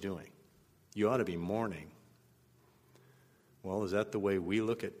what he's doing. You ought to be mourning. Well, is that the way we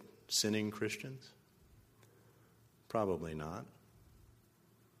look at sinning Christians? Probably not.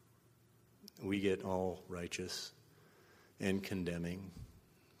 We get all righteous and condemning.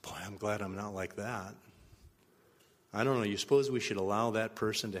 Boy, I'm glad I'm not like that. I don't know, you suppose we should allow that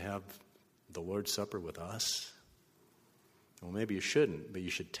person to have the Lord's Supper with us? Well, maybe you shouldn't, but you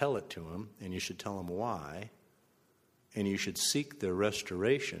should tell it to him, and you should tell him why, and you should seek their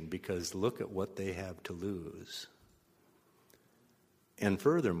restoration, because look at what they have to lose. And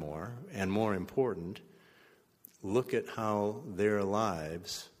furthermore, and more important, look at how their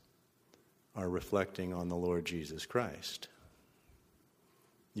lives are reflecting on the Lord Jesus Christ.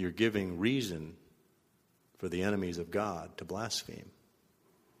 You're giving reason for the enemies of God to blaspheme.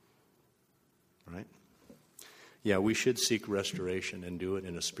 Right? Yeah, we should seek restoration and do it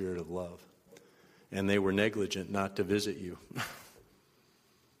in a spirit of love. And they were negligent not to visit you.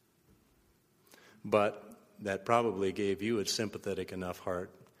 But that probably gave you a sympathetic enough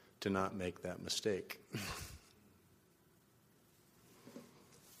heart to not make that mistake.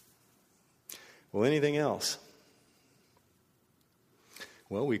 Well, anything else?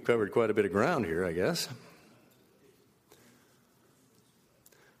 Well, we covered quite a bit of ground here, I guess.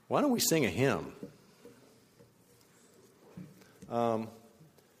 Why don't we sing a hymn?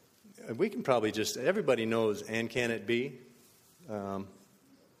 We can probably just, everybody knows, "And Can It Be?"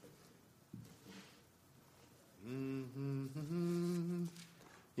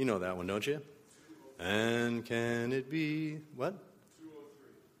 You know that one, don't you? And can it be, what?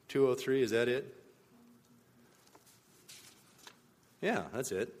 203. 203, is that it? Yeah,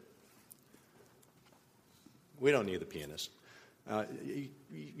 that's it. We don't need the pianist.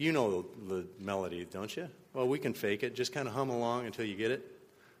 You know the melody, don't you? Well, we can fake it. Just kind of hum along until you get it.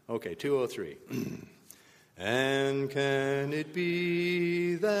 Okay, 203. And can it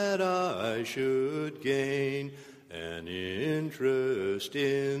be that I should gain an interest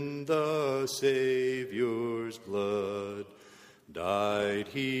in the Savior's blood? Died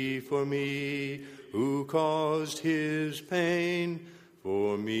he for me who caused his pain,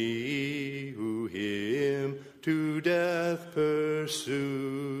 for me who him to death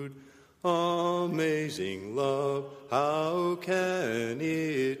pursued. Amazing love, how can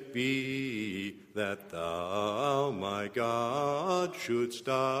it be that thou, my God, shouldst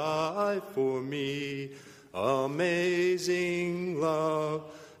die for me? Amazing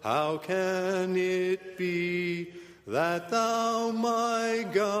love, how can it be that thou, my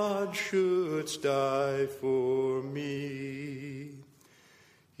God, shouldst die for me?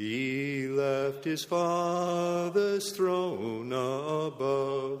 He left his Father's throne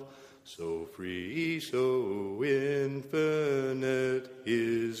above, so free, so infinite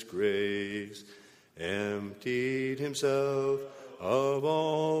his grace, emptied himself of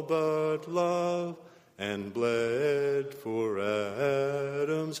all but love, and bled for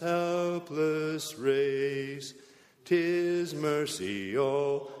Adam's helpless race. 'Tis mercy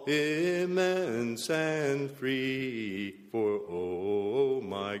all immense and free, for, oh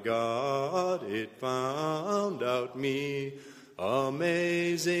my God, it found out me.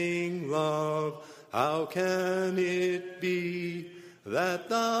 Amazing love, how can it be that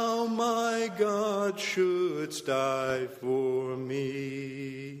thou, my God, shouldst die for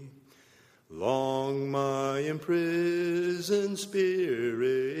me? Long my imprisoned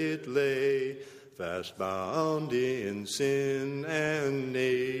spirit lay, fast bound in sin and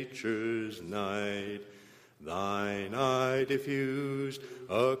nature's night. Thine eye diffused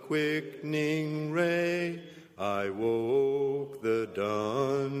a quickening ray. I woke, the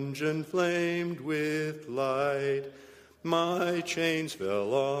dungeon flamed with light. My chains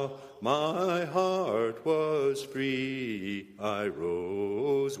fell off, my heart was free. I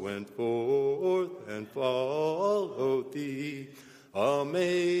rose, went forth, and followed thee.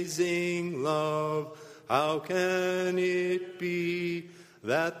 Amazing love, how can it be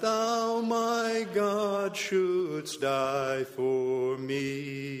that thou, my God, shouldst die for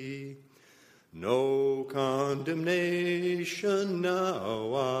me? No condemnation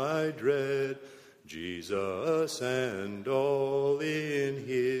now I dread, Jesus and all in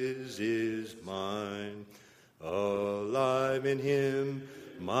his is mine. Alive in him,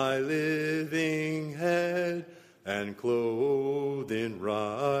 my living head, and clothed in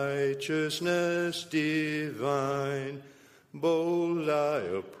righteousness divine. Bold I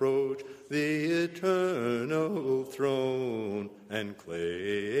approach the eternal throne, and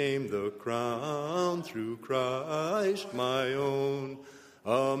claim the crown through Christ my own.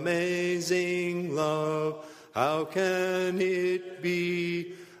 Amazing love, how can it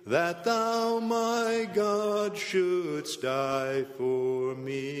be that thou, my God, shouldst die for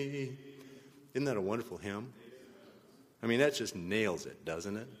me? Isn't that a wonderful hymn? I mean, that just nails it,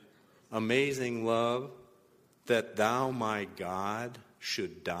 doesn't it? Amazing love, that thou, my God,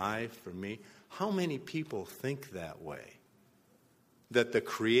 should die for me. How many people think that way? That the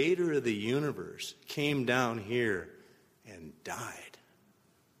creator of the universe came down here and died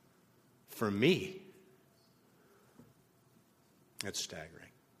for me. That's staggering.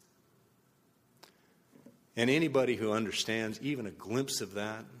 And anybody who understands even a glimpse of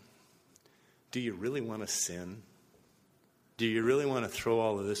that, do you really want to sin? Do you really want to throw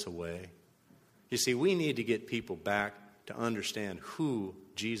all of this away? You see, we need to get people back to understand who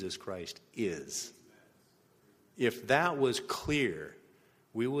Jesus Christ is. If that was clear,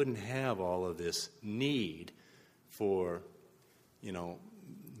 we wouldn't have all of this need for,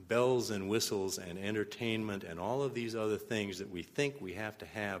 bells and whistles and entertainment and all of these other things that we think we have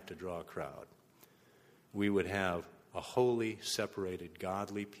to draw a crowd. We would have a holy, separated,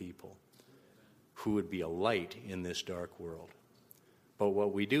 godly people who would be a light in this dark world. But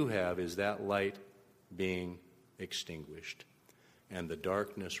what we do have is that light being extinguished and the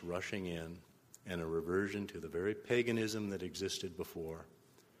darkness rushing in and a reversion to the very paganism that existed before.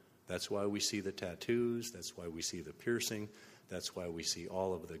 That's why we see the tattoos. That's why we see the piercing. That's why we see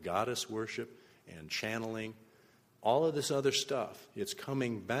all of the goddess worship and channeling. All of this other stuff, it's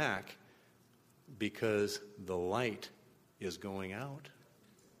coming back because the light is going out.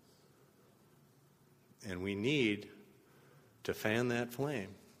 And we need to fan that flame.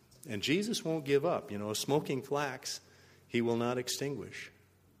 And Jesus won't give up. Smoking flax, he will not extinguish.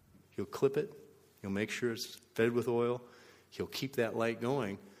 He'll clip it. He'll make sure it's fed with oil. He'll keep that light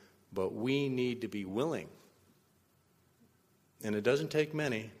going. But we need to be willing. And it doesn't take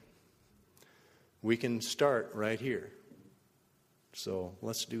many. We can start right here. So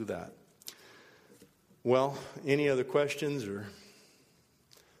let's do that. Well, any other questions, or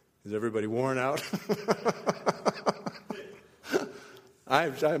is everybody worn out?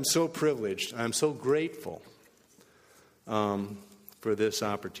 I'm so privileged. I'm so grateful for this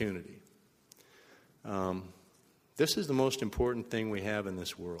opportunity. This is the most important thing we have in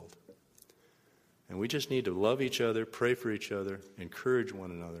this world. And we just need to love each other, pray for each other, encourage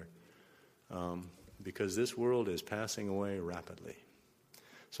one another, because this world is passing away rapidly.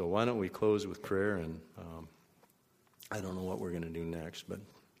 So why don't we close with prayer, and I don't know what we're going to do next, but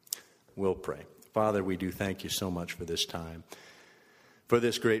we'll pray. Father, we do thank you so much for this time, for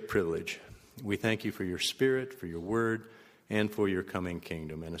this great privilege. We thank you for your Spirit, for your word, and for your coming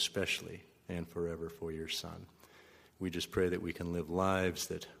kingdom, and especially and forever for your Son. We just pray that we can live lives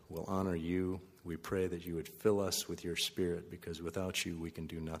that will honor you. We pray that you would fill us with your Spirit, because without you we can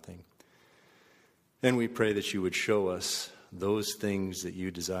do nothing. And we pray that you would show us those things that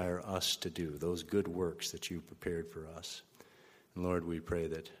you desire us to do, those good works that you've prepared for us. And Lord, we pray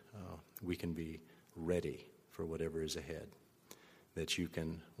that we can be ready for whatever is ahead, that you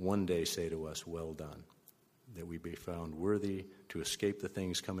can one day say to us, well done, that we be found worthy to escape the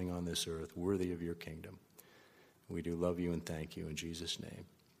things coming on this earth, worthy of your kingdom. We do love you and thank you in Jesus' name.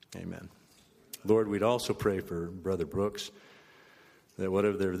 Amen. Lord, we'd also pray for Brother Brooks, that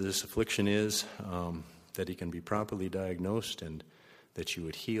whatever this affliction is, that he can be properly diagnosed, and that you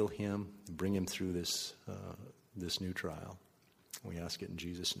would heal him, bring him through this new trial. We ask it in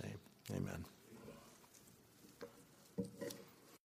Jesus' name. Amen.